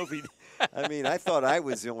don't know if he. I mean, I thought I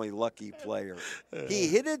was the only lucky player. He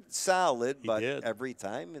hit it solid, but did. Every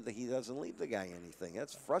time he doesn't leave the guy anything.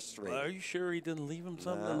 That's frustrating. Are you sure he didn't leave him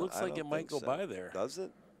something? No, It looks like it might go so. by there. Does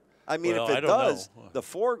it? I mean, Well, if it I don't does, know. the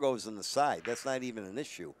 4 goes in the side. That's not even an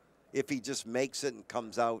issue. If he just makes it and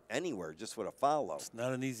comes out anywhere just with a follow. It's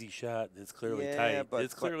not an easy shot. It's clearly Yeah, tight.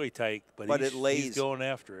 It's clearly tight, but it lays, he's going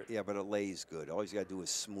after it. Yeah, but it lays good. All he's got to do is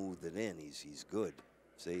smooth it in. He's good.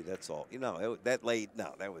 See, that's all. You know, that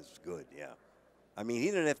was good, yeah. I mean, he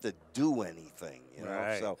didn't have to do anything, you know.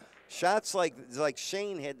 Right. So shots like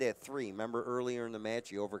Shane had that 3. Remember earlier in the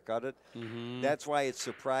match he overcut it? Mm-hmm. That's why it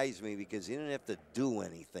surprised me because he didn't have to do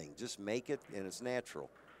anything. Just make it, and it's natural.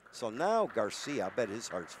 So now Garcia, I bet his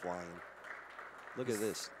heart's flying. Look at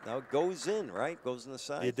this. Now it goes in, right? Goes in the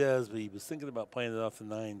side. It does, but he was thinking about playing it off the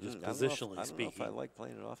 9, just positionally speaking. I don't know if I like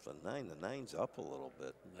playing it off the 9. The 9's up a little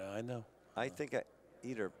bit. No, I know. I think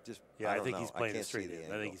either just. Yeah, I don't think know. he's playing I it can't straight see the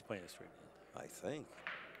in. I think he's playing it straight in. I think.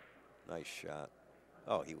 Nice shot.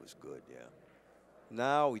 Oh, he was good, yeah.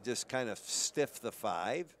 Now we just kind of stiff the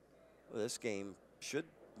 5. Well, this game should,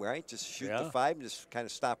 right? Just shoot the 5 and just kind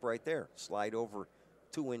of stop right there. Slide over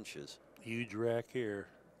 2 inches. Huge rack here.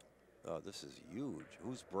 Oh, this is huge.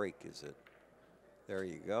 Whose break is it? There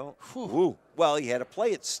you go. Whew. Well, he had to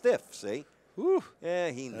play it stiff, see? Whew. Yeah,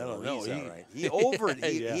 he knew. He's all right.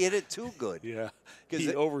 He Yeah. he hit it too good. Yeah,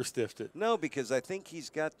 he overstiffed it. No, because I think he's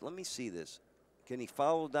got, let me see this. Can he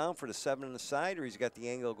follow down for the 7 on the side, or he's got the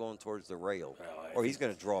angle going towards the rail? Well, or he's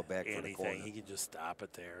going to draw back for the corner. He can just stop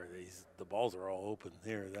it there. The balls are all open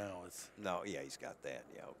here now. No, yeah, he's got that.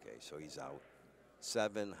 Yeah, okay, so he's out.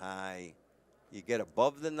 7 high. You get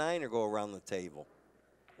above the 9 or go around the table?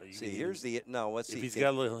 See, here's the, no, let's see. If he's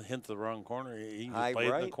got a little hint to the wrong corner, he can just play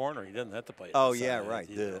it in the corner. He doesn't have to play it. Oh, yeah, right.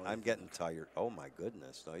 I'm getting tired. Oh, my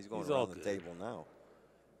goodness. No, he's going around the table now.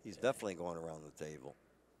 He's definitely going around the table.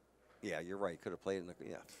 Yeah, you're right. Could have played in the,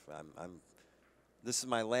 yeah, this is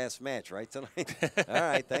my last match, right, tonight? All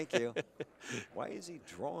right, thank you. Why is he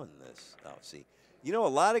drawing this? Oh, see. You know, a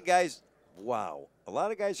lot of guys, wow. A lot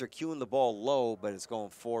of guys are cueing the ball low, but it's going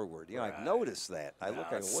forward. You know, I've noticed that. I look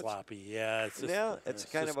at it. Sloppy. Yeah, it's just, it's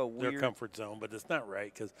kind of a weird. Their comfort zone, but it's not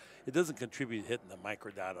right because it doesn't contribute hitting the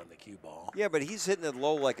micro dot on the cue ball. Yeah, but he's hitting it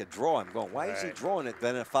low like a draw. I'm going, why is he drawing it?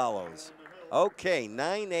 Then it follows. Okay,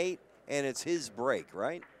 9-8, and it's his break,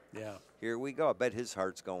 right? Yeah. Here we go. I bet his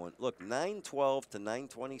heart's going. Look, 9-12 to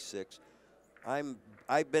 9-26.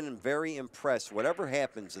 I've been very impressed. Whatever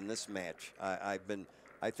happens in this match, I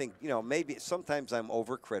think, you know, maybe sometimes I'm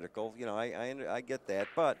overcritical. You know, I get that,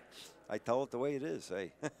 but I tell it the way it is.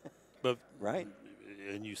 Hey, but right.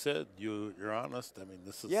 And you said you're honest. I mean,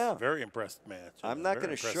 this is a very impressed match. I'm not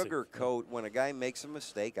going to sugarcoat when a guy makes a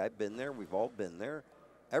mistake. I've been there. We've all been there.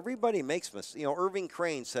 Everybody makes mistakes. You know, Irving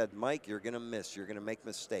Crane said, Mike, you're going to miss. You're going to make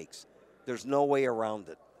mistakes. There's no way around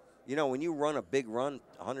it. You know, when you run a big run,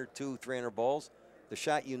 100, 200, 300 balls, the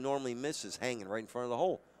shot you normally miss is hanging right in front of the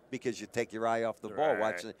hole because you take your eye off the ball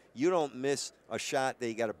watching it. You don't miss a shot that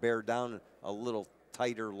you got to bear down a little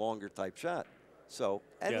tighter, longer type shot. So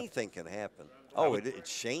anything can happen. Oh, it's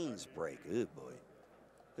Shane's break. Oh, boy.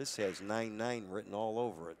 This has 9-9 written all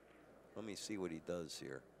over it. Let me see what he does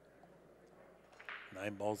here.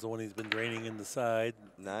 9 ball's the one he's been draining in the side.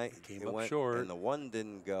 9 came up short. And the 1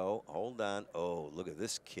 didn't go. Hold on. Oh, look at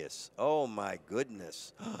this kiss. Oh, my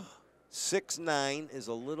goodness. 6-9 is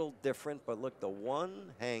a little different, but look, the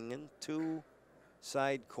 1 hanging, 2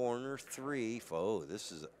 side corner, 3. Oh,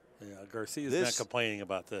 this is. Yeah, Garcia's not complaining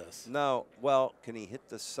about this. No. Well, can he hit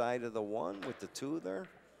the side of the 1 with the 2 there?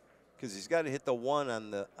 Because he's got to hit the 1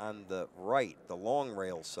 on the right, the long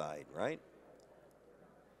rail side, right?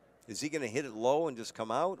 Is he going to hit it low and just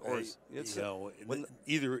come out, or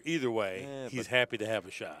either way, he's happy to have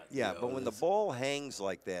a shot. Yeah, but when the ball hangs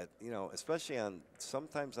like that, especially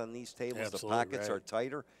sometimes on these tables, the pockets are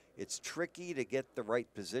tighter. It's tricky to get the right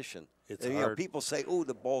position. It's hard. People say, "Oh,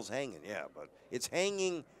 the ball's hanging." Yeah, but it's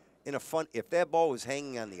hanging in a fun. If that ball was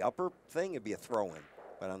hanging on the upper thing, it'd be a throw-in.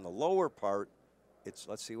 But on the lower part,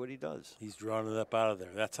 let's see what he does. He's drawing it up out of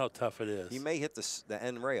there. That's how tough it is. He may hit the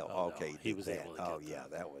end rail. Oh, okay, no. He was able to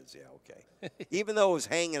get that. That was okay. Even though it was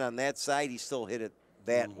hanging on that side, he still hit it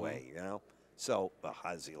that way. So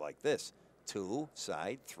how does he like this? 2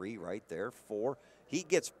 side, 3 right there, 4. He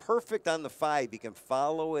gets perfect on the 5. He can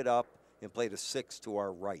follow it up and play the 6 to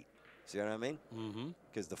our right. See what I mean? Mm-hmm.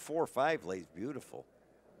 Because the 4-5 lays beautiful.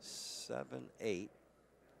 7, 8.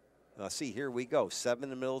 See, here we go. 7 in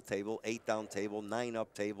the middle table, 8 down table, 9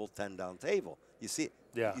 up table, 10 down table. You see?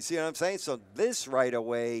 Yeah. You see what I'm saying? So this right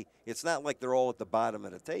away, it's not like they're all at the bottom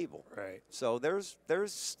of the table. Right. So there's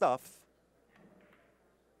stuff.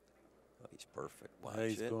 Oh, he's perfect. Watch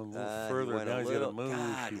he's it. going a little further. Now he's got to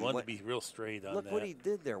move. He wanted to be real straight on that. Look what he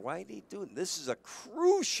did there. Why did he do it? This is a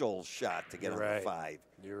crucial shot to get on the 5.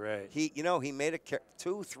 You're right. He made a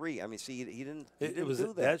 2, 3. I mean, see, he didn't do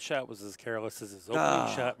that. That shot was as careless as his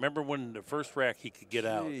opening shot. Remember when the first rack he could get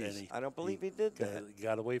out, and I don't believe he did that. He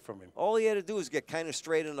got away from him. All he had to do was get kind of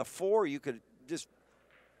straight on the 4. You could just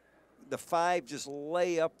the 5 just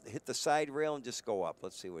lay up, hit the side rail, and just go up.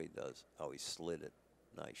 Let's see what he does. Oh, he slid it.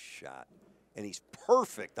 Nice shot, and he's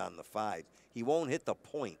perfect on the 5. He won't hit the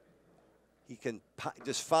point. He can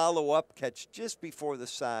just follow up, catch just before the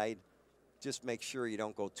side. Just make sure you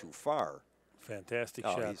don't go too far. Fantastic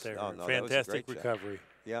shot there. No, fantastic recovery.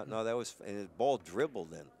 Yeah, no, that was, and his ball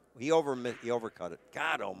dribbled in. He overcut it.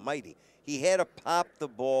 God almighty. He had to pop the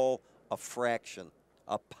ball a fraction.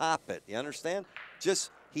 Pop it. You understand?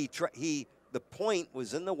 The point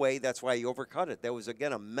was in the way. That's why he overcut it. That was,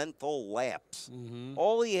 again, a mental lapse. Mm-hmm.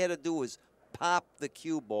 All he had to do was pop the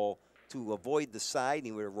cue ball to avoid the side, and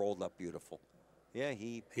he would have rolled up beautiful. Yeah,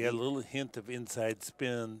 he had a little hint of inside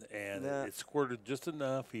spin, and it squirted just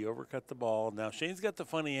enough. He overcut the ball. Now, Shane's got the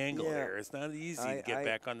funny angle here. It's not easy to get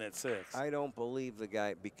back on that 6. I don't believe the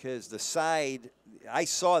guy, because the side, I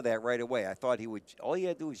saw that right away. I thought all he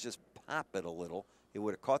had to do was just pop it a little. He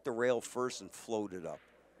would have caught the rail first and floated up.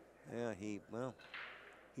 Yeah, he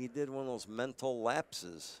did one of those mental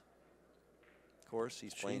lapses. Of course,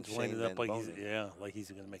 he's playing Shane up like Boening. like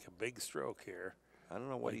he's going to make a big stroke here. I don't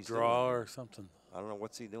know what he's draw doing. or something. I don't know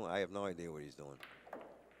what's he doing. I have no idea what he's doing.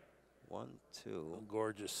 1, 2.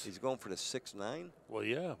 Gorgeous. He's going for the 6-9. Well,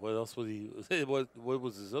 yeah. What else would he? What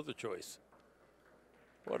was his other choice?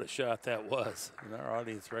 What a shot that was! And our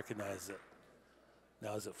audience recognized it.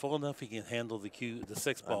 Now, is it full enough he can handle the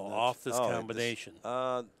 6 ball off this combination?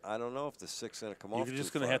 I don't know if the 6 is going to come off. You're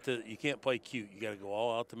just going to have to. You can't play cute. You got to go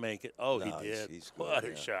all out to make it. Oh, he did. He's what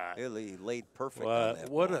a shot! He laid perfect on that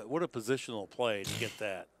what ball. a positional play to get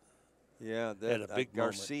that. Yeah, a big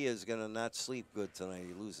Garcia is going to not sleep good tonight.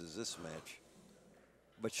 He loses this match.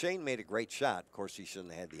 But Shane made a great shot. Of course, he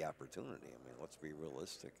shouldn't have had the opportunity. I mean, let's be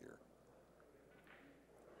realistic here.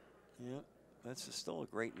 Yeah, that's still a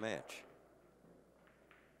great match.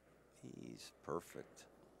 He's perfect.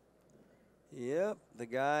 Yep, the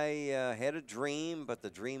guy had a dream, but the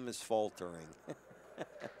dream is faltering.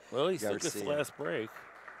 Well, he took his last break.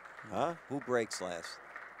 Huh? Who breaks last?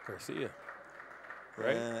 Garcia.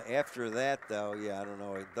 Right. After that, though, I don't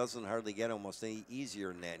know. It doesn't hardly get almost any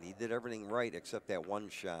easier than that. He did everything right except that one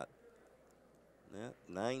shot. Yeah,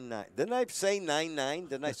 9-9. Didn't I say 9-9?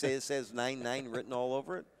 Didn't I say it says 9-9 written all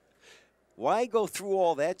over it? Why go through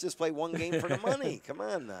all that? Just play one game for the money. Come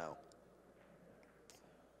on now.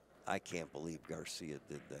 I can't believe Garcia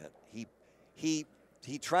did that. He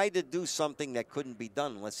tried to do something that couldn't be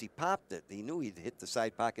done unless he popped it. He knew he'd hit the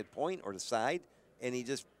side pocket point or the side, and he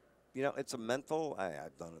just, it's a mental.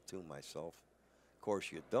 I've done it too myself. Of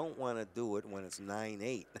course, you don't want to do it when it's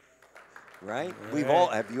 9-8, right? We've all.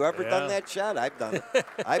 Have you ever done that shot? I've done it.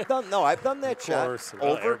 I've done that shot.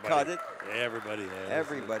 Overcut it. Everybody has.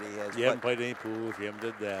 Everybody has. You haven't played any pool if you haven't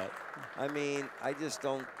did that. I mean, I just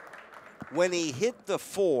don't. When he hit the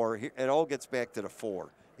 4, it all gets back to the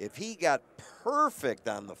 4. If he got perfect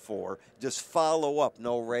on the 4, just follow up,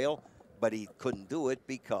 no rail, but he couldn't do it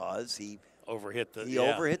because he overhit the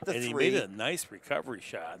 3. And he made a nice recovery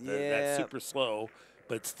shot. That's super slow,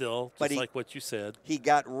 but still, like what you said. He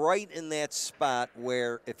got right in that spot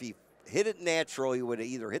where if he hit it natural, he would have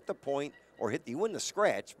either hit the point or he wouldn't have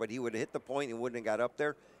scratched, but he would have hit the point and wouldn't have got up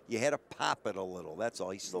there. You had to pop it a little. That's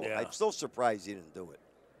all. I'm still surprised he didn't do it.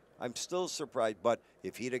 I'm still surprised, but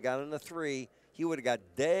if he'd have gotten the 3, he would have got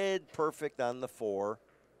dead perfect on the 4.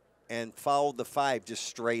 and followed the 5 just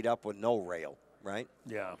straight up with no rail, right?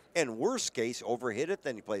 Yeah. And worst case, overhit it,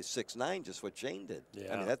 then he plays 6-9, just what Shane did.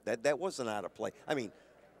 Yeah. I mean, that wasn't out of play. I mean,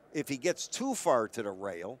 if he gets too far to the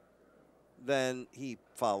rail, then he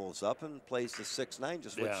follows up and plays the 6-9,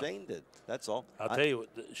 just what Shane did. That's all. I'll tell you what,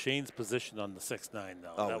 Shane's position on the 6-9,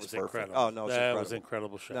 though, that was perfect. incredible. Oh, no, it was that incredible. was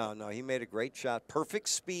incredible shot. No, he made a great shot. Perfect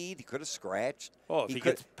speed. He could have scratched. Oh, if he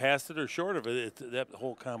gets past it or short of it, that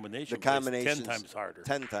whole combination plays 10 times harder.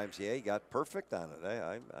 10 times, yeah. He got perfect on it.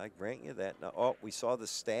 I grant you that. Now, we saw the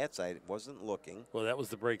stats. I wasn't looking. Well, that was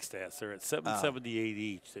the break stats. They're at 778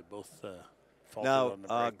 each. They both now,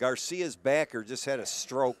 Garcia's backer just had a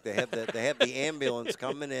stroke. They have the ambulance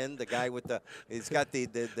coming in. The guy with he's got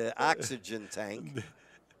the oxygen tank.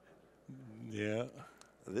 Yeah.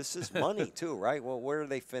 This is money too, right? Well, where are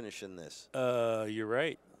they finishing this? You're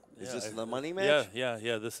right. Is this the money match? Yeah.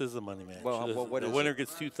 This is the money match. Well, the winner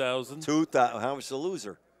gets 2,000. 2,000. How much the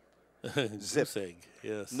loser? Zip. Egg,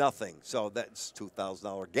 yes. Nothing. So that's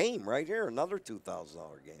 $2,000 game right here. Another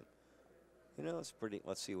 $2,000 game. You know, it's pretty.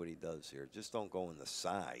 Let's see what he does here. Just don't go in the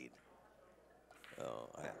side.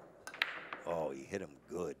 Oh, he hit him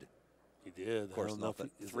good. He did. Of course,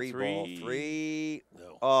 nothing. Three. Ball, 3.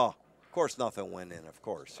 No. Oh, of course, nothing went in. Of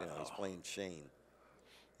course, you know he's playing Shane.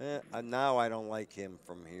 Now I don't like him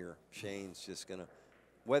from here. Shane's just gonna,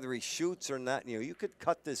 whether he shoots or not. You know, you could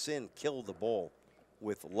cut this in, kill the ball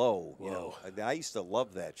with low. You know, I used to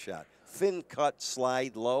love that shot. Thin cut,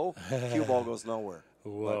 slide low. Cue ball goes nowhere.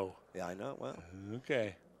 Whoa. But, yeah, I know. Well,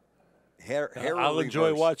 okay. I'll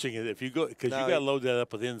enjoy watching it if you go, because you got to load that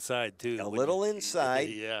up with inside too. A little inside.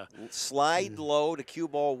 Yeah. Slide low. The cue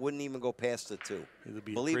ball wouldn't even go past the 2.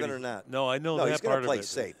 Believe it or not. No, I know no, that he's part play of it.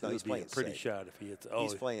 Safe. No, he's playing a pretty safe. shot if he hits. Oh,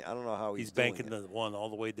 he's playing. I don't know how he's banking the 1 all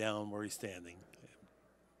the way down where he's standing.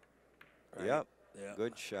 Right. Yep. Yeah.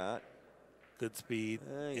 Good shot. Good speed.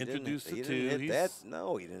 Introduce the 2. Didn't hit that.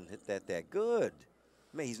 No, he didn't hit that good.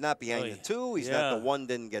 I mean, he's not behind the 2. He's not the 1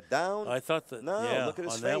 didn't get down. I thought that. No, look at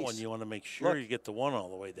his on face. that one, you want to make sure you get the 1 all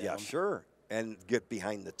the way down. Yeah, sure, and get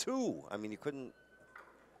behind the 2. I mean, you couldn't.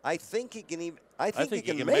 I think he can even. I think he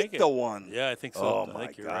can make the 1. Yeah, I think so. Oh I my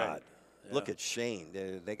think you're God! right. Yeah. Look at Shane.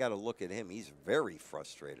 They got to look at him. He's very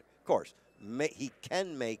frustrated. Of course, he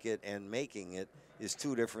can make it, and making it is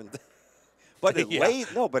 2 different things. But it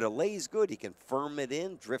lays. No, but it lays good. He can firm it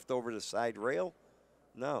in, drift over the side rail.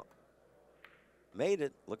 No. Made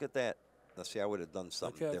it. Look at that. Let's see, I would have done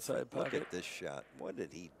something different. Look at this shot. What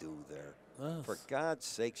did he do there? For God's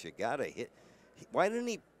sakes, you got to hit. Why didn't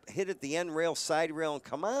he hit at the end rail, side rail, and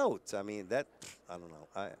come out? I mean, I don't know.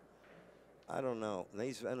 I don't know.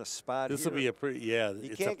 He's in a spot This will be a pretty, He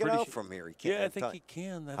can't get out from here. He can't. Yeah, I think he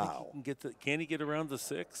can. I think he can get the. Can he get around the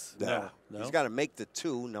 6? No. He's got to make the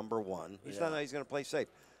 2, number 1. He's not. He's going to play safe.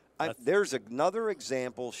 There's another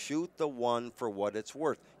example. Shoot the 1 for what it's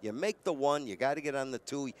worth. You make the 1. You got to get on the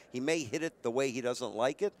 2. He may hit it the way he doesn't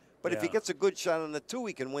like it, but if he gets a good shot on the 2,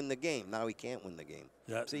 he can win the game. Now he can't win the game.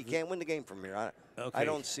 So he can't win the game from here. I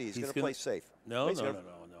don't see. He's going to play safe. No. He's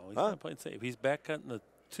not playing safe. He's back on the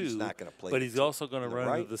 2. He's not going to play. But he's also going to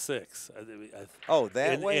run to the 6.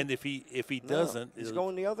 That way. And if he doesn't, he's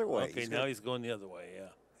going the other way. Okay, now he's going the other way. Yeah.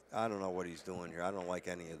 I don't know what he's doing here. I don't like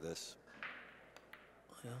any of this.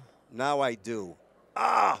 Yeah. Now I do.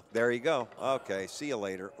 There you go. Okay, see you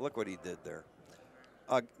later. Look what he did there.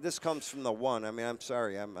 This comes from the 1. I mean, I'm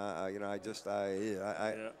sorry. I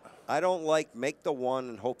don't like make the 1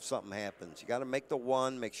 and hope something happens. You got to make the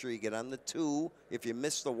 1. Make sure you get on the 2. If you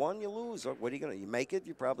miss the 1, you lose. What are you gonna? You make it,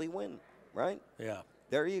 you probably win, right? Yeah.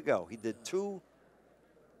 There you go. He did 2.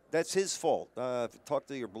 That's his fault. Talk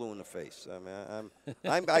to your blue in the face. I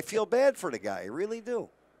mean, I feel bad for the guy. I really do.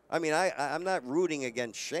 I mean, I'm not rooting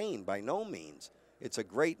against Shane by no means. It's a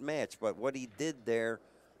great match, but what he did there,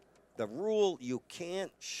 the rule, you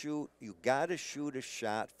can't shoot. You got to shoot a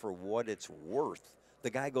shot for what it's worth. The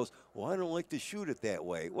guy goes, well, I don't like to shoot it that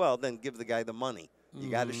way. Well, then give the guy the money. You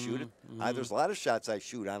got to shoot it. There's a lot of shots I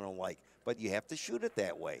shoot I don't like, but you have to shoot it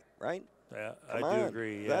that way, right? Yeah, I do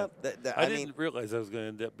agree. Yeah. I didn't realize I was going to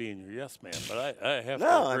end up being your yes man, but I have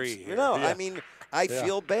to agree here. No, I mean, I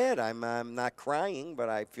feel bad. I'm not crying, but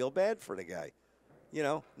I feel bad for the guy. You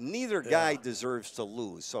know, neither guy deserves to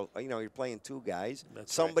lose. So, you know, you're playing 2 guys.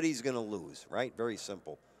 Somebody's going to lose, right? Very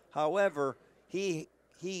simple. However, he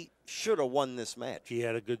should have won this match. He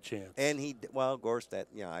had a good chance. And of course,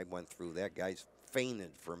 I went through that. Guy's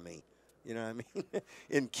fainted for me. You know what I mean?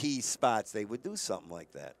 In key spots, they would do something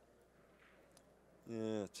like that.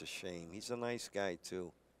 Yeah, it's a shame. He's a nice guy,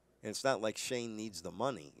 too. And it's not like Shane needs the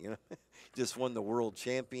money, you know. Just won the world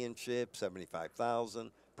championship,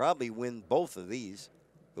 $75,000. Probably win both of these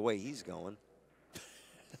the way he's going.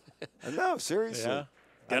 No, seriously. Yeah.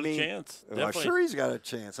 Got a chance. Well, Definitely. sure he's got a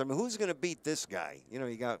chance. I mean, who's going to beat this guy? You know,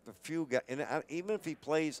 you got a few guys. And even if he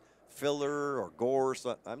plays filler or gore,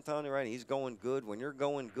 so I'm telling you right, he's going good. When you're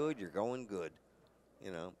going good, you're going good.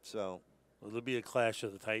 You know, so. Well, it'll be a clash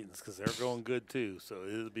of the Titans because they're going good too. So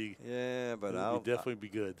it'll be. Yeah, but it'll definitely be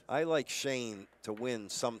good. I like Shane to win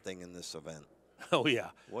something in this event. Oh yeah.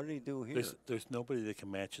 What did he do here? There's nobody that can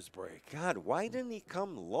match his break. God, why didn't he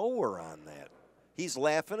come lower on that? He's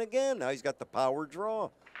laughing again. Now he's got the power draw.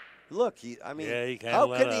 Look, I mean, yeah, he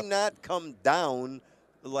how could he not come down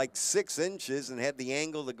like 6 inches and had the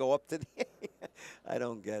angle to go up to the I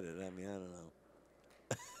don't get it. I mean, I don't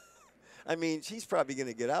know. I mean, she's probably going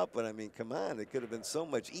to get out, but I mean, come on. It could have been so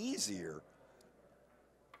much easier.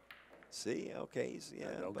 See? Okay.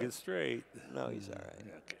 Don't get straight. No, he's all right.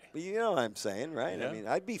 Okay. But you know what I'm saying, right? Yeah. I mean,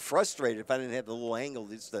 I'd be frustrated if I didn't have the little angle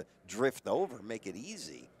just to drift over, make it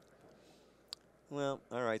easy. Well,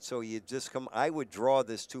 all right, so you just come. I would draw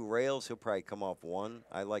this 2 rails. He'll probably come off 1.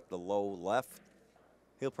 I like the low left.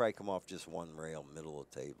 He'll probably come off just 1 rail, middle of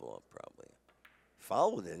the table, probably.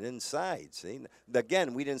 Followed it inside, see?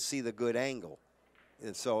 Again, we didn't see the good angle.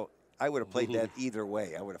 And so I would have played that either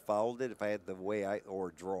way. I would have followed it if I had the way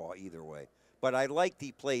or draw either way. But I liked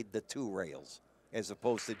he played the 2 rails as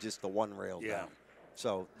opposed to just the 1 rail down.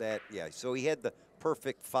 So so he had the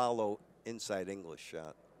perfect follow inside English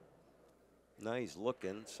shot. Now he's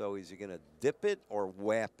looking, so is he going to dip it or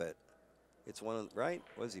whap it? It's one of, right?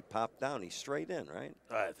 What does he pop down? He's straight in, right?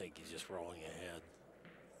 I think he's just rolling ahead.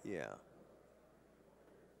 Yeah.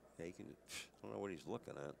 Yeah, he can, I don't know what he's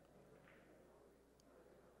looking at.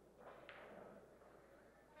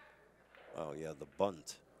 Oh, yeah, the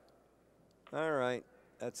bunt. All right.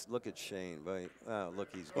 Look at Shane. Look,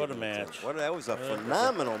 he's what a match. That was a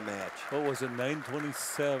phenomenal match. What was it,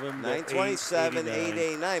 927? 927,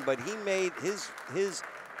 889. But he made his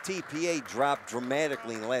TPA drop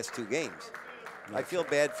dramatically in the last 2 games. I feel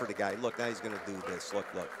bad for the guy. Look, now he's going to do this. Look.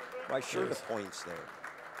 Why sure the points there.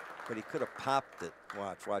 But he could have popped it.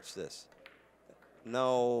 Watch this.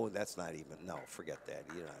 No, that's not even. No, forget that.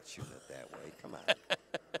 You're not shooting it that way. Come on.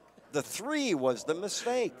 The 3 was the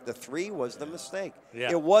mistake.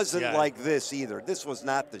 Yeah. It wasn't like this either. This was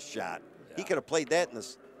not the shot. Yeah. He could have played that in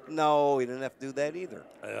this. No, he didn't have to do that either.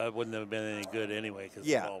 It wouldn't have been any good anyway because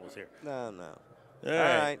the ball was here. No. All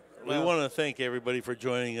right. Well, we want to thank everybody for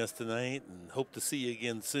joining us tonight and hope to see you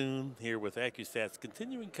again soon here with ACCUSTATS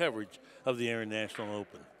continuing coverage of the International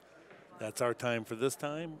Open. That's our time for this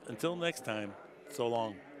time. Until next time, so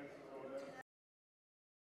long.